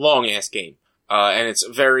a long-ass game. And it's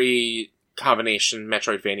a very combination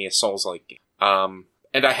Metroidvania Souls-like game.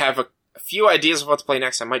 And I have a few ideas of what to play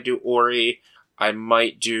next. I might do Ori. I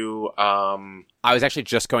might do... I was actually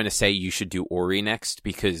just going to say you should do Ori next,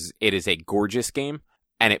 because it is a gorgeous game,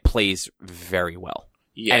 and it plays very well.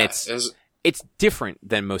 Yeah. And it's different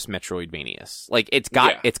than most Metroidvanias. Like, it's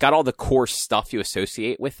got all the core stuff you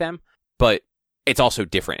associate with them, but it's also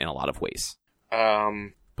different in a lot of ways.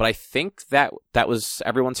 But I think that was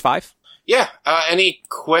everyone's 5. Yeah. Any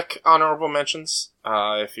quick honorable mentions?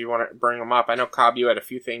 If you want to bring them up. I know, Cobb, you had a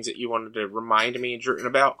few things that you wanted to remind me and Druten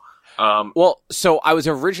about. Well, so I was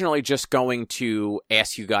originally just going to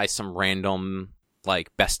ask you guys some random,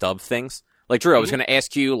 like, best of things. Like, Drew, I was going to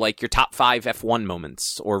ask you, like, your top 5 F1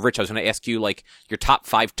 moments. Or, Rich, I was going to ask you, like, your top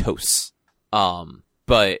 5 toasts.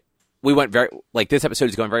 But we went this episode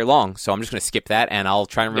is going very long, so I'm just going to skip that, and I'll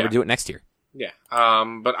try and remember to do it next year. Yeah.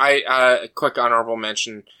 But a quick honorable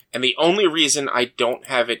mention, and the only reason I don't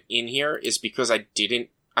have it in here is because I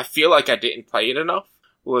feel like I didn't play it enough,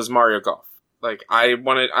 was Mario Golf. Like, I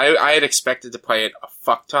had expected to play it a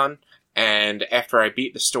fuck ton, and after I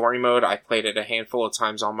beat the story mode, I played it a handful of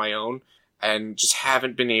times on my own, and just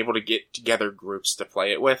haven't been able to get together groups to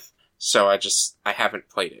play it with. So I haven't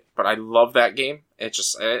played it. But I love that game. I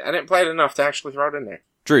didn't play it enough to actually throw it in there.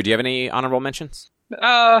 Drew, do you have any honorable mentions?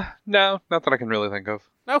 No, not that I can really think of.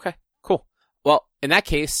 Okay, cool. Well, in that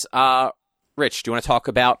case, Rich, do you want to talk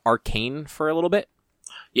about Arcane for a little bit?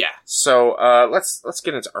 Yeah. So, let's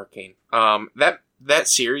get into Arcane. That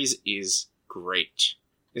series is great.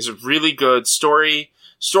 It's a really good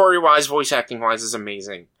story-wise, voice acting-wise is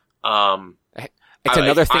amazing. It's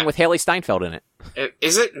another thing with Haley Steinfeld in it.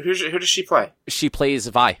 Is it? Who does she play? She plays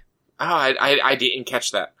Vi. Oh, I didn't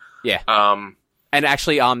catch that. Yeah. And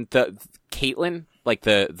actually, the Caitlin, like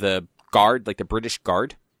the guard, like the British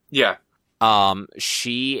guard. Yeah.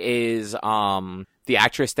 She is the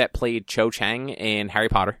actress that played Cho Chang in Harry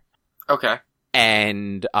Potter. Okay.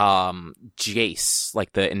 And Jace,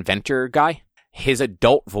 like the inventor guy. His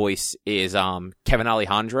adult voice is Kevin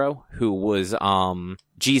Alejandro, who was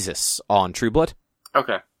Jesus on True Blood.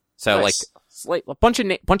 Okay. So nice. like a bunch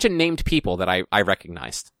of named people that I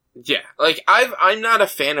recognized. Yeah, like I'm not a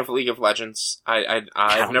fan of League of Legends. I've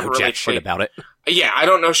never really played shit about it. Yeah, I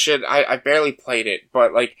don't know shit. I barely played it,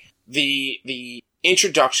 but like the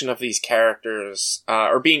introduction of these characters,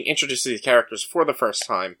 or being introduced to these characters for the first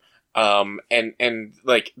time, and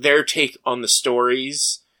like their take on the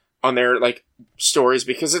stories, on their like stories,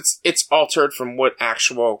 because it's altered from what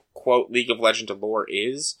actual quote League of Legends lore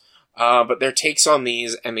is. But their takes on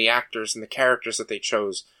these and the actors and the characters that they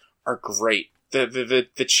chose are great.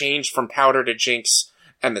 The change from Powder to Jinx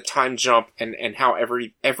and the time jump and how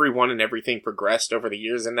everyone and everything progressed over the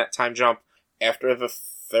years in that time jump after the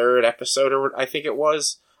 3rd episode, or I think it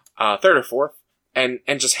was 3rd or 4th,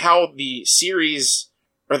 and just how the series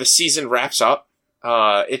or the season wraps up.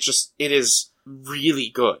 It is really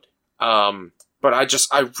good. But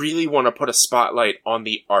I really want to put a spotlight on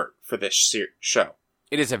the art for this show.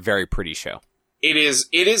 It is a very pretty show. It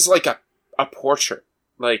is like a portrait.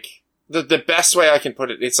 Like, the best way I can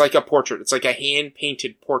put it, it's like a portrait. It's like a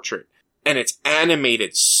hand-painted portrait. And it's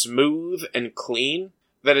animated smooth and clean.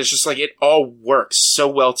 That it's just like, it all works so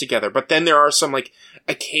well together. But then there are some, like,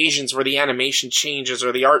 occasions where the animation changes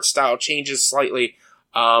or the art style changes slightly.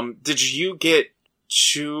 Did you get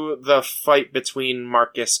to the fight between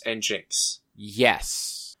Marcus and Jinx?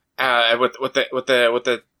 Yes. With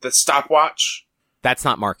the stopwatch? That's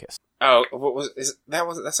not Marcus. Oh,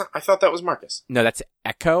 that's not, I thought that was Marcus. No, that's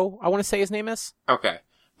Echo, I want to say his name is. Okay.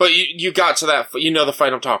 But you got to that, the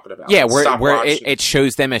fight I'm talking about. Yeah, where it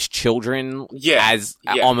shows them as children,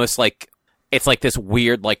 almost like, it's like this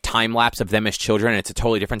weird, like, time lapse of them as children, and it's a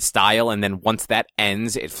totally different style, and then once that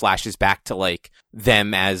ends, it flashes back to, like,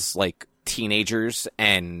 them as, like, teenagers,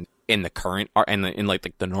 and in the current art, and in,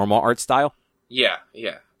 like, the normal art style. Yeah.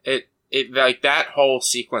 It like, that whole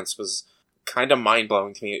sequence was kind of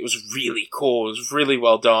mind-blowing to me. It was really cool. It was really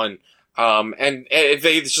well done. And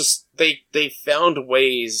they found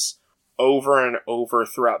ways over and over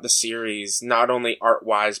throughout the series, not only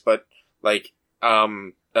art-wise, but, like,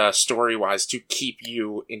 story-wise, to keep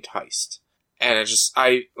you enticed. And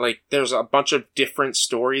there's a bunch of different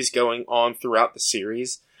stories going on throughout the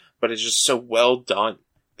series, but it's just so well done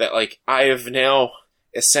that, like, I have now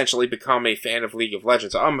essentially become a fan of League of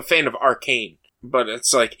Legends. I'm a fan of Arcane, but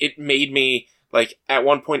it's like, it made me, like, at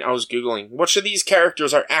one point I was Googling, which of these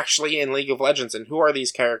characters are actually in League of Legends, and who are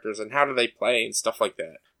these characters, and how do they play, and stuff like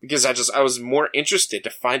that. Because I was more interested to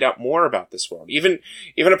find out more about this world. Even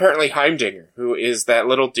apparently Heimdinger, who is that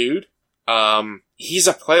little dude, he's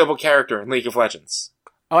a playable character in League of Legends.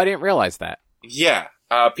 Oh, I didn't realize that. Yeah,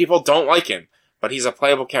 people don't like him, but he's a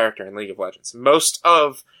playable character in League of Legends. Most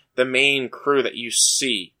of the main crew that you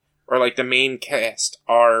see, or like the main cast,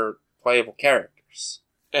 are playable characters.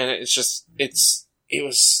 And it's just, it's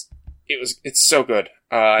so good.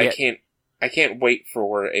 Yeah. I can't wait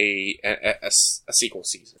for a sequel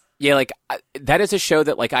season. Yeah, like, that is a show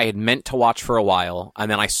that, like, I had meant to watch for a while,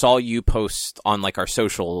 and then I saw you post on, like, our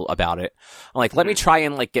social about it. I'm like, let me try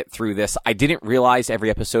and, like, get through this. I didn't realize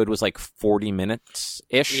every episode was, like, 40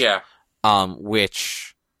 minutes-ish. Yeah.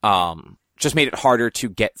 Which, just made it harder to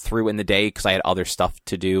get through in the day, because I had other stuff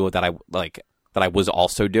to do that I was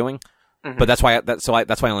also doing. Mm-hmm. But that's why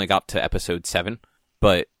I only got to episode 7.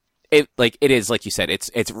 But it is, like you said,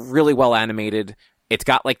 it's really well animated. It's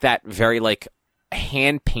got, like, that very, like,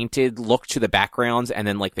 hand painted look to the backgrounds, and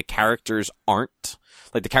then, like, the characters aren't.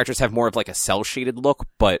 Like, the characters have more of, like, a cell shaded look,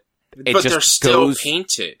 but they're still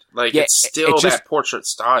painted. Like, yeah, it's still that portrait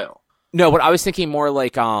style. No, but I was thinking more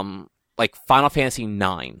like Final Fantasy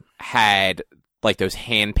IX had, like, those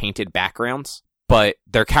hand painted backgrounds, but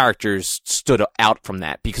their characters stood out from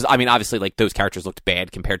that, because, I mean, obviously, like, those characters looked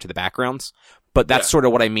bad compared to the backgrounds, but that's sort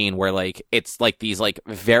of what I mean, where, like, it's, like, these, like,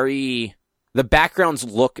 the backgrounds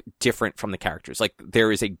look different from the characters. Like,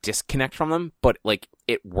 there is a disconnect from them, but, like,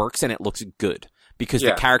 it works and it looks good, because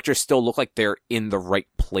the characters still look like they're in the right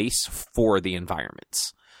place for the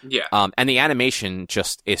environments. Yeah. And the animation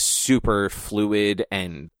just is super fluid,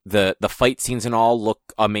 and the fight scenes and all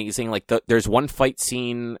look amazing. Like, there's one fight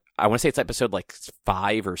scene, I want to say it's episode, like,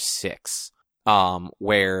 5 or 6,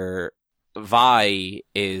 where Vi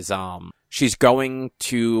is, she's going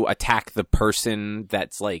to attack the person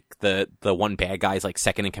that's, like, the one bad guy's, like,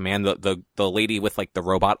 second in command, the lady with, like, the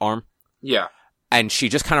robot arm. Yeah. And she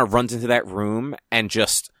just kind of runs into that room and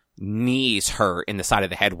just knees her in the side of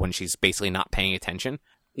the head when she's basically not paying attention.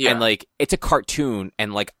 Yeah. And, like, it's a cartoon,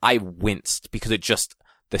 and, like, I winced because it just,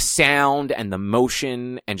 the sound and the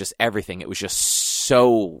motion and just everything, it was just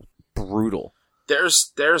so brutal.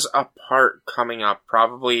 There's a part coming up,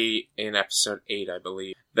 probably in episode 8, I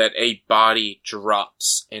believe, that a body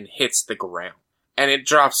drops and hits the ground. And it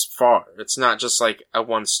drops far. It's not just like a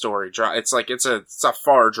one-story drop. It's like, it's a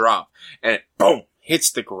far drop. And it, boom,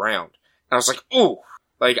 hits the ground. And I was like, ooh.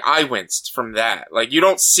 Like, I winced from that. Like, you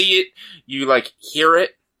don't see it, you, like, hear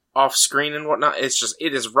it off screen and whatnot. It's just,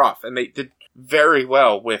 it is rough. And they did very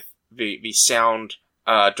well with the sound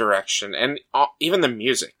direction. And even the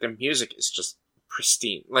music. The music is just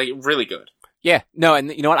pristine. Like, really good. Yeah, no,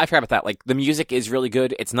 and you know what? I forgot about that. Like, the music is really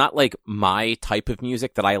good. It's not, like, my type of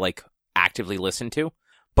music that I, like, actively listen to,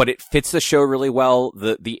 but it fits the show really well.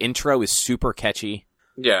 The intro is super catchy.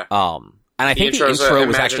 Yeah. And I think the intro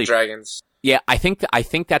was actually Dragons. Yeah, I think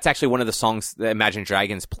that's actually one of the songs that Imagine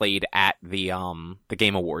Dragons played at the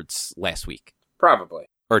Game Awards last week. Probably.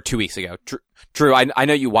 Or 2 weeks ago. Drew, I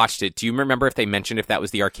know you watched it. Do you remember if they mentioned if that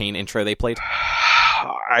was the Arcane intro they played?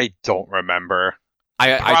 I don't remember.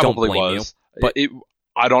 I don't blame you. But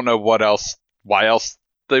I don't know why else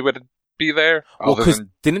they would be there. Well, because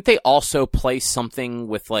didn't they also play something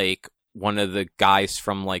with, like, one of the guys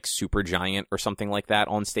from, like, Supergiant or something like that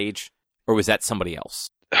on stage? Or was that somebody else?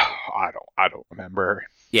 I don't remember.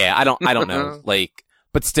 Yeah, I don't know. Like,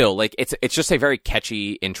 but still, like, it's just a very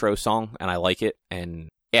catchy intro song, and I like it. And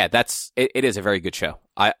yeah, it is a very good show.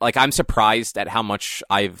 I'm surprised at how much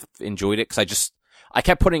I've enjoyed it, because I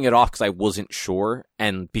kept putting it off because I wasn't sure,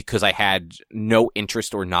 and because I had no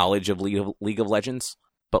interest or knowledge of League of Legends.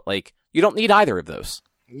 But, like, you don't need either of those.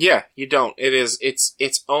 Yeah, you don't. It's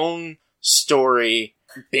its own story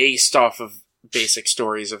based off of basic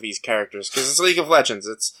stories of these characters, because it's League of Legends.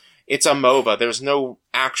 It's a MOBA. There's no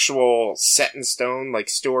actual set in stone like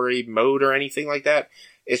story mode or anything like that.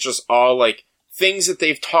 It's just all like things that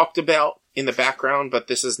they've talked about in the background, but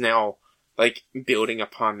this is now like building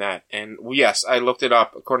upon that. And yes, I looked it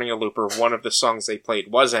up. According to Looper, one of the songs they played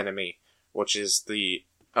was Enemy, which is the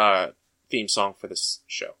theme song for this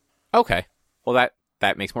show. Okay. Well,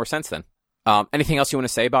 that makes more sense then. Anything else you want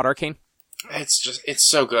to say about Arcane? It's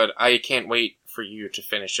so good. I can't wait for you to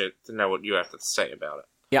finish it to know what you have to say about it.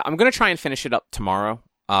 Yeah, I'm gonna try and finish it up tomorrow.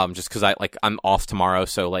 Just because I'm off tomorrow,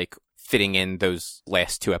 so like fitting in those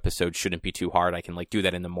last 2 episodes shouldn't be too hard. I can like do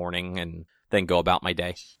that in the morning and then go about my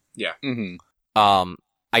day. Yeah. Mm-hmm.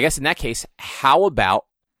 I guess in that case, how about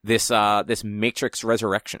this Matrix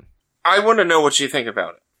Resurrection? I want to know what you think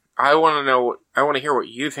about it. I want to hear what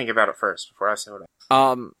you think about it first before I say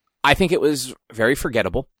what I think it was very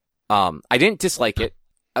forgettable. I didn't dislike it.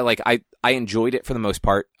 I enjoyed it for the most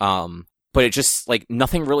part. But it just like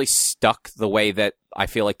nothing really stuck the way that I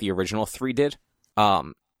feel like the original 3 did.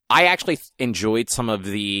 I actually enjoyed some of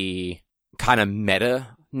the kind of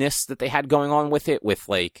meta-ness that they had going on with it, with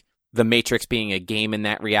like the Matrix being a game in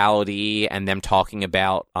that reality and them talking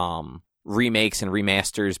about remakes and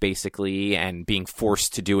remasters basically and being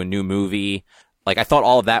forced to do a new movie. Like I thought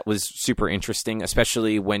all of that was super interesting,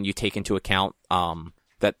 especially when you take into account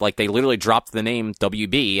that like they literally dropped the name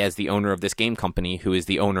WB as the owner of this game company, who is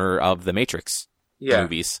the owner of the Matrix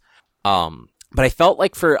movies. But I felt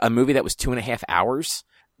like for a movie that was 2.5 hours,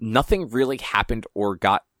 nothing really happened or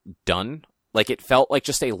got done. Like it felt like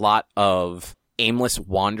just a lot of aimless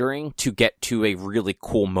wandering to get to a really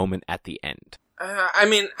cool moment at the end. I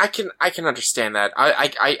mean, I can understand that.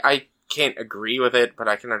 I can't agree with it, but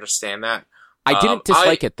I can understand that. I didn't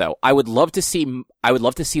dislike it though. I would love to see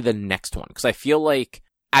the next one, because I feel like,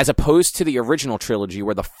 as opposed to the original trilogy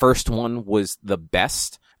where the first one was the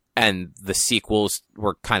best and the sequels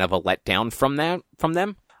were kind of a letdown from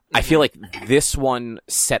them, I feel like this one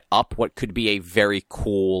set up what could be a very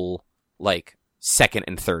cool like second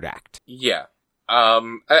and third act. Yeah.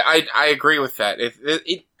 I agree with that.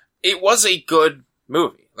 It was a good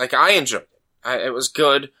movie. Like I enjoyed it. It was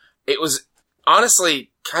good. It was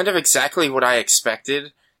honestly kind of exactly what I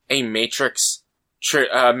expected a Matrix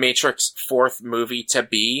 4th movie to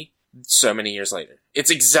be so many years later.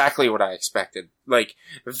 It's exactly what I expected. Like,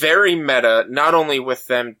 very meta, not only with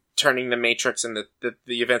them turning the Matrix and the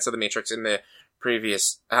events of the Matrix in the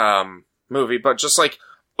previous movie, but just like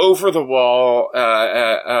over the wall,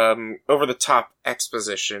 over the top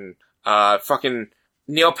exposition. Fucking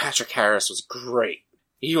Neil Patrick Harris was great.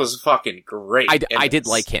 He was fucking great. I did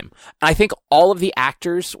like him. I think all of the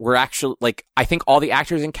actors were actually like. I think all the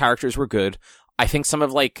actors and characters were good. I think some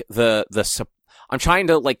of like the I'm trying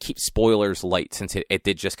to like keep spoilers light since it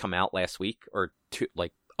did just come out last week or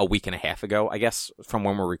like a week and a half ago, I guess, from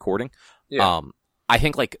when we're recording. Yeah. I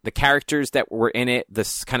think like the characters that were in it,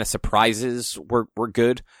 this kind of surprises were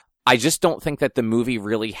good. I just don't think that the movie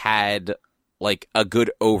really had like a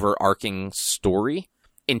good overarching story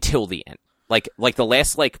until the end. Like the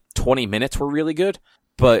last like 20 minutes were really good,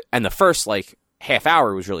 and the first like half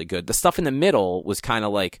hour was really good. The stuff in the middle was kind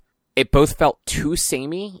of like, it both felt too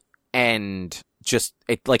samey and just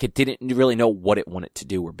it didn't really know what it wanted to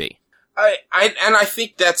do or be. I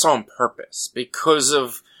think that's on purpose because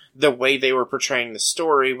of the way they were portraying the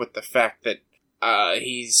story, with the fact that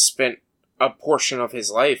he spent a portion of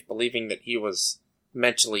his life believing that he was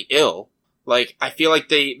mentally ill. Like, I feel like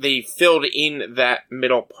they filled in that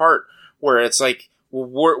middle part where it's like,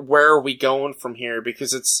 where are we going from here?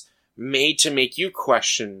 Because it's made to make you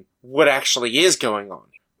question what actually is going on.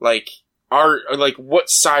 Like, what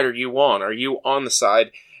side are you on? Are you on the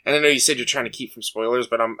side? And I know you said you're trying to keep from spoilers,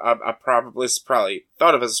 but this is probably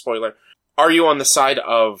thought of as a spoiler. Are you on the side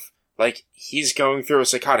of, like, he's going through a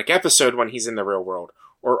psychotic episode when he's in the real world?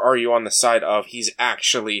 Or are you on the side of he's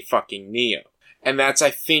actually fucking Neo? And that's, I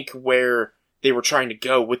think, where they were trying to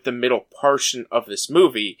go with the middle portion of this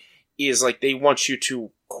movie, is like they want you to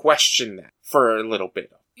question that for a little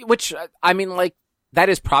bit. Which, I mean, like, that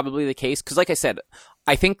is probably the case. Because, like I said,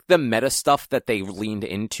 I think the meta stuff that they leaned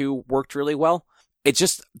into worked really well. It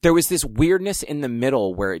just, there was this weirdness in the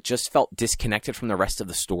middle where it just felt disconnected from the rest of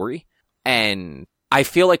the story. And I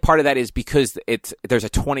feel like part of that is because there's a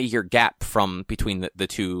 20-year gap between the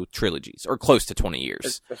two trilogies, or close to 20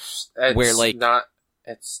 years. It's where like not,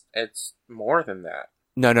 it's more than that.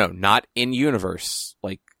 No, not in universe,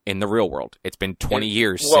 like in the real world. It's been 20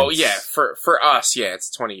 years. Well, since, yeah, for us, yeah,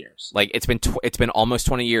 it's 20 years. Like it's been almost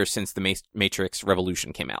 20 years since the Matrix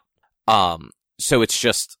Revolution came out. So it's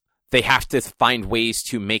just they have to find ways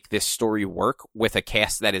to make this story work with a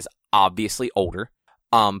cast that is obviously older.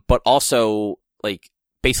 But also, like,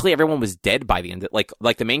 basically everyone was dead by the end.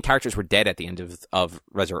 Like the main characters were dead at the end of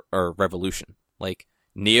Revolution. Like,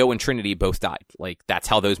 Neo and Trinity both died. Like, that's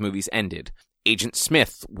how those movies ended. Agent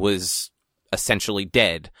Smith was essentially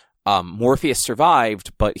dead. Morpheus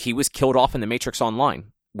survived, but he was killed off in The Matrix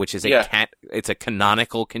Online, which is it's a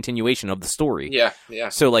canonical continuation of the story. Yeah.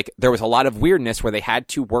 So, like, there was a lot of weirdness where they had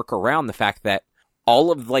to work around the fact that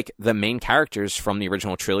all of, like, the main characters from the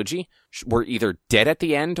original trilogy were either dead at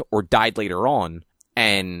the end or died later on,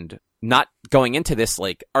 and not going into this,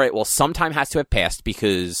 like, all right, well, some time has to have passed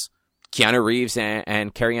because Keanu Reeves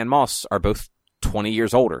and Carrie-Anne Moss are both 20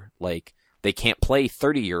 years older. Like, they can't play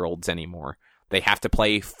 30-year-olds anymore. They have to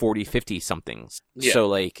play 40, 50-somethings. Yeah. So,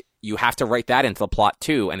 like, you have to write that into the plot,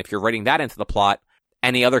 too. And if you're writing that into the plot,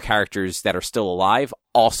 any other characters that are still alive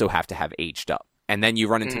also have to have aged up. And then you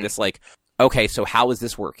run into this, like, okay, so how is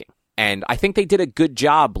this working? And I think they did a good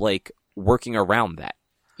job, like, working around that.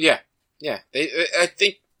 Yeah. I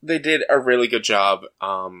think they did a really good job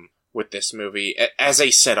with this movie as a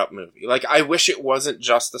setup movie. Like, I wish it wasn't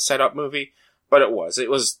just a setup movie, but it was. It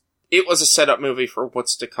was a setup movie for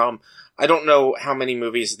what's to come. I don't know how many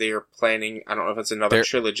movies they are planning. I don't know if it's another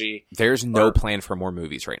trilogy. There's no plan for more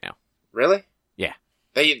movies right now. Really? Yeah.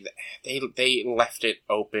 They left it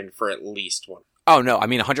open for at least one. Oh, no, I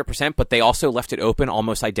mean 100%, but they also left it open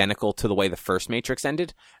almost identical to the way the first Matrix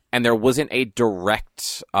ended, and there wasn't a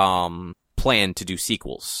direct plan to do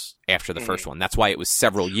sequels after the first one. That's why it was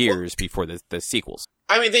several years before the sequels.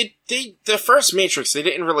 I mean, the first Matrix, they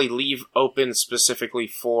didn't really leave open specifically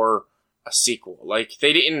for a sequel. Like,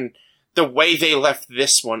 they didn't, the way they left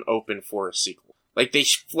this one open for a sequel. Like, they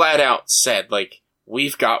flat out said, like,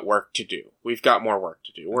 we've got work to do. We've got more work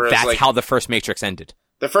to do. Whereas, that's like, how the first Matrix ended.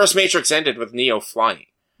 The first Matrix ended with Neo flying.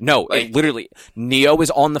 No, like, it literally, Neo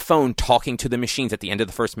is on the phone talking to the machines at the end of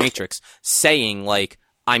the first Matrix, saying, like,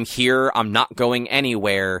 I'm here, I'm not going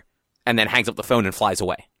anywhere, and then hangs up the phone and flies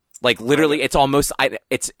away. Like, literally, it's almost,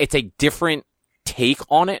 it's a different take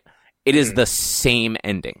on it. It is the same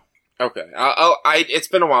ending. Okay. It's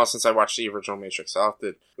been a while since I watched the original Matrix. I'll have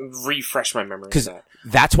to refresh my memory of that.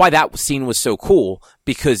 That's why that scene was so cool,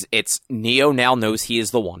 because it's Neo now knows he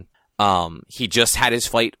is the one. He just had his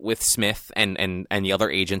fight with Smith and the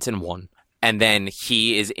other agents and won. And then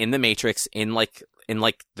he is in the Matrix in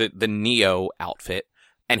the Neo outfit,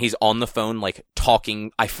 and he's on the phone, like,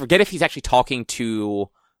 talking. I forget if he's actually talking to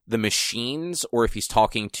the machines or if he's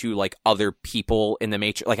talking to, like, other people in the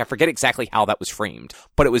Matrix. Like, I forget exactly how that was framed,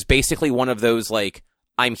 but it was basically one of those, like,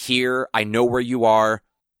 I'm here, I know where you are,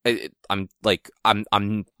 I'm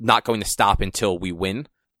not going to stop until we win.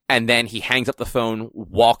 And then he hangs up the phone,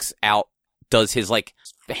 walks out, does his, like,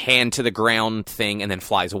 hand to the ground thing, and then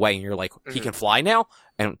flies away. And you're like, he can fly now?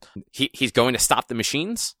 And he's going to stop the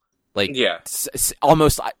machines? Like, yeah.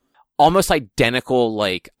 Almost identical,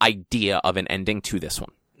 like, idea of an ending to this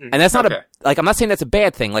one. And that's not I'm not saying that's a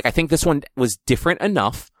bad thing. Like, I think this one was different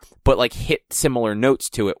enough, but, like, hit similar notes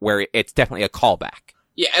to it where it's definitely a callback.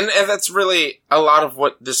 Yeah, and that's really a lot of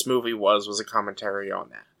what this movie was a commentary on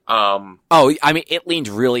that. I mean, it leaned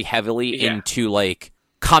really heavily into, like,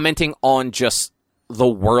 commenting on just the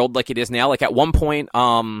world like it is now. Like, at one point,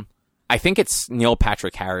 I think it's Neil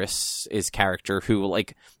Patrick Harris's character who,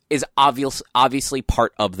 like, is obviously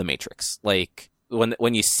part of the Matrix. Like,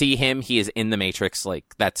 when you see him, he is in the Matrix.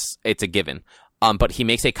 Like, it's a given. But he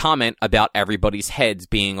makes a comment about everybody's heads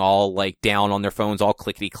being all, like, down on their phones, all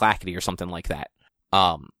clickety-clackety or something like that.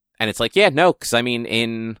 And it's like, yeah, no, because, I mean,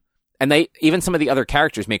 and they, even some of the other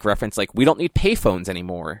characters make reference, like, we don't need payphones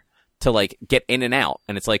anymore to, like, get in and out.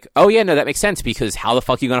 And it's like, oh yeah, no, that makes sense, because how the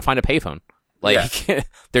fuck are you going to find a payphone? Like,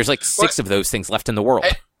 there's, like, 6 of those things left in the world.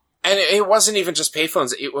 And it wasn't even just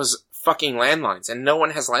payphones, it was fucking landlines, and no one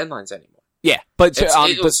has landlines anymore. Yeah, but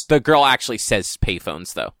the girl actually says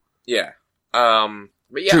payphones, though. Yeah.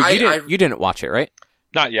 But yeah, Drew, you didn't watch it, right?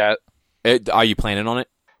 Not yet. Are you planning on it?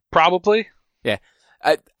 Probably. Yeah.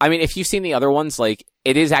 I mean, if you've seen the other ones, like,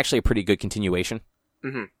 it is actually a pretty good continuation.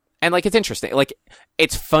 Mm-hmm. And, like, it's interesting. Like,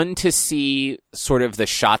 it's fun to see sort of the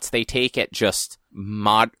shots they take at just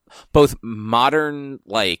both modern,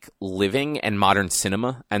 like, living and modern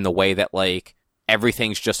cinema, and the way that, like,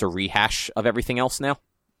 everything's just a rehash of everything else now.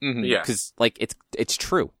 Mm-hmm. Yeah. Because, like, it's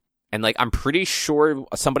true. And, like, I'm pretty sure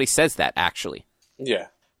somebody says that, actually. Yeah.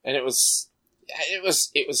 And it was,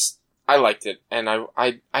 I liked it, and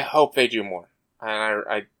I hope they do more. And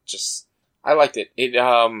I liked it. It,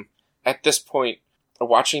 at this point,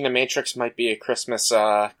 watching The Matrix might be a Christmas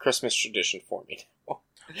tradition for me. Well,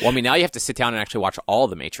 I mean, now you have to sit down and actually watch all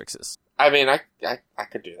the Matrixes. I mean, I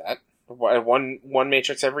could do that. One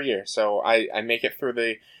Matrix every year. So I make it through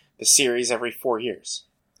the the series every 4 years.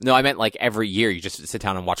 No, I meant like every year you just sit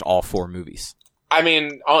down and watch all 4 movies. I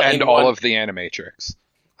mean, all of the Animatrix.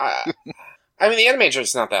 I mean, the Animatrix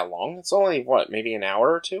is not that long. It's only, maybe an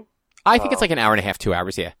hour or 2? I think it's like an hour and a half, 2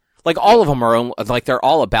 hours, yeah. Like, all of them are, they're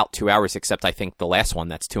all about 2 hours, except I think the last one,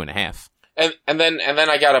 that's 2.5. And then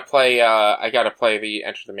I gotta play the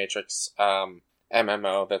Enter the Matrix,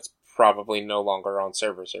 MMO that's probably no longer on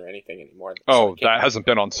servers or anything anymore. Oh, that hasn't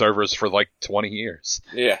been on servers for like 20 years.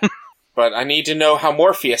 Yeah. But I need to know how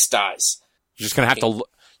Morpheus dies. You're just gonna have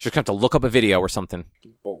to look up a video or something.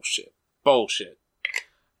 Bullshit. But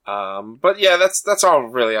yeah, that's all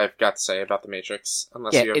really I've got to say about The Matrix,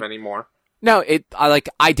 unless you have any more. No,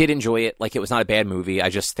 I did enjoy it. Like, it was not a bad movie. I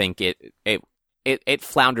just think it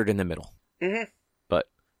floundered in the middle. Mm-hmm. But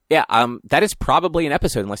yeah, that is probably an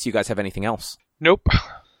episode unless you guys have anything else. Nope.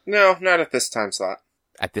 No, not at this time slot.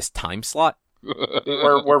 At this time slot?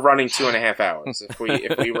 We're running 2.5 hours. If we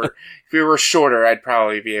were shorter, I'd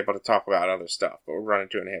probably be able to talk about other stuff. But we're running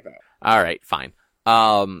 2.5 hours. All right, fine.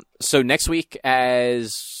 So next week,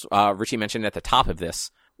 as Richie mentioned at the top of this,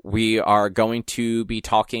 we are going to be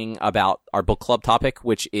talking about our book club topic,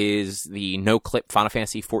 which is the No Clip Final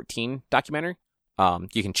Fantasy XIV documentary.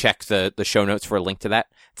 You can check the show notes for a link to that.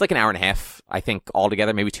 It's like an hour and a half, I think,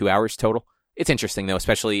 altogether, maybe 2 hours total. It's interesting, though,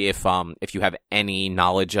 especially if you have any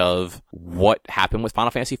knowledge of what happened with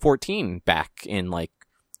Final Fantasy XIV back in, like,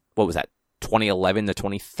 what was that, 2011 to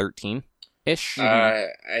 2013-ish? I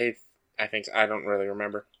think I don't really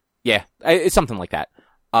remember. Yeah, it's something like that.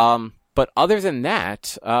 But other than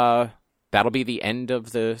that, that'll be the end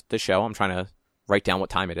of the show. I'm trying to write down what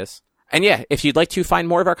time it is. And yeah, if you'd like to find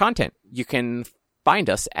more of our content, you can find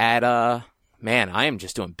us at, man, I am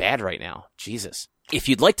just doing bad right now. Jesus. If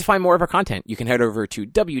you'd like to find more of our content, you can head over to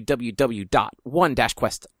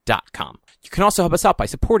www.one-quest.com. You can also help us out by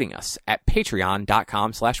supporting us at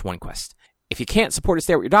patreon.com/onequest. If you can't support us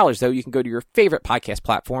there with your dollars, though, you can go to your favorite podcast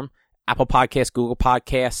platform, Apple Podcasts, Google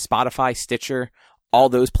Podcasts, Spotify, Stitcher, all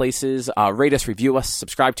those places. Rate us, review us,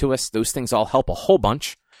 subscribe to us. Those things all help a whole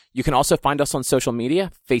bunch. You can also find us on social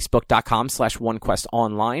media,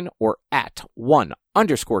 facebook.com/onequestonline or at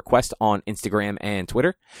 @one_quest on Instagram and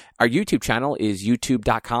Twitter. Our YouTube channel is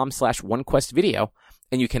youtube.com/onequestvideo,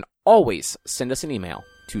 and you can always send us an email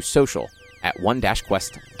to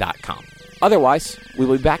social@one-quest.com. Otherwise, we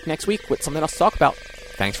will be back next week with something else to talk about.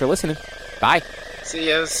 Thanks for listening. Bye. See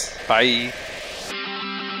yous. Bye.